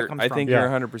 1,000% where that comes I from. think Yeah. you're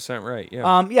 100% right.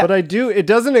 Yeah. Yeah. But it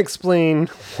doesn't explain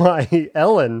why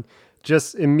Ellen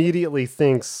just immediately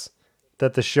thinks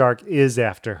that the shark is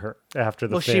after her, after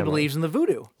the well, family. she believes in the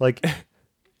voodoo. Like,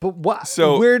 but what?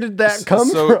 So where did that come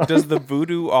so from? does the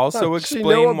voodoo also How does she know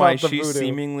explain why about the she voodoo?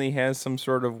 seemingly has some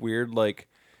sort of weird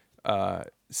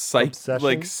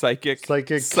Obsession? psychic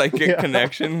Yeah.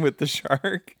 connection with the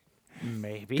shark?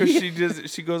 Maybe. Because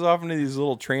she goes off into these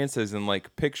little trances and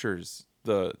like pictures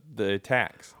the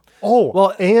attacks. Oh,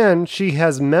 Well- and she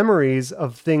has memories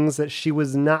of things that she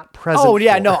was not present. Oh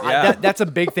yeah, for. no, Yeah. that's a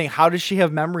big thing. How does she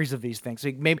have memories of these things?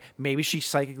 Like maybe she's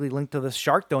psychically linked to the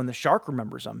shark though, and the shark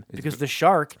remembers them because the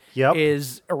shark Yep.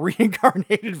 is a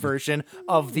reincarnated version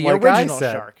of the Like I original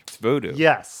said. shark. It's voodoo.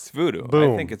 Yes. It's voodoo.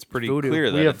 Boom. I think it's pretty Voodoo. clear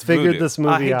that We have it's figured voodoo. this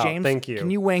movie Hey out. James, Thank you. Can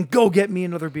you Wayne go get me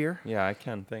another beer? Yeah, I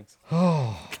can. Thanks.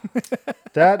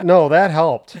 That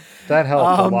helped. That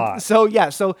helped a lot. So yeah,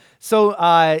 so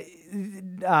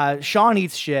Sean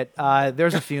eats shit.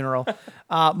 There's a funeral.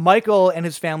 Michael and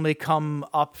his family come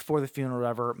up for the funeral. Or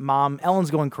whatever. Mom,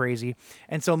 Ellen's going crazy,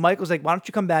 and so Michael's like, "Why don't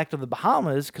you come back to the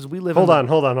Bahamas? Because we live." Hold in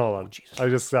on. I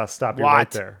just gotta stop you right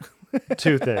What? there.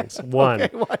 Two things. One,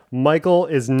 Michael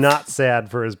is not sad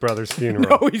for his brother's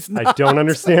funeral. No, he's I not. don't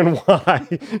understand why.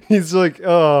 He's like,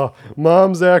 "Oh,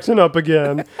 Mom's acting up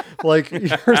again. Like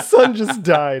your son just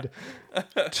died."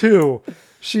 Two,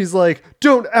 she's like,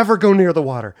 "Don't ever go near the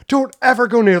water. Don't ever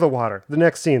go near the water." The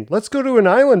next scene, "Let's go to an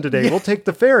island today. We'll take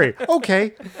the ferry."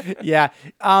 Okay. Yeah.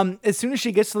 As soon as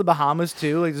she gets to the Bahamas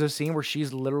too, like there's a scene where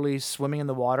she's literally swimming in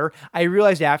the water. I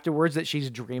realized afterwards that she's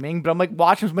dreaming, but I'm like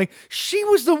watching, I'm like, she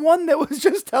was the one that was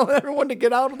just telling everyone to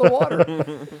get out of the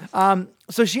water.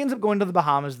 So she ends up going to the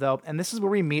Bahamas though, and this is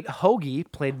where we meet Hoagie,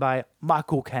 played by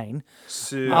Michael Caine.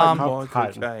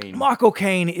 Michael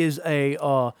Caine is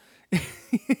a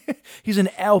he's an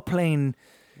airplane.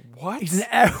 What? He's an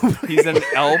airplane. He's an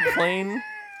L plane.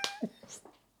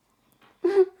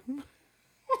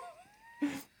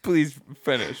 Please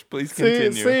finish. Please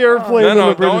continue. See airplane in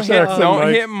the British accent. don't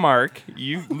Mike. hit Mark.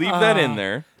 You leave that in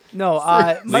there. No,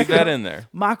 Leave that in there.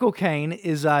 Michael Caine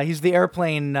is he's the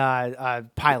airplane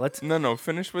pilot. No,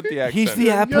 finish with the accent. He's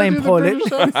the airplane pilot.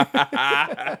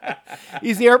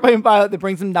 He's the airplane pilot that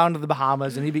brings him down to the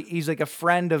Bahamas, and he's like a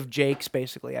friend of Jake's,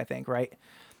 basically. I think, right?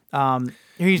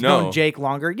 He's known Jake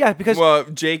longer. Yeah, because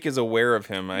Jake is aware of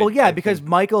him. Because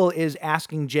Michael is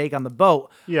asking Jake on the boat.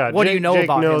 Yeah, what do you know Jake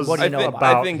about knows him? What do you know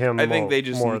about him? I think they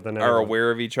just more than are everyone.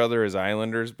 aware of each other as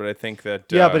Islanders, but I think that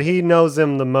but he knows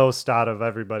him the most out of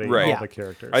everybody, Right. all the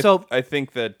characters. I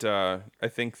think that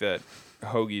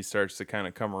Hoagie starts to kind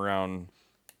of come around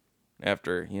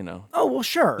after Oh well,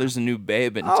 sure. there's a new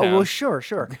babe in town. Oh well, sure.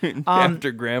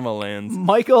 After Grandma lands.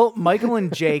 Michael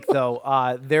and Jake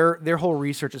though, their whole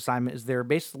research assignment is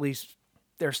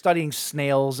they're studying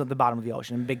snails at the bottom of the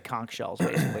ocean, big conch shells,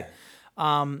 basically.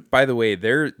 By the way,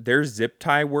 their zip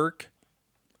tie work,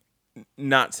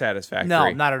 not satisfactory. No,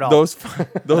 not at all. Those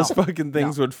fucking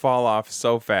things would fall off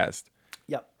so fast.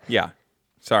 Yep. Yeah.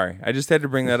 Sorry, I just had to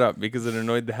bring that up because it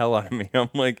annoyed the hell out of me. I'm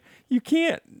like, you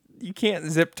can't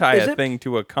zip tie a thing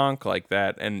to a conch like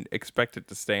that and expect it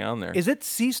to stay on there. Is it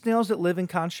sea snails that live in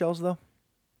conch shells though?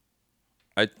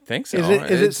 I think so. Is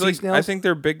it sea like, snails? I think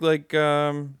they're big like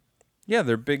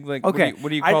they're big like Okay. what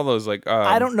do you call those like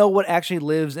I don't know what actually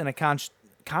lives in a conch.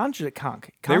 Conch or conch?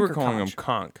 They were Conch or calling conch? them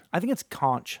conch. I think it's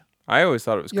conch. I always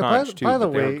thought it was conch too, by the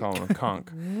but they way, were calling them conch.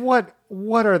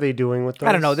 What are they doing with those?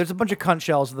 I don't know. There's a bunch of conch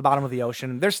shells at the bottom of the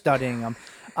ocean. They're studying them.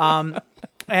 But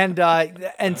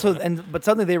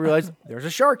suddenly they realize there's a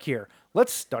shark here.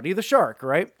 Let's study the shark,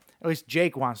 right? At least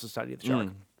Jake wants to study the shark.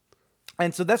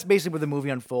 And so that's basically where the movie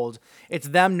unfolds. It's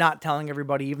them not telling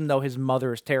everybody, even though his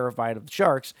mother is terrified of the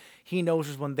sharks. He knows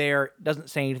there's one there, doesn't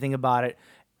say anything about it.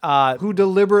 Who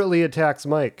deliberately attacks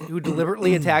Mike? Who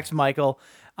deliberately attacks Michael.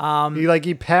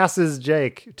 He passes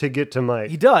Jake to get to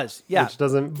Mike. He does, yeah. Which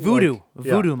doesn't Voodoo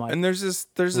Mike. And there's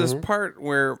this part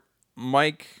where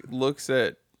Mike looks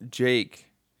at Jake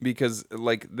because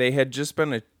like they had just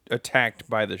been attacked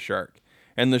by the shark,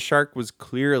 and the shark was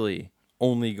clearly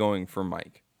only going for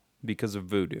Mike because of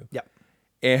voodoo. Yep.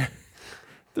 And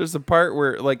there's a part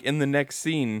where like in the next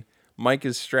scene, Mike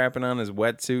is strapping on his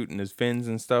wetsuit and his fins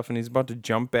and stuff, and he's about to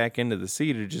jump back into the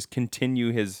sea to just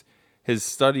continue his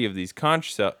study of these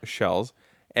conch shells,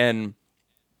 and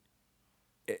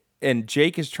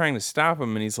Jake is trying to stop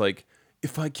him, and he's like,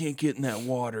 if I can't get in that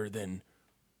water, then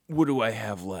what do I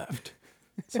have left?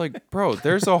 It's like, bro,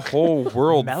 there's a whole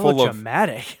world full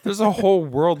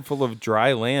of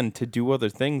dry land to do other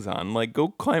things on. Like, go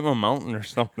climb a mountain or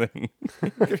something.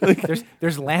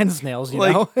 There's land snails, you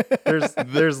Like, know.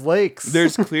 There's lakes.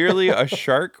 There's clearly a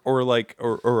shark or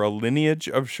a lineage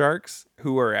of sharks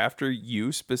who are after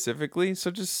you specifically. So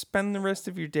just spend the rest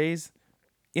of your days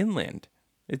inland.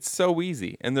 It's so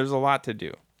easy, and there's a lot to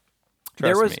do.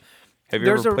 Trust me. Have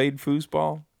you ever played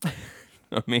foosball?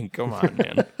 I mean, come on,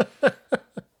 man.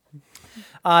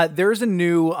 There's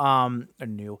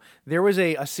there was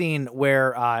a scene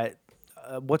where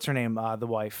what's her name? The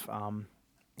wife,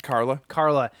 Carla.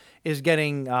 Carla is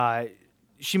getting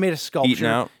she made a sculpture. Eaten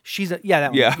out? She's that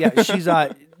one. Yeah, she's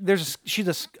a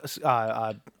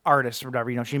artist or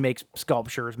whatever. You know, she makes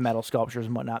sculptures, metal sculptures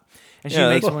and whatnot. And she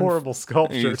makes a horrible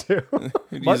sculpture too.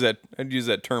 I'd use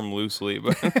that term loosely,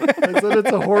 but I said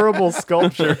it's a horrible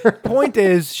sculpture. Point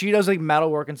is, she does like metal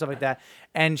work and stuff like that,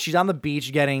 and she's on the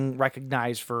beach getting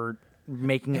recognized for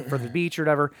making it for the beach or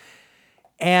whatever.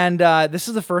 And this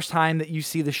is the first time that you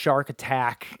see the shark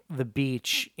attack the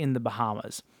beach in the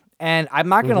Bahamas. And I'm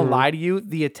not going to lie to you,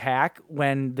 the attack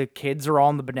when the kids are all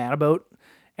on the banana boat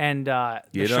and the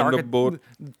shark on the boat.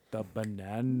 The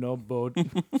banana boat.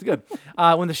 It's good.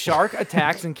 When the shark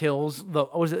attacks and kills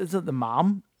is it the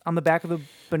mom on the back of the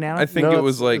banana? I think it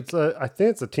was like I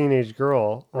think it's a teenage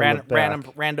girl. Random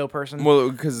rando person. Well,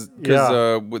 because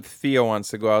with Theo wants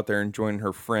to go out there and join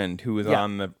her friend who was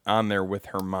on there with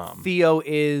her mom. Theo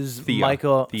is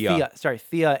Michael. Thea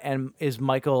is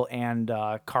Michael and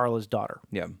Carla's daughter.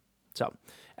 Yeah. So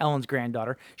Ellen's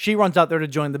granddaughter. She runs out there to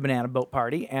join the banana boat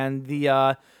party, and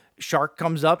the shark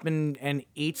comes up and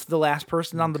eats the last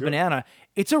person on the banana.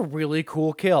 It's a really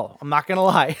cool kill. I'm not gonna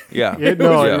lie. Yeah. It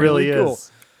really is. Cool.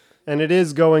 And it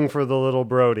is going for the little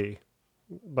Brody,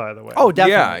 by the way. Oh,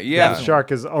 definitely. Yeah. The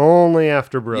shark is only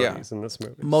after Brodies in this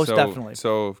movie. Most definitely.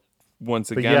 So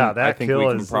once again, I think we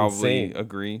can probably insane.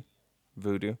 agree.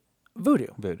 Voodoo.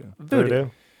 Voodoo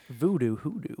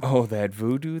hoodoo. Oh, that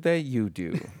voodoo that you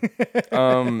do.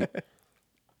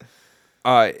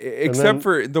 Except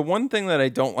for the one thing that I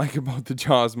don't like about the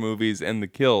Jaws movies and the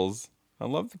kills. I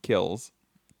love the kills.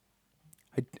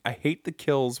 I hate the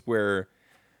kills where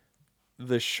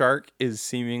the shark is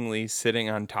seemingly sitting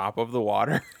on top of the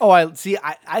water, Oh, I think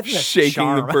that's shaking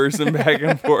charm. the person back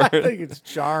and forth. I think it's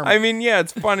charm. I mean, yeah,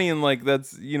 it's funny and like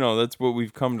that's what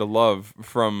we've come to love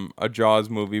from a Jaws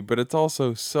movie, but it's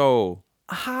also so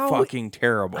fucking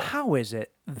terrible. How is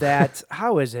it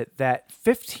that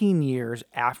 15 years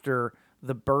after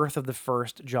the birth of the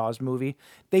first Jaws movie,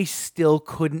 they still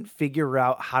couldn't figure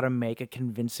out how to make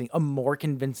a more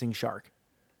convincing shark?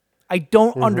 I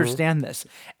don't understand this.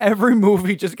 Every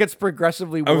movie just gets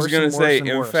progressively worse. I was gonna and worse say, and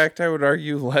in worse. fact, I would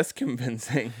argue less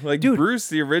convincing. Like Dude. Bruce,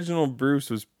 the original Bruce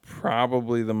was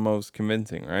probably the most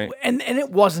convincing, right? And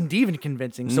it wasn't even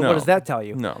convincing. So No. what does that tell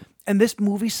you? No. And this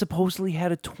movie supposedly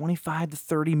had a $25 to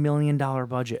 $30 million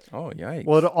budget. Oh, yikes.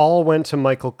 Well, it all went to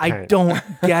Michael Caine. I don't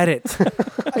get it.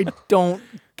 I don't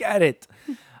get it.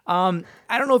 I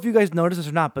don't know if you guys noticed this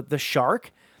or not, but the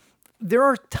shark, there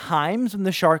are times when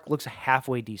the shark looks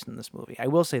halfway decent in this movie. I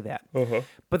will say that.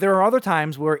 But there are other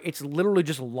times where it's literally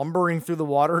just lumbering through the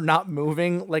water, not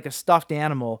moving like a stuffed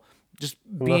animal, just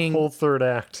being... The whole third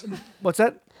act. What's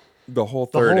that? The whole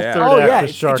third act. third Oh, act, yeah. the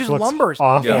It shark just looks lumbers.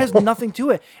 awful. It has nothing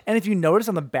to it. And if you notice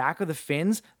on the back of the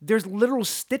fins, there's literal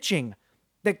stitching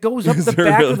that goes up the there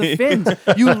back of the really? fins.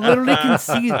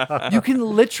 You can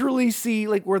literally see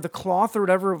like where the cloth or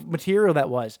whatever material that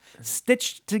was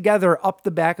stitched together up the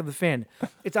back of the fin.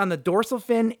 It's on the dorsal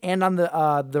fin and on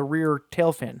the rear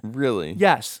tail fin. Really?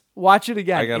 Yes. Watch it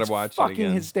again. I gotta It's watch it fucking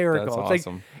again. hysterical. That's It's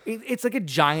awesome. like it's like a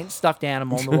giant stuffed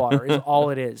animal in the water is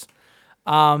all it is.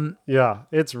 Yeah,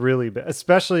 it's really bad.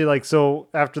 Especially like so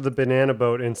after the banana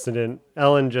boat incident,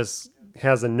 Ellen just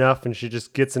has enough and she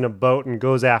just gets in a boat and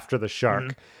goes after the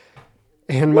shark.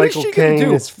 And What is Michael she gonna Caine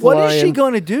do? is flying. What is she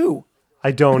going to do?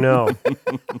 I don't know.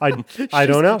 I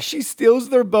don't know. She steals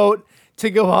their boat to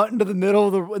go out into the middle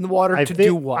of the water I to think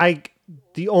do what?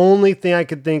 the only thing I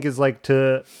could think is like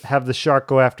to have the shark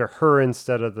go after her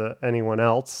instead of anyone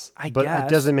else. But guess.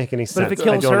 it doesn't make any But sense. if it I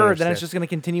kills don't her, then understand. it's just going to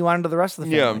continue on to the rest of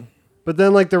the Yeah. family. But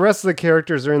then, like, the rest of the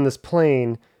characters are in this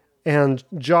plane, and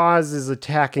Jaws is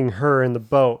attacking her in the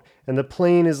boat, and the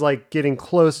plane is, like, getting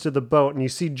close to the boat, and you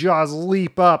see Jaws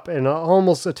leap up and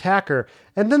almost attack her,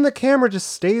 and then the camera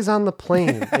just stays on the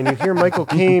plane, and you hear Michael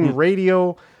Caine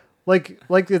radio,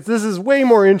 this is way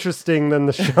more interesting than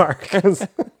the shark.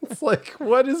 It's like,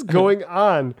 what is going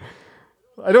on?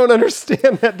 I don't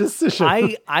understand that decision.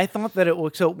 I thought that it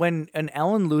was so when an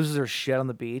Ellen loses her shit on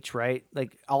the beach, right?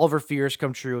 Like all of her fears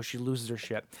come true. She loses her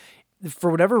shit. For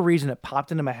whatever reason, it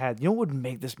popped into my head. You know what would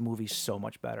make this movie so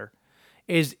much better?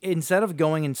 Is instead of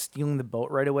going and stealing the boat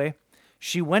right away,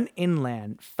 she went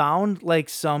inland, found like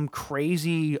some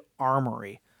crazy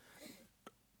armory,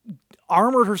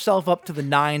 armored herself up to the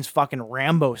nines, fucking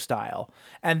Rambo style,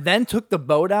 and then took the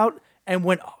boat out and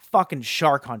went fucking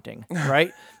shark hunting,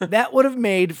 right? That would have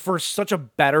made for such a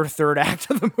better third act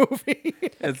of the movie.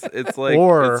 It's like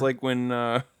Or- it's like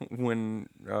when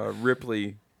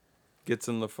Ripley gets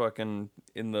in the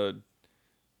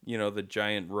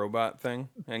giant robot thing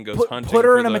and goes hunting. Put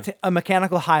her for in the- a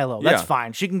mechanical high-low. That's Yeah.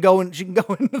 fine. She can go into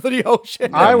the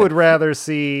ocean. I would rather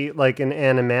see like an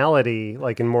animality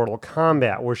like in Mortal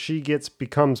Kombat where she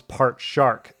becomes part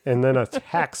shark and then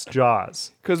attacks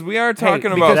Jaws. Because we are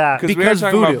talking because- about because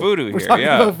about voodoo. voodoo We're here. talking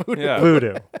Yeah. about voodoo. Yeah.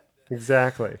 Voodoo.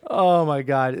 Exactly. Oh my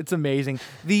god, it's amazing.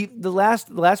 The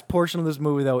last portion of this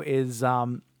movie though is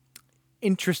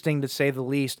interesting to say the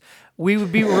least. We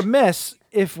would be remiss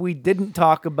if we didn't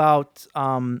talk about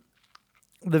the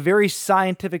very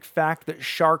scientific fact that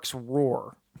sharks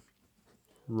roar.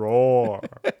 Roar.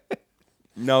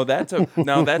 No, that's a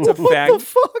fact.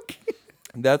 Fuck.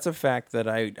 That's a fact that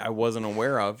I wasn't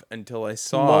aware of until I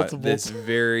saw Multiple this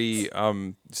very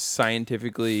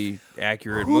scientifically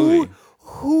accurate movie.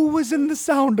 Who was in the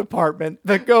sound department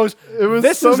that goes? It was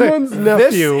this someone's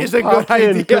nephew. This is a good popped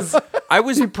in idea.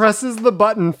 'cause he presses the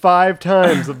button 5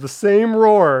 times of the same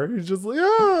roar. He's just like,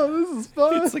 oh, this is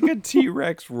fun. It's like a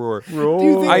T-Rex roar. roar. Do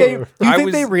you think, I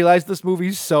they was- realized this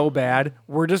movie's so bad?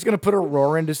 We're just gonna put a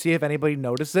roar in to see if anybody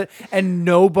noticed it, and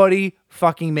nobody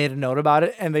fucking made a note about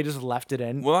it, and they just left it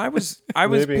in. Well, I was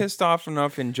Maybe. pissed off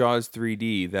enough in Jaws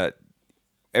 3D that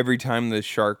every time the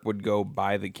shark would go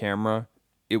by the camera,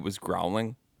 it was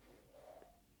growling.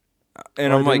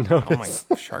 And I'm like,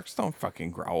 sharks don't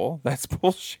fucking growl. That's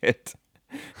bullshit.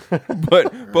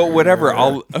 but whatever.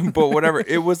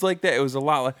 It was like that. It was a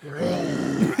lot like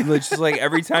it's just like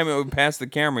every time it would pass the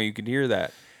camera, you could hear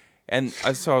that. And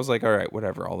so I was like, all right,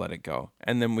 whatever, I'll let it go.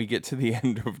 And then we get to the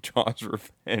end of Jaws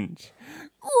Revenge.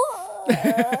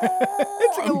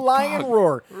 It's like a lion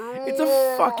roar. It's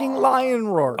a fucking lion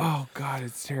roar. Oh God,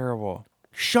 it's terrible.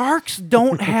 Sharks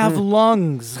don't have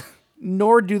lungs.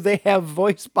 nor do they have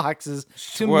voice boxes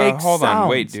to make hold sounds. on,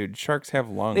 wait, dude. Sharks have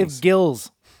lungs. They have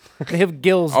gills. They have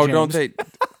gills. Oh, James. don't they?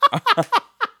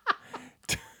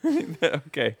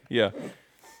 Okay, yeah.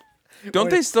 Don't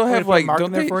they still have like?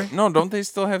 Don't they? No, don't they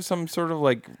still have some sort of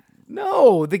like?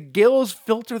 No, the gills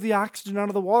filter the oxygen out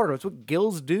of the water. That's what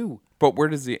gills do. But where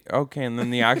does the and then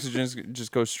the oxygen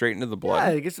just goes straight into the blood?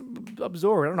 Yeah, it gets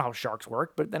absorbed. I don't know how sharks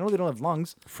work, but I know they don't have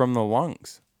lungs. From the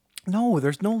lungs. No,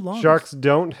 there's no lungs. Sharks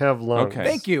don't have lungs. Okay.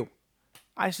 Thank you.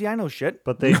 I know shit.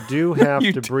 But they do have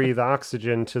to breathe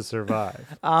oxygen to survive.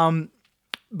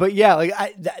 But yeah, like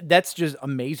that's just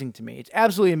amazing to me. It's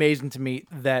absolutely amazing to me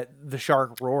that the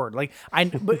shark roared. But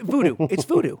voodoo. It's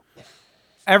voodoo.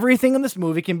 Everything in this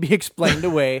movie can be explained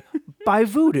away by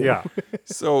voodoo. Yeah.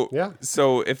 So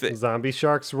if zombie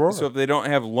sharks roar. So if they don't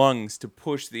have lungs to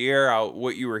push the air out,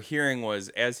 what you were hearing was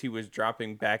as he was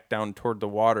dropping back down toward the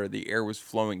water, the air was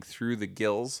flowing through the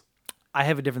gills. I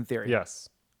have a different theory. Yes.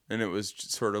 And it was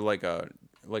sort of like a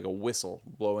whistle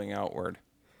blowing outward.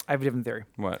 I have a different theory.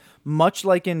 What? Much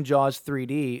like in Jaws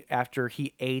 3D, after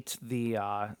he ate the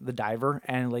diver,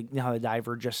 and like how the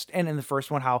diver and in the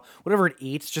first one, how whatever it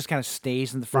eats just kind of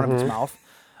stays in the front of its mouth.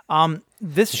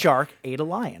 This shark ate a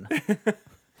lion.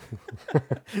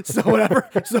 so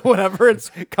whenever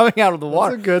it's coming out of the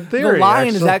water, that's a good theory, the lion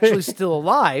is actually. actually still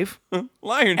alive.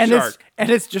 Lion and shark.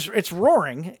 It's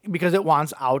roaring because it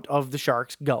wants out of the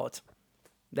shark's gullet.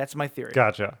 That's my theory.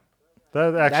 Gotcha.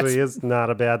 That actually is not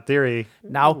a bad theory.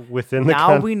 Now within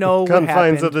the we know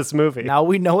confines of this movie. Now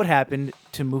we know what happened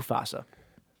to Mufasa.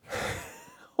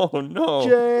 Oh no!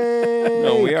 Jay!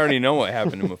 No, we already know what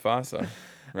happened to Mufasa,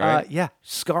 right? Yeah,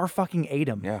 Scar fucking ate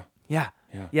him. Yeah.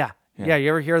 Yeah. You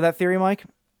ever hear that theory, Mike?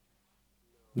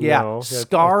 Yeah, No,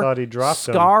 Scar. I thought he dropped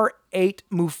him. Scar ate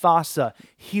Mufasa.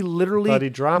 He literally. Thought he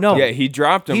dropped no, him. Yeah, he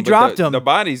dropped him. He but dropped him. The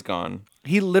body's gone.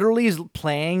 He literally is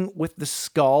playing with the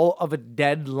skull of a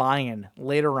dead lion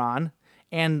later on,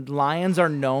 and lions are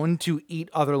known to eat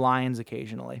other lions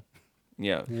occasionally.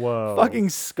 Yeah. Whoa. Fucking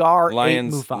Scar ate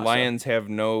Mufasa. Lions have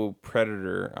no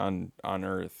predator on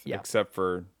Earth Yeah. except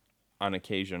for, on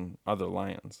occasion, other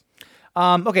lions.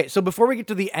 Okay, so before we get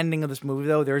to the ending of this movie,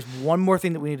 though, there's one more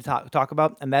thing that we need to talk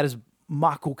about, and that is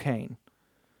Michael Caine.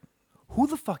 Who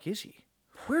the fuck is he?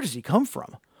 Where does he come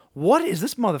from? What is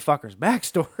this motherfucker's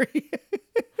backstory?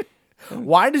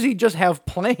 Why does he just have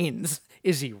planes?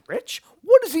 Is he rich?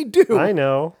 What does he do? I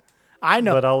know.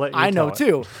 But I'll let you I know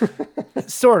tell too.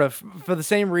 Sort of, for the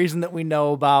same reason that we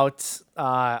know about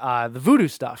the voodoo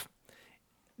stuff.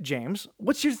 James,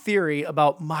 what's your theory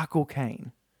about Michael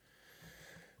Caine?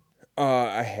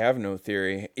 I have no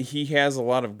theory. He has a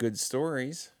lot of good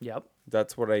stories. Yep.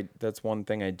 That's one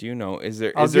thing I do know. Is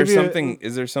there give you- something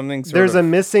sort There's of a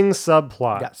missing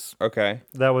subplot Yes. Okay.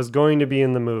 that was going to be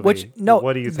in the movie. Which no,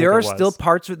 what do you think there it are was? still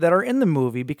parts of it that are in the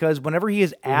movie because whenever he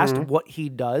is asked what he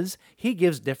does, he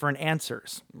gives different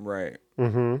answers. Right.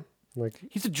 like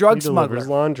He's a drug he delivers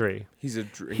smuggler. laundry. He's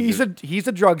He's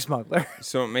a drug smuggler.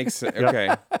 so it makes sense.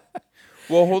 Okay.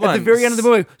 Well, hold At on. the very end of the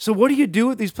movie. So what do you do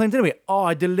with these planes anyway? Oh,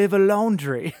 I deliver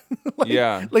laundry.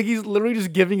 Yeah. Like he's literally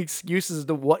just giving excuses as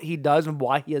to what he does and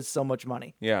why he has so much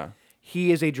money. Yeah.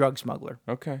 He is a drug smuggler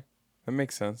Okay. That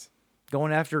makes sense.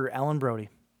 going after Ellen Brody.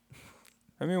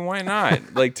 I mean, why not?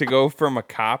 Like to go from a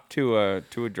cop to a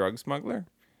drug smuggler?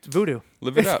 It's voodoo.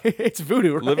 Live it up. It's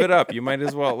voodoo. Right? Live it up. You might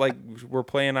as well we're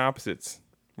playing opposites.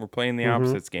 We're playing the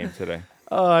opposites game today.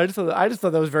 I just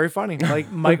thought that was very funny.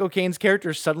 Like Michael Caine's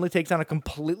character suddenly takes on a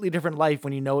completely different life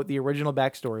when you know what the original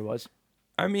backstory was.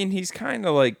 I mean, he's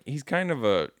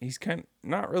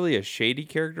not really a shady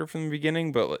character from the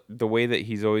beginning, but the way that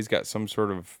he's always got some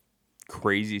sort of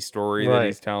crazy story that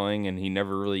he's telling, and he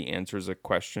never really answers a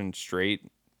question straight.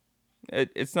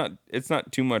 It's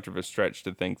not too much of a stretch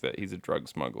to think that he's a drug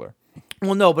smuggler.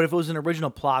 Well, no, but if it was an original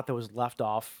plot that was left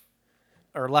off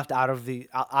or left out of the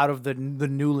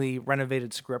newly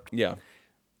renovated script, Yeah.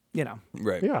 you know.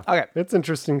 Right. Yeah. Okay. It's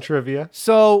interesting trivia.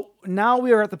 So now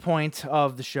we are at the point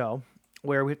of the show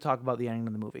where we talk about the ending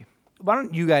of the movie. Why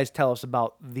don't you guys tell us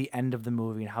about the end of the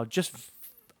movie and how just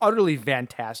utterly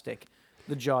fantastic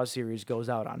the Jaws series goes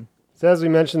out on? So as we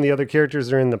mentioned, the other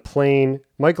characters are in the plane.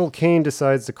 Michael Caine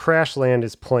decides to crash land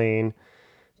his plane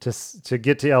to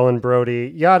get to Ellen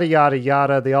Brody. Yada, yada,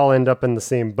 yada. They all end up in the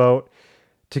same boat.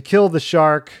 To kill the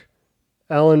shark,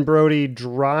 Ellen Brody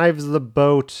drives the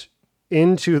boat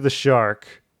into the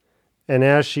shark. And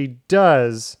as she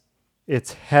does,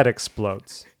 its head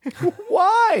explodes.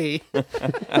 Why?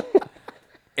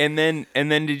 And then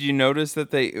did you notice that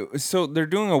they're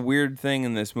doing a weird thing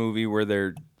in this movie where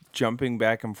they're jumping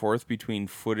back and forth between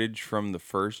footage from the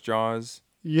first Jaws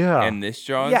Yeah. And this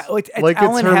Jaws? Yeah, it's Like it's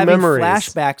Ellen her having memories.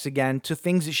 flashbacks again to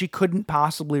things that she couldn't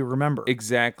possibly remember.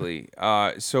 Exactly.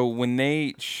 So when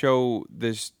they show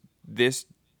this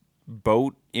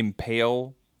boat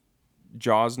impale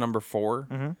Jaws number 4,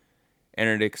 and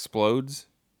it explodes,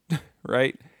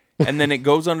 right? And then it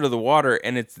goes under the water,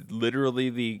 and it's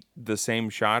literally the same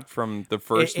shot from the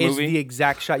first It is movie. the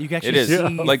exact shot. You can It actually is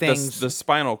see like things. the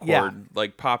spinal cord Yeah.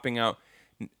 like popping out.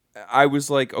 I was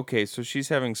like, okay, so she's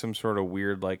having some sort of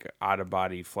weird like out of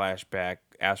body flashback,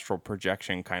 astral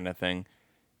projection kind of thing.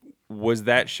 Was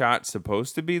that shot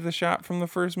supposed to be the shot from the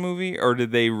first movie, or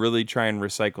did they really try and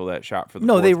recycle that shot for the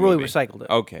No, fourth they really movie? recycled it.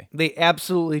 Okay. They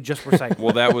absolutely just recycled Well,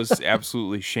 it. that was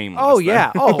absolutely shameless. Oh then.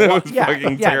 yeah. Oh That well, was yeah.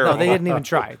 fucking Yeah. terrible. No, they didn't even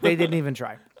try. They didn't even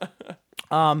try.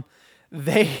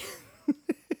 They.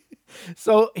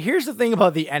 So here's the thing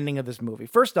about the ending of this movie.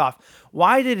 First off,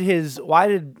 why did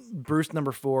Bruce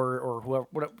number 4 or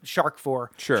whoever, Shark 4,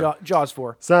 Sure. Jaws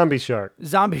 4, Zombie shark.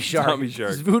 Zombie Shark, Zombie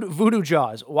Shark. Voodoo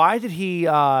Jaws? Why did he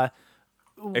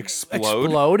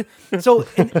Explode. So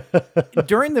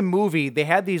during the movie, they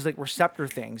had these like receptor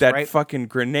things, That right? fucking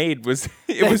grenade was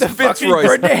it was The fucking Fitzroy's.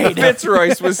 grenade.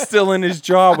 Fitzroy's was still in his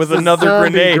jaw with another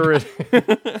Zombie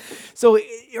grenade. So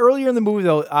earlier in the movie,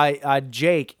 though,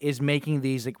 Jake is making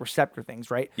these like receptor things,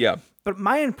 right? Yeah. But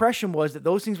my impression was that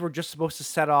those things were just supposed to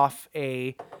set off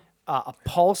a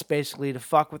pulse, basically, to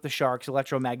fuck with the shark's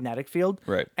electromagnetic field,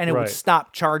 Right. And it would Right.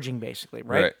 stop charging, basically,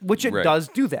 right? Right. Which it Right. does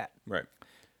do that. Right.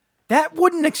 That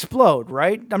wouldn't explode,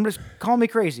 right? I'm just call me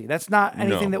crazy. That's not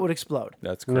anything No. that would explode.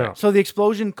 That's No. correct. So the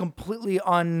explosion completely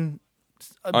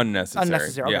Unnecessary.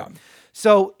 unnecessary. Yeah. Okay.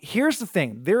 So here's the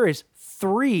thing: there is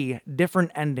 3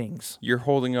 different endings. You're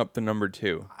holding up the number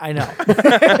 2. I know.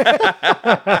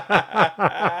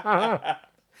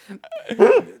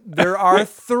 There are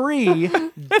 3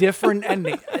 different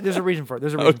endings. There's a reason for it.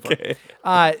 Okay.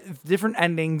 Different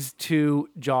endings to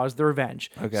Jaws: The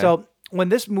Revenge. Okay. So when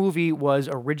this movie was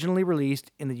originally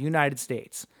released in the United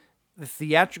States, the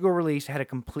theatrical release had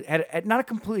not a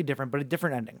completely different, but a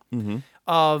different ending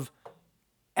of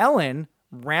Ellen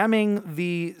ramming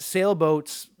the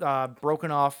sailboat's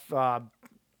broken off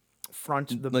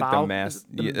front, the Like bow. the mast,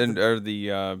 or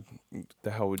the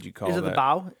hell would you call Is that? it the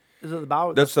bow? Is it the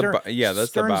bow? That's the stern, bow- yeah,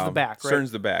 that's the stern's bow. the back, right?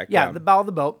 Stern's the back, Yeah, yeah. the bow of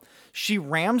the boat. She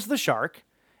rams the shark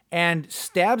and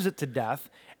stabs it to death,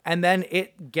 and then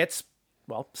it gets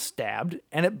stabbed,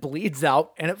 and it bleeds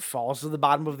out, and it falls to the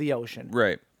bottom of the ocean.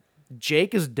 Right.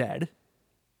 Jake is dead.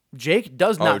 Jake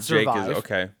does not Jake is- survive.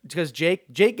 okay. Because Jake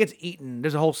gets eaten.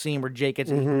 There's a whole scene where Jake gets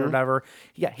eaten or whatever.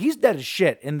 Yeah, he's dead as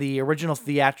shit in the original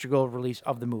theatrical release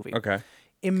of the movie. Okay.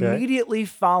 Immediately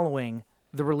following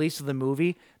the release of the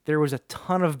movie, there was a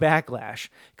ton of backlash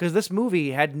because this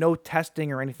movie had no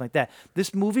testing or anything like that.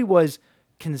 This movie was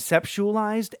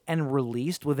conceptualized and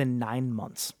released within 9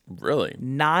 months. Really?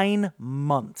 9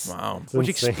 months. Wow. Which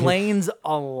insane. explains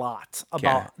a lot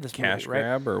about this cash movie, right?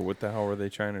 grab, or what the hell were they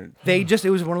trying to? It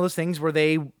was one of those things where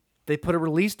they put a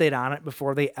release date on it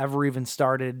before they ever even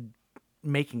started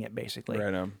making it, basically.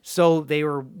 Right on. So they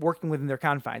were working within their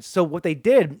confines. So what they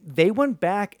did, they went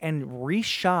back and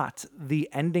reshot the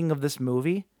ending of this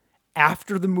movie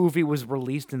after the movie was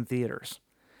released in theaters,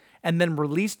 and then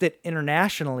released it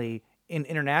internationally in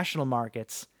international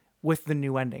markets with the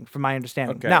new ending, from my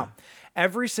understanding. Okay. Now,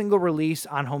 every single release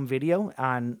on home video,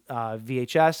 on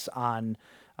VHS, on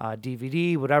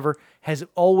DVD, whatever, has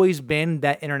always been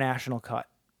that international cut,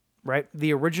 right?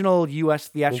 The original U.S.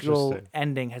 theatrical Interesting.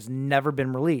 ending has never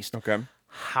been released. Okay.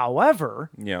 However,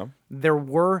 Yeah. there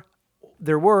were,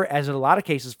 as in a lot of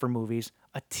cases for movies,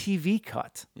 a TV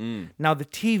cut. Now, the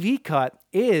TV cut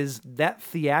is that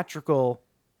theatrical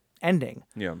ending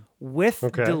Yeah. with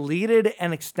Okay. deleted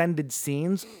and extended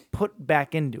scenes put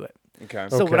back into it. Okay.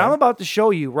 So what Okay. I'm about to show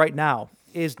you right now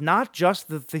is not just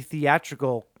the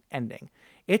theatrical ending.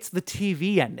 It's the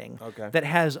TV ending Okay. that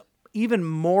has even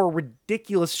more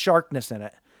ridiculous sharkness in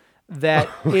it that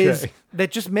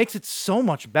that just makes it so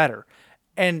much better.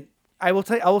 And I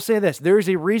will say this. There is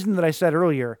a reason that I said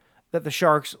earlier that the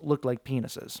sharks look like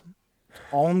penises.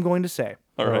 All I'm going to say.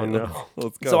 All right. no.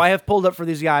 Let's go. So I have pulled up for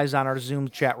these guys on our Zoom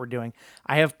chat we're doing.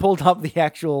 I have pulled up the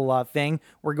actual thing.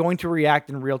 We're going to react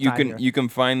in real time. here. You can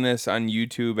find this on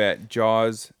YouTube at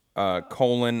Jaws :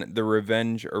 The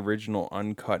Revenge Original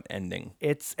Uncut Ending.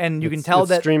 And you can tell it's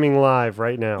that streaming live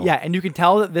right now. yeah, and you can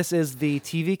tell that this is the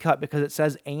TV cut because it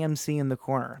says AMC in the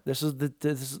corner. This is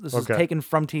this is Okay. taken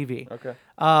from TV. Okay.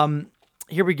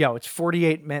 Here we go. It's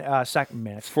 48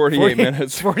 minutes. 48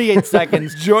 minutes. 48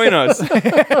 seconds. Join us.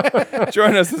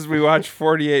 Join us as we watch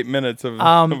 48 minutes of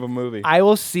a movie. I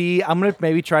will see. I'm gonna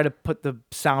maybe try to put the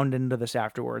sound into this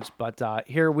afterwards, but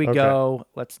here we go.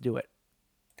 Let's do it.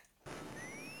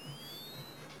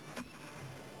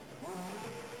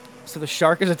 So the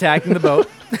shark is attacking the boat.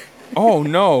 Oh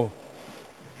no.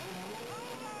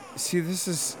 See, this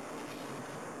is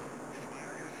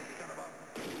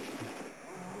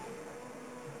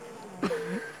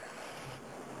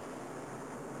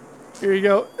Here you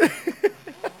go.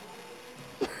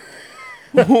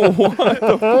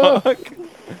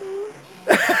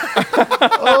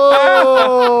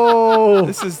 Oh,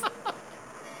 this is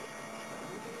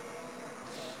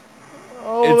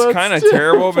oh, it's that's kind of terrible.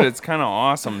 terrible, but it's kind of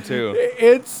awesome too.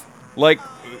 It's Like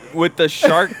with the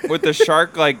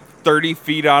shark like 30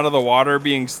 feet out of the water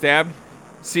being stabbed.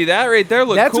 See that right there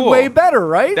looked that's cool. way better,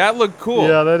 right? That looked cool.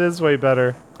 Yeah, that is way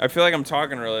better. I feel like I'm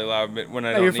talking really loud, but when I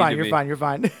No, don't you're need fine. to You're be. fine. You're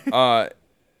fine.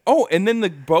 Oh, and then the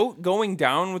boat going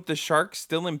down with the shark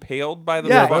still impaled by the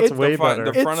Yeah, front, it's the, way front, better.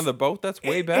 the front It's- of the boat. That's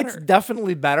way It's better.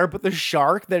 definitely better, but the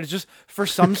shark that is just for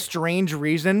some strange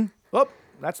reason. Oh,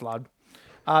 that's loud.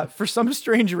 For some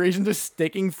strange reason, just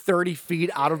sticking 30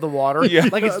 feet out of the water, Yeah.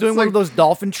 like it's doing one of those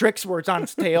dolphin tricks where it's on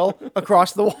its tail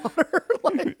across the water.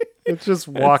 Like, It's just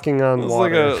walking on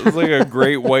water. It's like a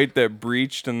great white that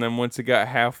breached, and then once it got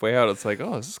halfway out, it's like,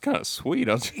 oh, this is kind of sweet.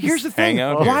 I'll just here's the hang thing: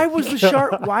 out why was the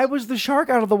shark? Why was the shark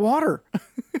out of the water?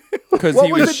 Because what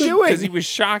he was was it doing? Because he was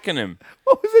shocking him.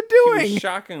 What was it He doing?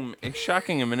 was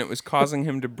shocking him, and it was causing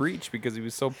him to breach because he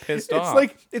was so pissed off.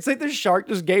 It's like the shark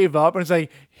just gave up and it's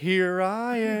like, here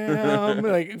I am,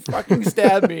 like fucking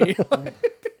stab me.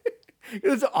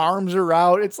 His arms are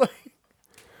out. It's like,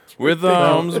 with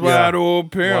arms wide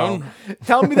open. Wow.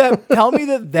 tell me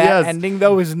that Yes. ending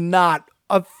though is not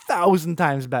 1,000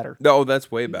 times better. No,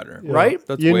 that's way better. Right?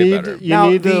 That's You way need better. you Now,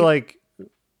 need to the- like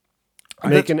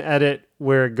make an edit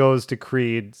where it goes to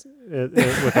Creed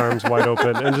with arms wide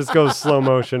open and just goes slow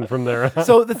motion from there on.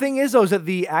 So the thing is, though, is that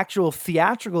the actual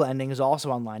theatrical ending is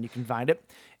also online. You can find it.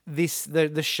 The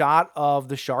shot of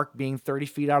the shark being 30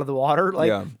 feet out of the water,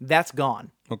 that's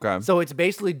gone. Okay. So it's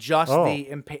basically just Oh.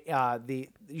 the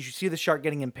you see the shark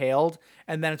getting impaled,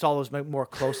 and then it's all those more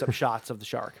close up shots of the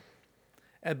shark.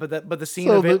 But the scene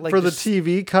So of it, like for the just-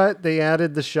 TV cut, they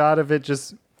added the shot of it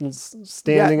just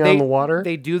standing Yeah, on the water.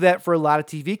 They do that for a lot of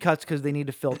TV cuts because they need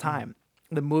to fill time.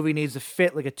 The movie needs to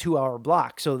fit like a 2-hour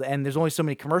block. And there's only so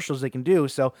many commercials they can do,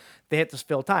 so they have to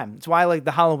fill time. That's why like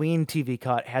the Halloween TV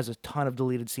cut has a ton of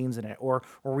deleted scenes in it, or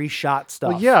reshot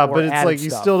stuff. Well, yeah, or but it's added like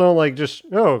you stuff. still don't like just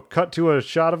cut to a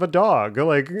shot of a dog.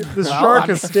 Like the Well, shark I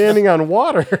mean- is standing on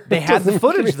water. They had the Doesn't make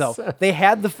footage any though. sense. They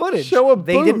had the footage. Show a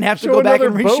They boat. didn't have to Show go back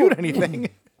and another reshoot boat. anything.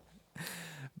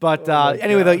 But my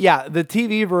anyway, though, gosh. yeah, the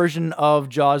TV version of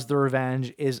Jaws: The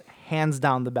Revenge is hands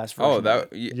down the best version. Oh, of that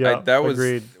it. Yeah, that was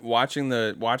agreed. watching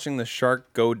the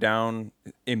shark go down,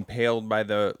 impaled by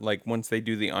the once they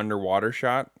do the underwater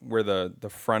shot where the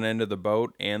front end of the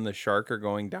boat and the shark are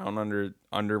going down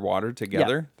underwater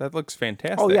together. That looks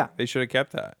fantastic. Oh, yeah. They should have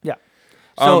kept that. Yeah.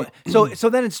 So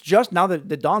then it's just now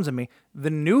that it dawns on me, the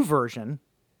new version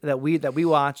that we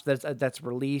watched that's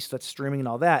released, that's streaming and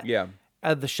all that. Yeah.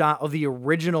 The shot of the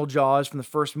original Jaws from the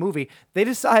first movie, they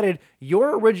decided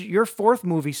your fourth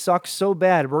movie sucks so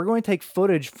bad. We're going to take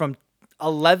footage from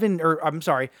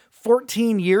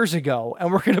 14 years ago,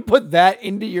 and we're going to put that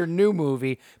into your new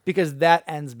movie because that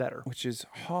ends better. Which is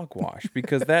hogwash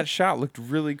because that shot looked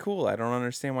really cool. I don't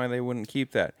understand why they wouldn't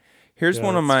keep that. Here's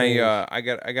one of that's my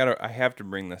strange. I have to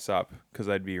bring this up because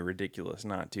I'd be ridiculous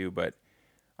not to, but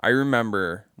I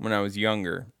remember when I was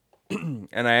younger and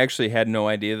I actually had no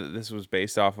idea that this was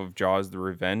based off of Jaws: The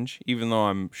Revenge, even though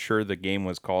I'm sure the game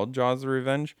was called Jaws: The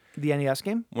Revenge. The NES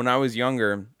game? When I was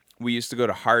younger, we used to go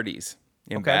to Hardee's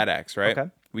in Okay. Bad Axe, right? Okay.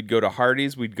 We'd go to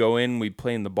Hardee's, we'd go in, we'd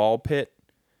play in the ball pit,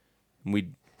 and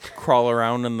we'd crawl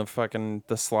around in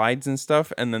the slides and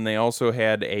stuff, and then they also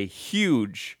had a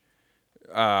huge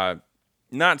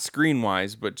not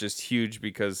screen-wise, but just huge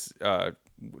because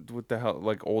what the hell,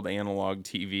 like old analog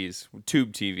TVs,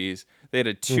 tube TVs. They had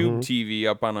a tube TV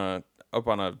up on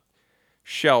a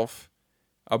shelf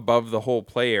above the whole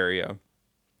play area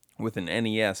with an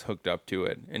NES hooked up to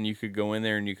it, and you could go in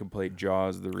there and you could play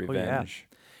Jaws: The Revenge.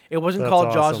 It wasn't That's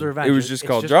called Jaws: awesome. The Revenge. It was just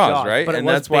called Jaws, right? But it And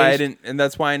was that's why I based- didn't. And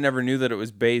that's why I never knew that it was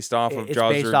based off of It's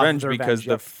Jaws: based The off of Revenge The because Revenge,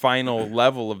 the yep. final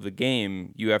level of the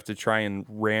game, you have to try and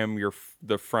ram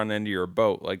the front end of your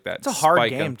boat like that. It's a hard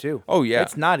spike game on- too. Oh yeah,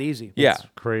 It's not easy. yeah. It's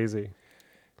crazy.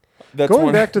 That's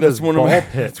Going back to that's this one ball of my,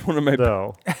 pit, That's one of my.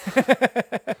 though.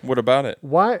 What about it?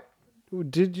 Why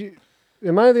did you?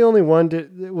 Am I the only one?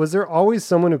 Was there always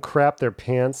someone who crapped their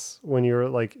pants when you were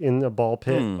like in a ball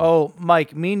pit? Oh,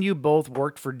 Mike, me and you both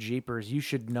worked for Jeepers. You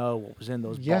should know what was in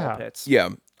those ball pits. Yeah,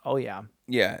 Oh yeah.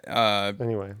 yeah.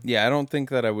 Anyway, Yeah, I don't think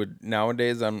that I would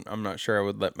nowadays. I'm not sure I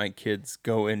would let my kids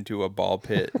go into a ball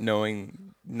pit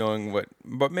knowing knowing what.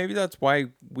 But maybe that's why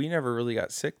we never really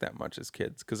got sick that much as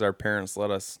kids, because our parents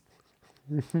let us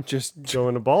just Go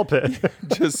in a ball pit.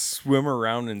 just swim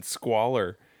around in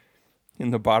squalor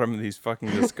in the bottom of these fucking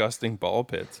disgusting ball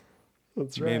pits.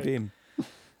 That's right. Maybe.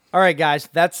 All right, guys,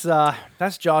 that's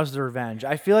Jaws: The Revenge.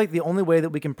 I feel like the only way that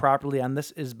we can properly end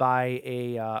this is by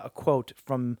a quote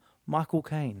from Michael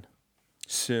Caine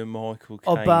Sir Michael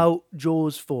Caine. about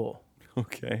Jaws 4.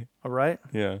 Okay. All right?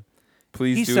 Yeah.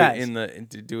 Please He do says- it in the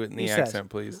he accent, says,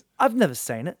 please. I've never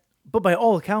seen it, but by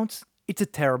all accounts, it's a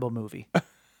terrible movie.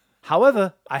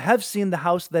 However, I have seen the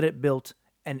house that it built,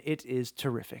 and it is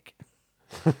terrific.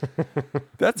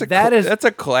 That's That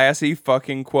a classy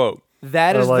fucking quote.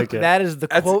 That is like it. that is the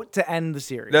That's- quote to end the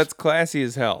series. That's classy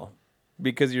as hell,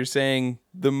 because you're saying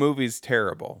the movie's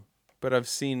terrible, but I've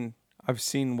seen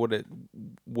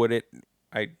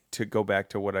to go back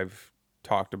to what I've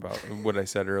talked about, what I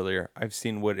said earlier. I've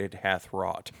seen what it hath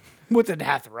wrought, what it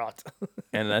hath wrought.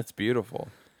 and that's beautiful.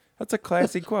 That's a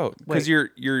classy quote, because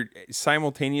you're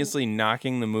simultaneously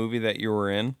knocking the movie that you were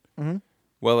in,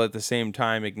 while at the same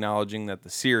time acknowledging that the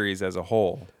series as a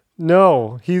whole.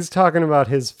 No, he's talking about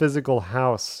his physical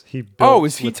house he built Oh,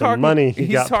 is he with talking? the money he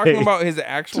he's got talking paid about his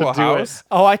actual to do it. house.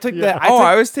 Oh, I took that.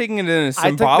 I was taking it in a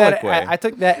symbolic way. I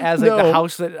took that as like the No.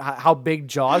 house that how big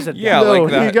Jaws had. Yeah, been. No,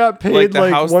 like that- he got paid like the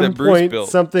like house that 1 Bruce point built.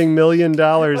 something $million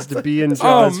to be in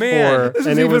Jaws man. 4, This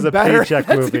and is it was even a better. paycheck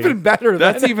That's movie. even better.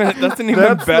 That's an even That's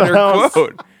the better house.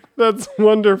 quote. That's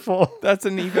wonderful. That's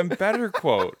an even better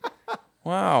quote.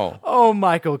 Wow. Oh,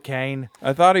 Michael Caine.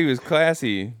 I thought he was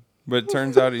classy, but it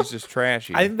turns out he's just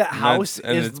trashy. I think that And house that's-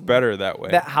 and is- it's better that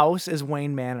way. That house is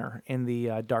Wayne Manor in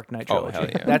the Dark Knight Oh, trilogy. hell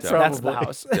yeah, That's the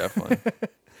house. Definitely.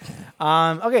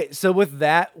 Okay, so with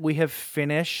that, we have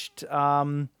finished.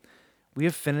 We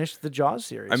have finished the Jaws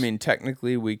series. I mean,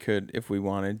 technically, we could, if we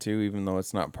wanted to, even though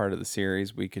it's not part of the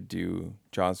series, we could do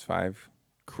Jaws 5,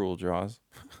 Cruel Jaws.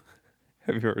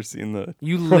 Have you ever seen the...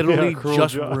 you literally Cruel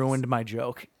just Jaws. ruined my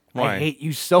joke. Why? I hate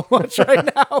you so much right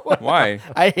now. Why?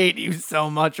 I hate you so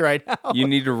much right now. You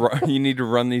need to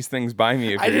run these things by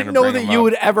me if I you're didn't gonna know bring that them you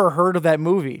up. had ever heard of that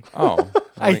movie. Oh.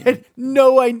 I had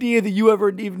no idea that you ever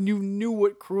even you knew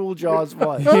what Cruel Jaws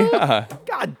was. Yeah.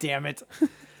 God damn it.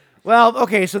 Well,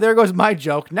 okay, so there goes my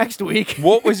joke. Next week,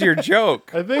 What was your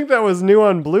joke? I think that was New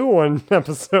on Blue one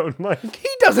episode, Mike. he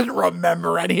doesn't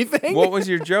remember anything. What was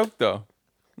your joke, though?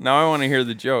 Now I want to hear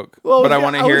the joke, Well, but I yeah,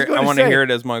 want to I was hear. gonna I want to say- hear it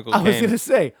as Michael I was Caine. going to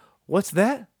say, what's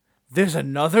that? There's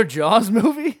another Jaws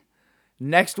movie?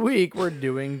 Next week, we're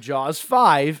doing Jaws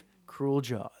 5, Cruel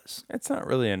Jaws. It's not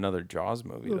really another Jaws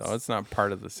movie, though. It's not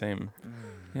part of the same.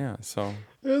 Yeah, so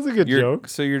It was a good your joke.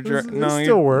 so your It no, still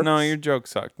your, works. no, your joke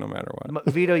sucked no matter what.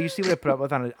 Vito, you see what I put up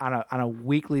with on a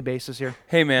weekly basis here?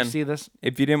 Hey man, You see this?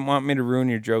 if you didn't want me to ruin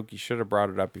your joke, you should have brought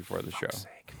it up before the show.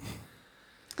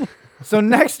 So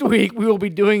next week, we will be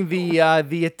doing the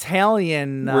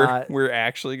Italian... We're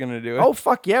actually gonna do it. Oh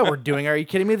fuck yeah, we're doing. Are you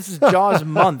kidding me? This is Jaws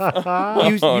month.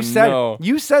 You said no.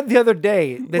 you said the other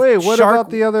day. That Wait, what shark- about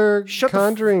the other Shut the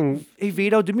Conjuring? Hey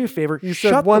Vito, do me a favor. You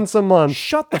said once a month.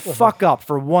 Shut the fuck up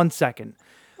for 1 second.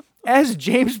 As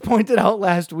James pointed out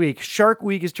last week, Shark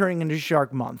Week is turning into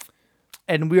Shark Month,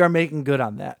 and we are making good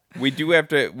on that. We do have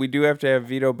to have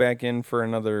Vito back in for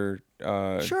another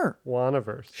Sure,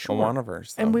 Waniverse.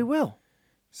 Awaniverse, and we will.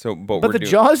 So, but But we're the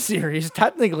doing, Jaws series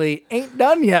technically ain't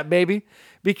done yet, baby,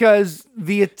 because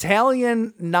the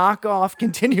Italian knockoff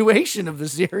continuation of the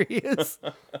series,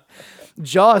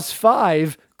 Jaws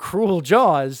 5, Cruel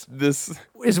Jaws, this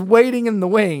is waiting in the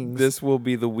wings. this will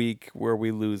be the week where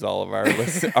we lose all of our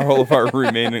all of our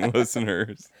remaining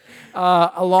listeners.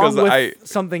 along 'cause with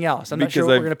something else. I'm not sure because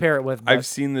what we're I've- going to pair it with. But I've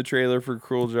seen the trailer for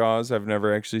Cruel Jaws. I've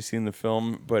never actually seen the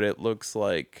film, but it looks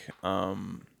like how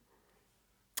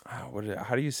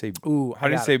do you say Ooh, how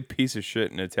do you got say piece of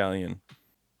shit in Italian?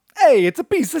 hey, it's a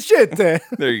piece of shit. There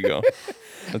you go.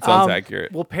 That sounds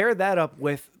accurate. We'll pair that up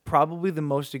with probably the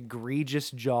most egregious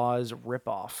Jaws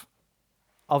ripoff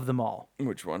of them all.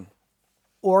 Which one?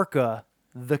 Orca,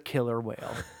 the killer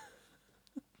whale.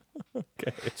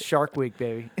 Okay. It's Shark Week,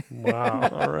 baby. Wow.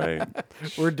 All right.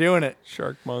 We're doing it.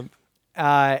 Shark Month.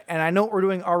 And I know what we're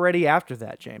doing already after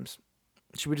that, James.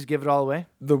 Should we just give it all away?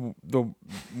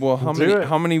 Well, how Do many it.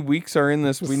 how many weeks are in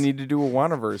this? We need to do a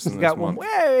Waniverse in We've this got one. month.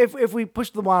 Well, if we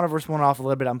push the Waniverse one off a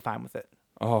little bit, I'm fine with it.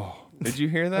 Oh, did you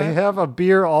hear I that? have a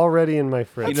beer already in my He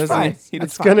fridge. doesn't. fine. He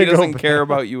That's doesn't, fine. he doesn't Go care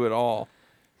about you at all.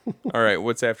 All right.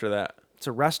 What's after that? It's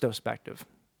a retrospective.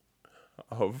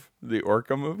 Of the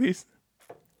Orca movies?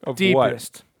 Of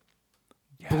Deepest.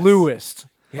 Bluest.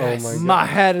 Oh my My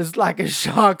head is like a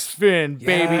shark's fin,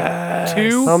 baby.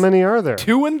 How many are there?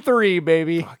 2 and 3,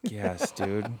 baby. what? Yes,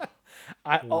 dude.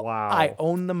 I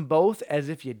own them both as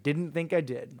if you didn't think I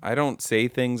did. I don't say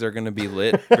things are going to be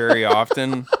lit very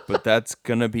often, but that's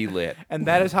going to be lit. And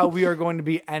that is how we are going to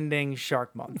be ending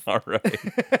Shark Month. All right.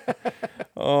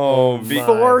 Oh,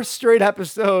 4 straight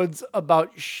episodes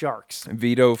about sharks.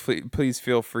 Vito, please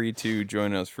feel free to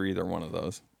join us for either one of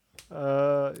those.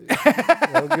 I'll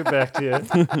get back to you.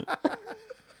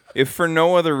 If for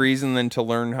no other reason than to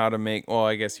learn how to make, well,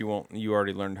 I guess you won't. You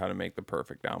already learned how to make the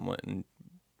perfect omelet in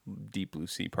Deep Blue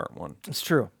Sea Part 1. It's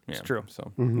true. It's true.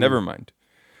 So never mind.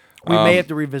 We may have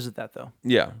to revisit that, though.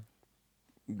 Yeah.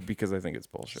 Because I think it's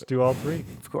bullshit. Let's do all 3.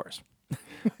 Of course.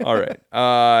 All right.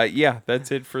 Yeah,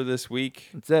 that's it for this week.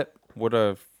 That's it. What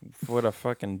a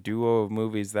fucking duo of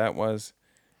movies that was.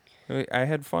 I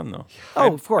had fun, though.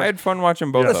 Oh, of course. I had fun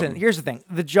watching both of them. Listen, here's the thing.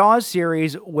 The Jaws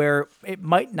series, where it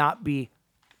might not be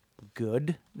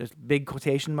good, there's big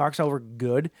quotation marks over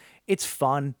good, it's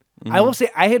fun. I will say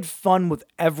I had fun with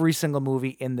every single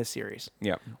movie in this series.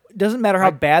 Yeah. It doesn't matter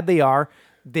how bad they are.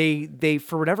 They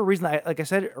for whatever reason, like I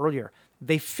said earlier,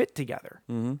 they fit together.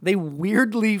 They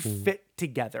weirdly fit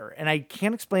together. And I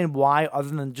can't explain why other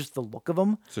than just the look of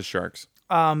them. It's the sharks.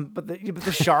 But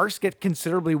the sharks get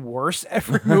considerably worse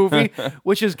every movie,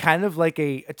 which is kind of like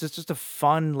it's just a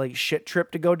fun like shit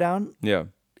trip to go down. Yeah.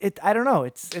 I don't know.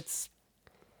 It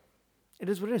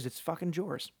is what it is. It's fucking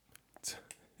Jaws.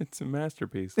 It's a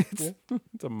masterpiece. It's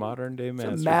a modern day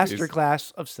masterpiece. It's a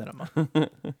masterclass of cinema.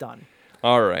 Done.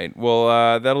 All right.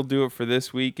 Well, that'll do it for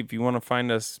this week. If you want to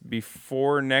find us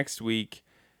before next week,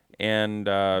 and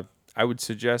I would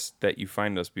suggest that you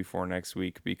find us before next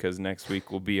week because next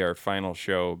week will be our final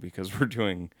show because we're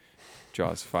doing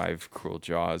Jaws 5, Cruel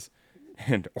Jaws,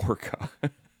 and Orca.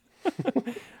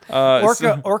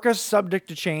 Orca's subject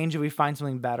to change if we find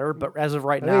something better, but as of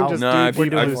right now, I we're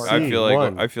doing Orca.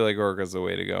 I feel like Orca's the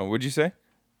way to go. What'd you say?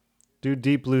 Do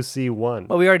Deep Blue Sea 1.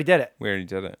 Well, we already did it. We already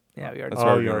did it. Yeah, we already That's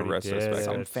why we're you doing a already did. retrospective.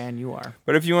 Some fan you are.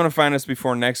 But if you want to find us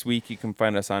before next week, you can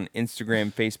find us on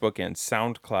Instagram, Facebook, and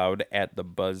SoundCloud at the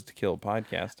Buzzed Kill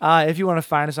Podcast. If you want to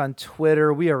find us on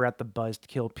Twitter, we are at the Buzzed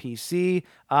Kill PC.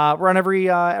 We're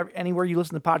on anywhere you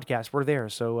listen to podcasts. We're there.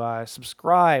 So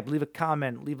subscribe, leave a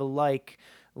comment, leave a like,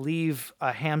 leave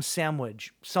a ham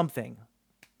sandwich, something.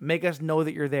 Make us know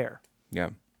that you're there. Yeah.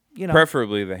 You know,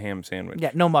 preferably the ham sandwich.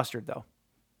 Yeah, no mustard though.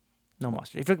 No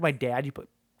mustard. If you look at my dad, you put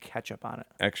ketchup on it.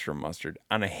 Extra mustard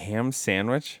on a ham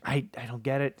sandwich? I don't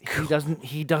get it.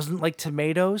 He doesn't like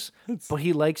tomatoes, but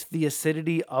he likes the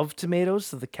acidity of tomatoes,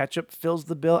 so the ketchup fills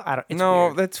the bill.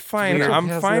 Weird. That's fine. I'm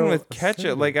fine with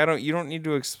ketchup. Like you don't need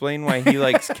to explain why he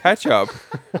likes ketchup.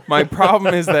 My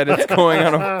problem is that it's going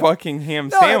on a fucking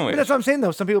ham sandwich. That's what I'm saying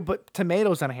though. Some people put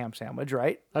tomatoes on a ham sandwich,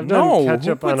 right? I've done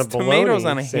ketchup on a tomatoes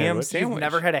on a ham You've sandwich?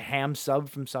 never had a ham sub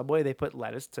from Subway? They put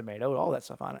lettuce, tomato, all that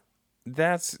stuff on it.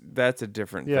 That's a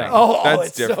different thing. That's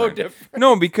it's different. So different.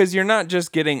 No, because you're not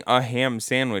just getting a ham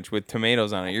sandwich with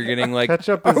tomatoes on it. You're getting like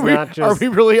ketchup is not just. Are we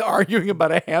really arguing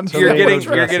about a ham? You're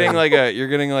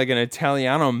getting like an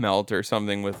Italiano melt or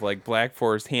something with like Black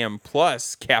Forest ham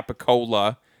plus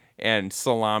capicola and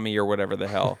salami or whatever the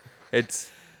hell. It's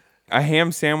a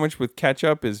ham sandwich with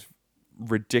ketchup is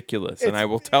ridiculous, and I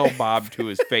will tell Bob to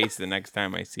his face the next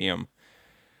time I see him.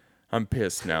 I'm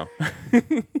pissed now.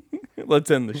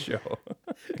 Let's end the show.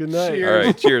 Good night. Cheers. All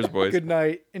right, cheers, boys. Good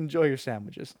night. Enjoy your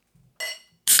sandwiches.